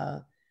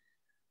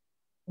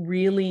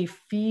really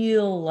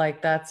feel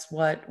like that's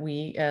what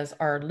we, as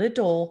our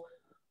little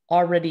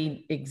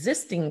already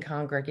existing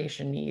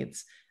congregation,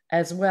 needs,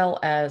 as well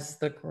as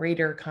the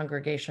greater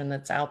congregation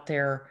that's out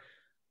there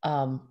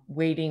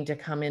waiting to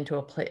come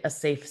into a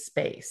safe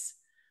space.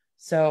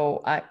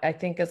 So I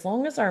think as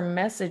long as our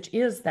message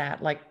is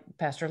that, like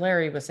Pastor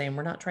Larry was saying,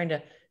 we're not trying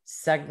to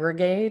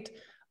segregate,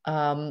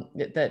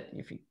 that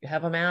if you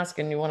have a mask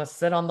and you want to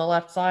sit on the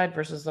left side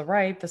versus the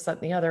right, this,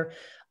 that, and the other,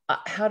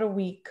 how do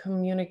we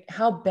communicate,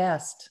 how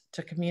best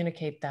to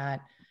communicate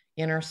that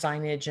in our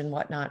signage and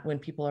whatnot when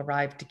people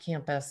arrive to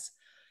campus?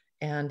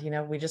 And,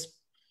 we just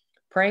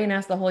pray and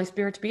ask the Holy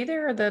Spirit to be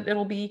there, that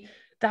it'll be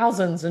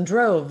thousands and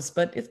droves,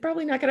 but it's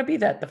probably not going to be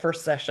that the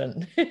first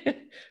session.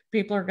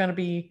 People are going to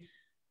be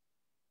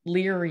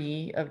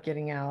leery of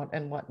getting out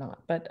and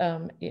whatnot. But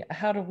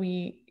how do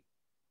we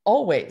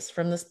always,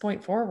 from this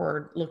point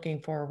forward, looking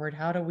forward,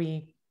 how do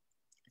we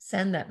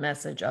send that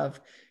message of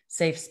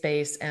safe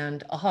space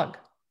and a hug?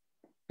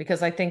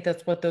 Because I think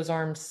that's what those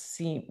arms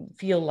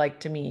feel like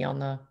to me on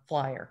the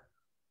flyer.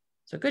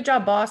 So good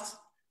job, boss.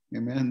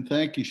 Amen.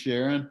 Thank you,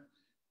 Sharon.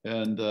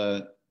 And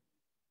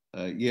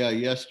yeah,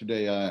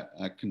 yesterday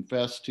I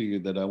confessed to you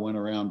that I went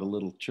around a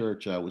little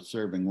church I was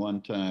serving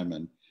one time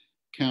and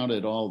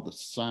counted all the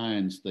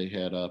signs they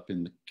had up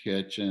in the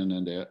kitchen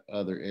and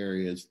other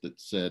areas that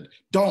said,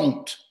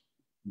 don't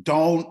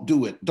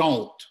do it,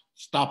 don't,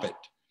 stop it.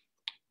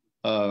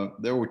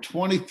 There were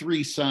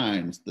 23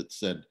 signs that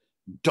said,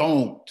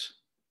 don't.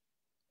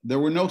 There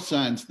were no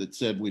signs that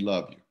said, we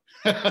love you.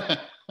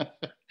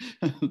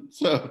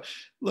 So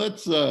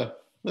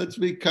let's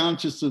be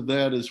conscious of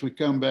that as we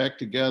come back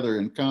together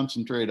and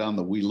concentrate on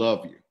the we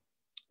love you.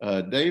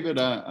 David,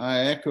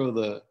 I echo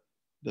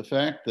the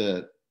fact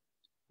that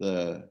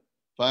the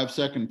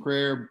 5-second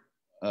prayer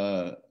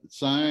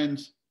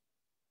signs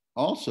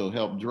also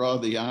help draw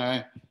the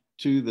eye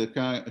to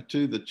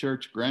the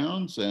church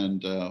grounds,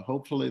 and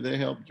hopefully they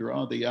help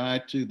draw the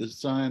eye to the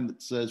sign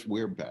that says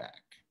we're back.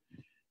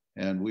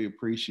 And we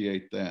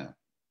appreciate that.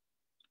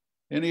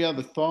 Any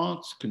other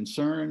thoughts,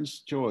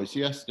 concerns? Joyce?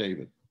 Yes,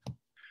 David.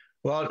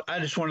 Well, I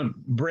just want to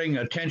bring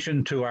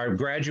attention to our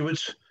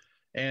graduates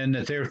and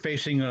that they're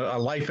facing a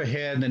life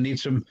ahead and need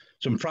some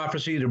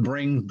prophecy to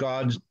bring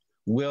God's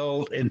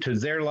will into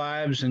their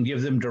lives and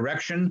give them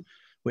direction.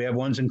 We have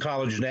ones in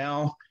college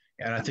now,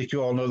 and I think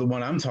you all know the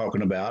one I'm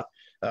talking about,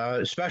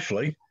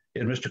 especially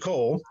is Mr.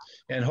 Cole,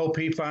 and hope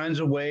he finds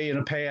a way and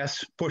a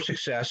path for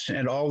success,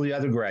 and all the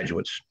other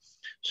graduates.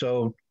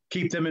 So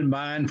keep them in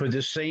mind for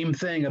this same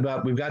thing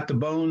about we've got the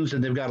bones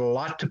and they've got a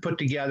lot to put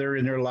together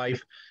in their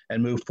life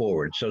and move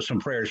forward. So some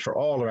prayers for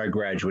all of our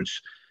graduates,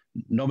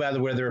 no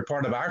matter whether they're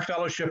part of our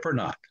fellowship or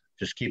not.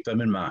 Just keep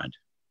them in mind.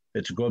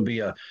 It's going to be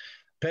a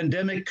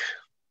pandemic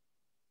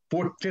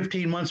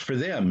 15 months for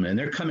them, and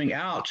they're coming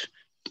out,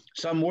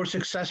 some more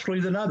successfully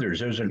than others.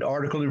 There's an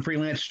article in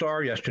Freelance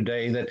Star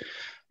yesterday that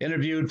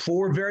interviewed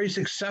 4 very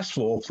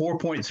successful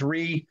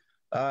 4.3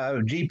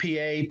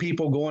 GPA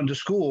people going to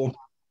school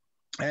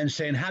and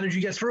saying, how did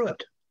you get through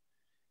it?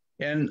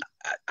 And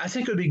I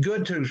think it would be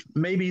good to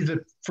maybe the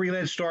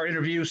Freelance Star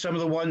interview some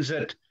of the ones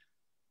that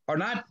are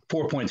not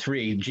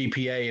 4.3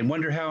 GPA and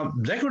wonder how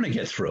they're going to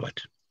get through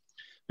it,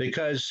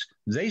 because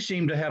they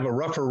seem to have a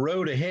rougher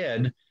road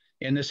ahead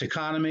in this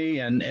economy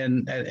and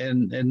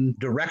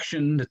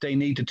direction that they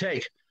need to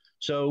take.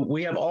 So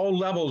we have all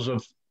levels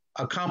of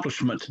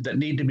accomplishment that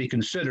need to be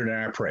considered in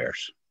our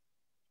prayers.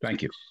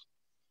 Thank you.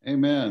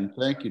 Amen.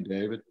 Thank you,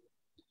 David.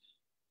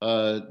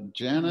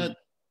 Janet,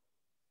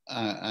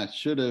 I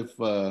should have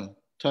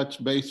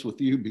touched base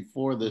with you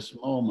before this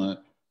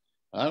moment.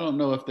 I don't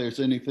know if there's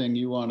anything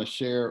you want to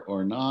share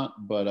or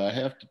not, but I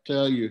have to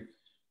tell you,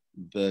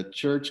 the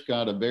church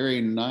got a very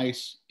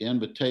nice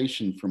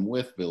invitation from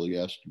Wytheville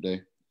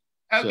yesterday.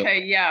 Okay,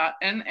 so, yeah,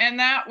 and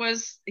that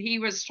was, he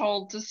was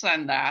told to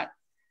send that,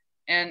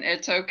 and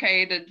it's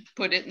okay to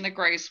put it in the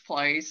Grace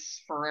place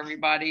for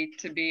everybody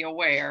to be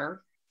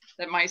aware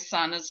that my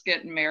son is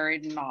getting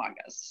married in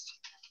August,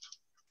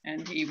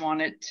 and he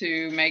wanted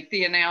to make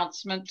the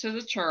announcement to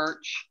the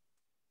church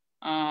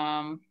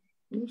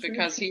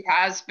because he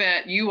has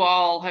been, you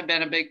all have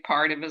been a big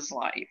part of his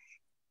life.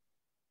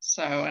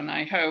 So, and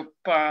I hope,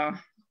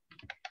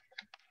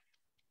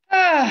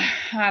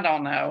 I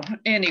don't know.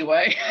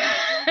 Anyway.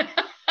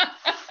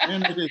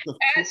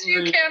 As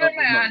you can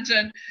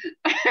imagine.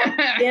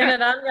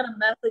 Janet, I'm going to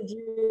message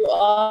you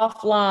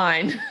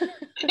offline.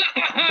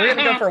 We're going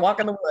to go for a walk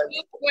in the woods.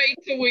 Just wait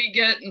till we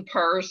get in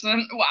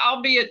person. Well,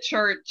 I'll be at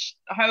church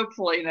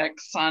hopefully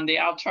next Sunday.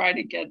 I'll try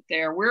to get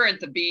there. We're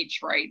at the beach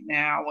right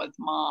now with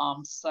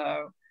Mom.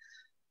 So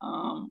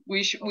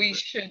we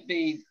should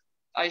be,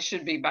 I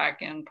should be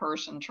back in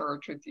person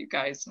church with you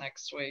guys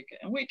next week,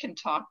 and we can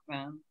talk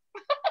then.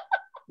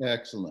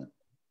 Excellent.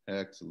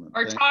 Excellent.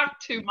 Or talk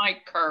to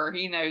Mike Kerr.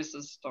 He knows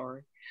the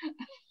story.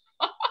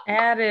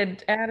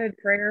 added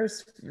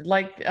prayers,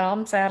 like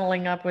I'm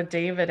saddling up with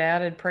David,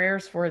 added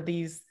prayers for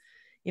these,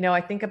 you know,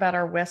 I think about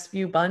our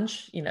Westview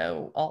bunch, you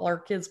know, all our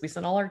kids, we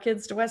sent all our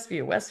kids to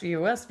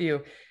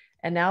Westview,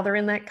 and now they're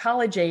in that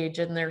college age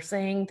and they're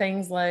saying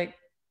things like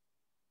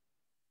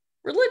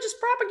religious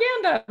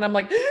propaganda. And I'm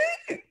like,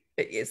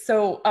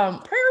 so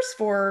prayers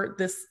for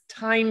this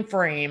time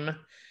frame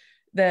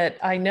that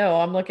I know.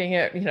 I'm looking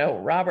at, you know,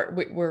 Robert,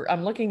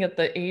 I'm looking at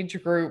the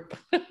age group.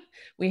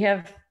 we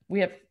have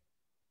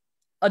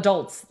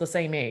adults the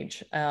same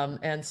age.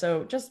 And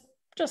so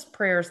just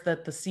prayers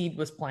that the seed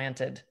was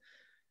planted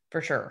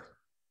for sure.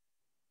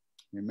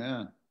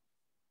 Amen.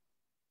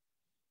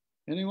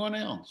 Anyone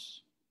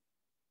else?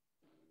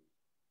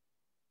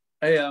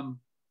 I am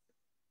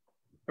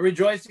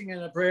rejoicing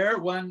in a prayer.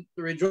 One,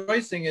 the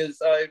rejoicing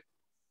is,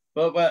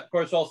 but of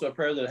course also a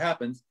prayer that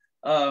happens.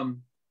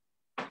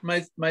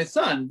 My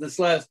son this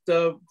last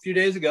few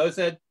days ago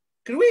said,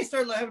 "Can we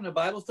start having a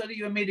Bible study,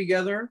 you and me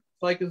together,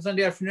 like on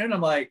Sunday afternoon?"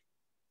 I'm like,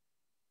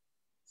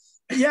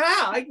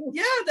 yeah,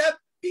 that'd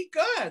be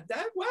good.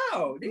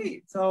 Wow,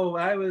 neat. So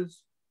I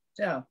was,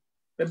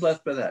 been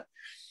blessed by that,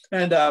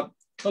 and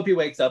hope he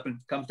wakes up and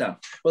comes down.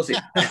 We'll see.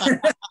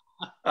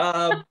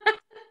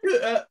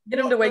 Get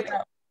him to wake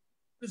up.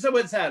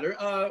 Somewhat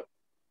sadder.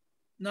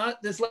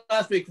 Not this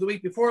last week, the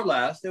week before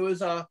last, there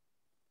was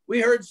we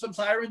heard some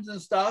sirens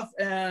and stuff,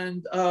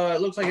 and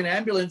it looks like an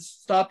ambulance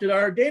stopped at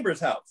our neighbor's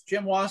house,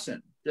 Jim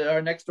Wasson,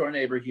 our next door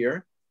neighbor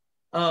here.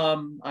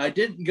 I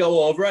didn't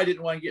go over. I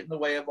didn't want to get in the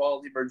way of all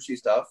the emergency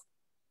stuff.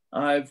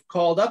 I've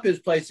called up his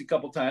place a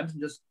couple times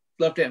and just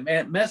left him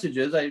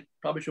messages. I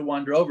probably should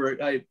wander over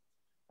it.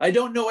 I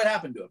don't know what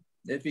happened to him,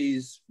 if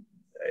he's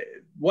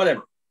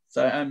whatever.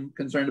 So I'm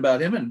concerned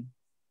about him, and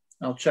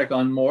I'll check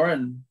on more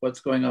and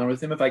what's going on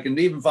with him, if I can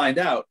even find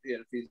out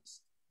if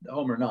he's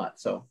home or not.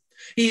 So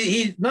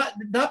he's not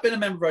been a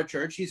member of our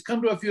church. He's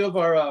come to a few of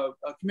our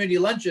community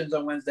luncheons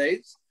on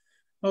Wednesdays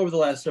over the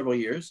last several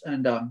years,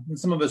 and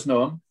some of us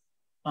know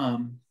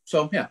him.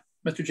 So yeah,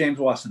 Mr. James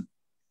Wasson.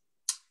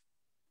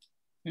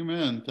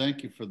 Amen.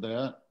 Thank you for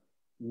that.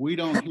 We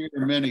don't hear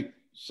many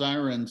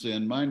sirens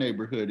in my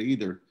neighborhood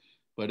either,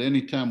 but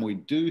anytime we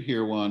do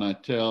hear one, I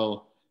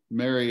tell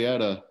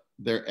Marietta,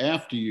 they're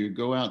after you,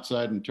 go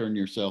outside and turn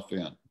yourself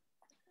in.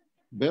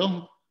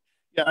 Bill?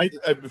 Yeah,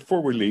 I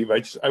before we leave,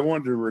 I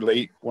wanted to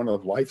relate one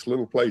of life's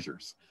little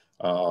pleasures,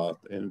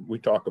 and we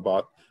talk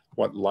about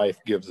what life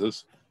gives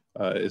us.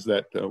 Is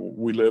that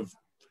we live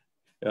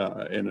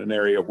in an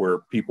area where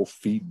people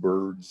feed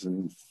birds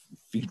and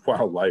feed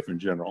wildlife in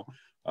general,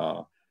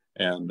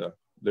 and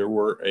there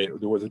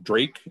was a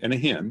drake and a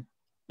hen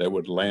that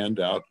would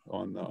land out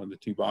on the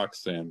tee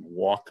box and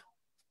walk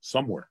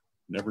somewhere.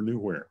 Never knew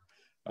where,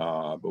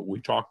 but we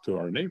talked to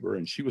our neighbor,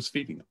 and she was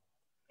feeding them.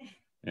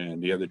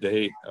 And the other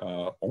day,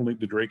 only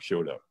the drake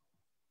showed up.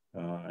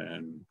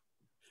 And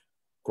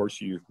of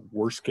course,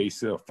 worst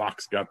case, a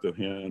fox got the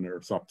hen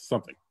or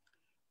something.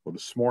 Well,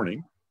 this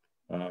morning,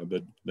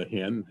 the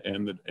hen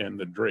and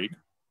the drake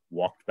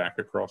walked back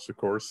across the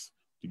course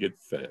to get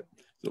fed.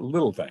 So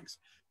little things,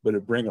 but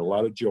it brings a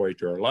lot of joy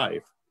to our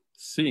life,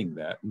 seeing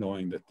that,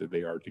 knowing that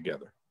they are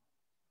together.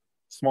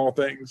 Small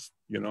things,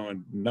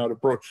 and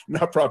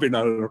probably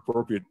not an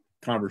appropriate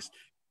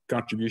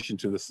contribution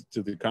to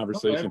the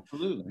conversation. Oh,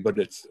 absolutely. But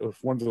it's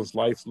one of those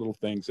life's little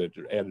things that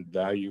added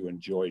value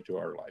and joy to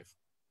our life.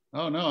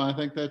 Oh no, I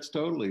think that's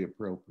totally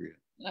appropriate.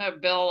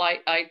 Bill,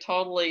 I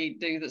totally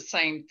do the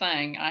same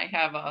thing. I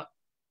have a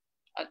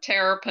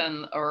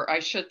terrapin, or I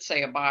should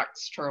say a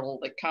box turtle,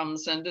 that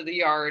comes into the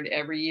yard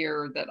every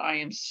year that I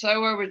am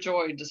so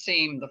overjoyed to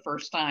see him the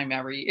first time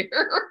every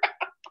year.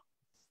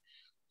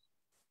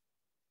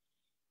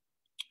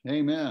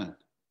 Amen.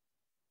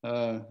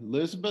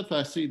 Elizabeth,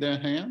 I see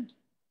that hand.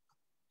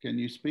 Can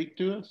you speak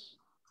to us?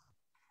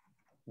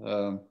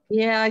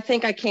 Yeah, I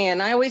think I can.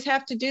 I always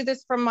have to do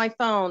this from my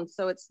phone,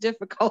 so it's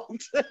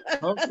difficult.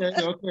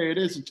 Okay, it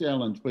is a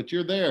challenge, but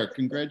you're there.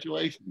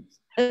 Congratulations.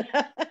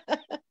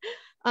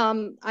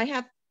 I'm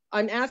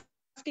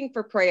asking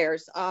for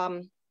prayers.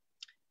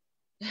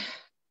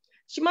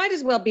 She might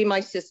as well be my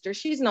sister.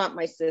 She's not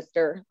my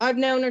sister. I've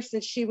known her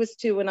since she was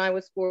 2 and I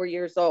was 4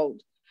 years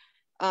old.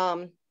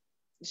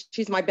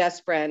 She's my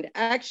best friend.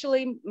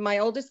 Actually, my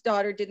oldest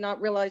daughter did not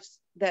realize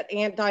that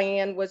Aunt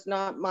Diane was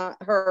not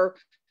her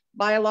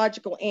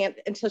biological aunt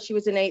until she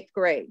was in 8th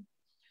grade.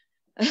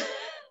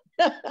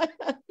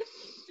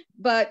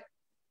 But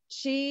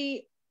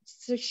she's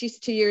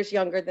 2 years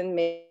younger than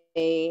me,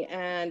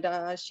 and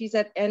she's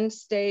at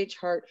end-stage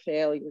heart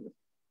failure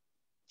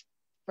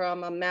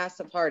from a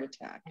massive heart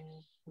attack.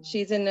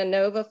 She's in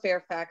Nova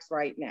Fairfax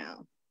right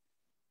now,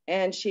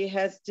 and she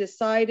has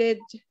decided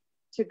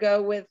to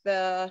go with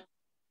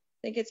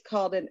I think it's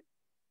called an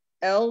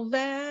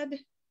LVAD.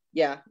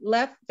 Yeah,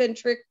 left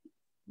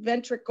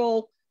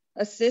ventricle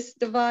assist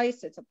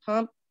device. It's a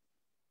pump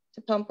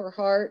to pump her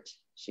heart.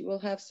 She will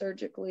have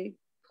surgically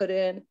put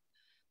in.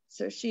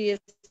 So she is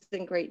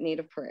in great need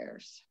of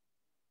prayers.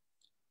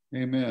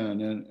 Amen.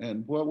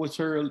 And what was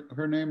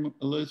her name,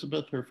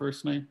 Elizabeth, her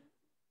first name?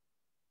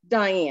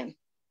 Diane.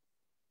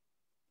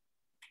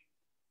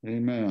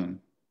 Amen.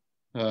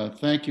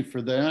 Thank you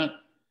for that.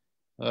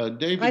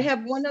 David? I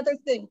have one other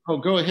thing. Oh,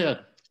 go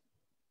ahead.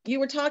 You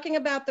were talking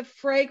about the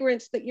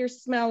fragrance that you're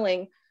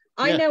smelling.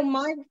 I Yeah. know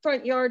my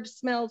front yard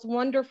smells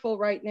wonderful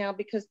right now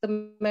because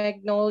the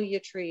magnolia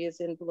tree is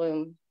in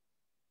bloom.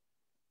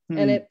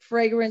 And it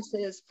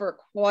fragrances for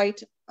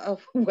quite a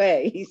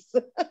ways.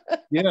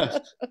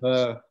 Yes,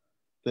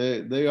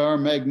 they are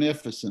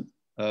magnificent.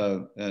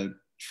 A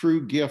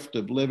true gift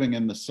of living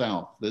in the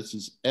South. This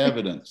is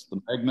evidence. The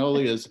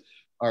magnolias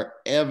are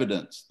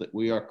evidence that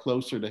we are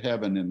closer to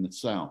heaven in the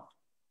South.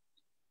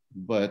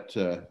 But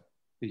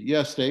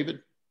yes,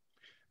 David?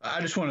 I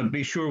just want to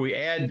be sure we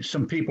add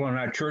some people in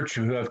our church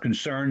who have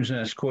concerns. And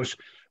of course,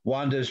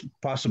 Wanda's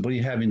possibly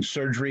having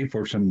surgery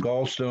for some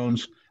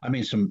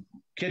some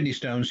kidney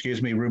stones,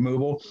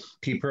 removal.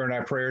 Keep her in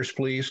our prayers,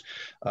 please.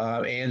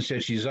 Ann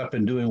said she's up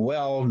and doing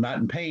well, not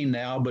in pain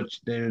now, but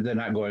they're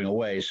not going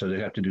away. So they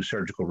have to do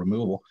surgical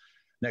removal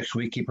next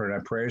week. Keep her in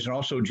our prayers. And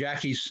also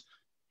Jackie's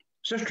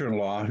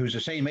sister-in-law, who's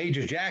the same age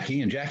as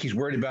Jackie, and Jackie's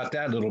worried about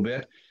that a little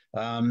bit,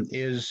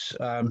 is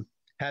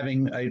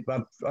having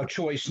a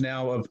choice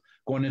now of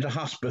going into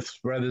hospice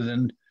rather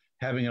than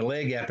having a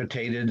leg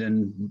amputated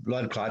and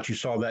blood clots. You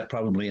saw that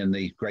probably in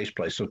the Grace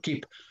place. So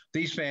keep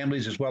these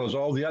families, as well as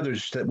all the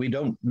others that we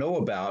don't know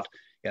about,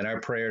 in our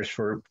prayers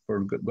for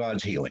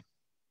God's healing.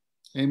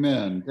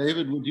 Amen.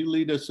 David, would you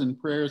lead us in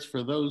prayers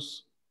for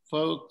those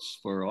folks,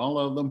 for all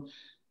of them,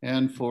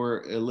 and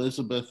for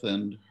Elizabeth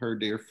and her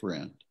dear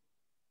friend?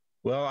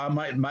 Well, I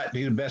might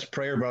be the best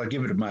prayer, but I'll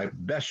give it my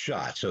best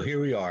shot. So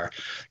here we are.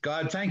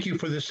 God, thank you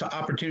for this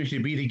opportunity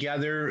to be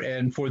together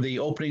and for the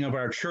opening of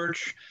our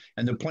church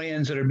and the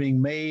plans that are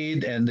being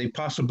made and the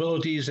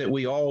possibilities that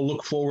we all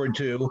look forward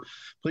to.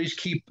 Please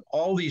keep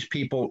all these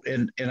people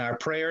in our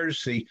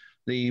prayers,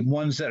 the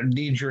ones that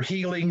need your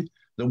healing,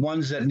 the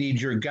ones that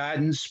need your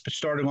guidance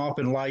starting off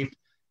in life,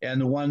 and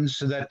the ones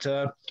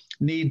that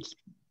need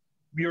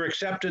your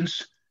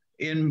acceptance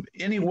in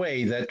any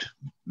way that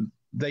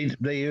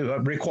they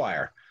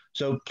require.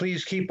 So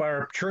please keep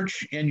our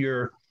church in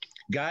your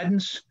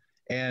guidance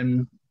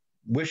and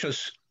wish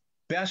us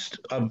best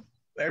of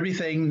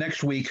everything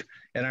next week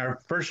in our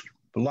first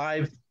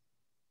live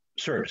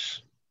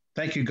service.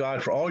 Thank you,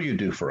 God, for all you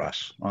do for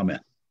us. Amen.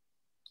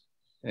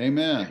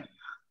 Amen.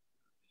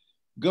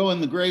 Go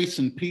in the grace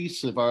and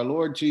peace of our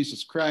Lord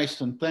Jesus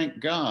Christ, and thank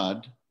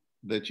God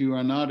that you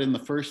are not in the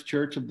first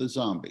church of the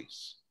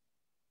zombies.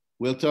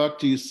 We'll talk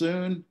to you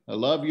soon. I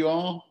love you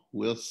all.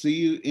 We'll see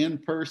you in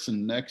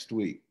person next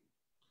week.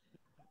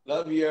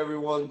 Love you,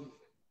 everyone.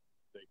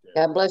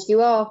 God bless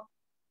you all.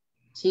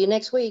 See you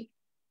next week.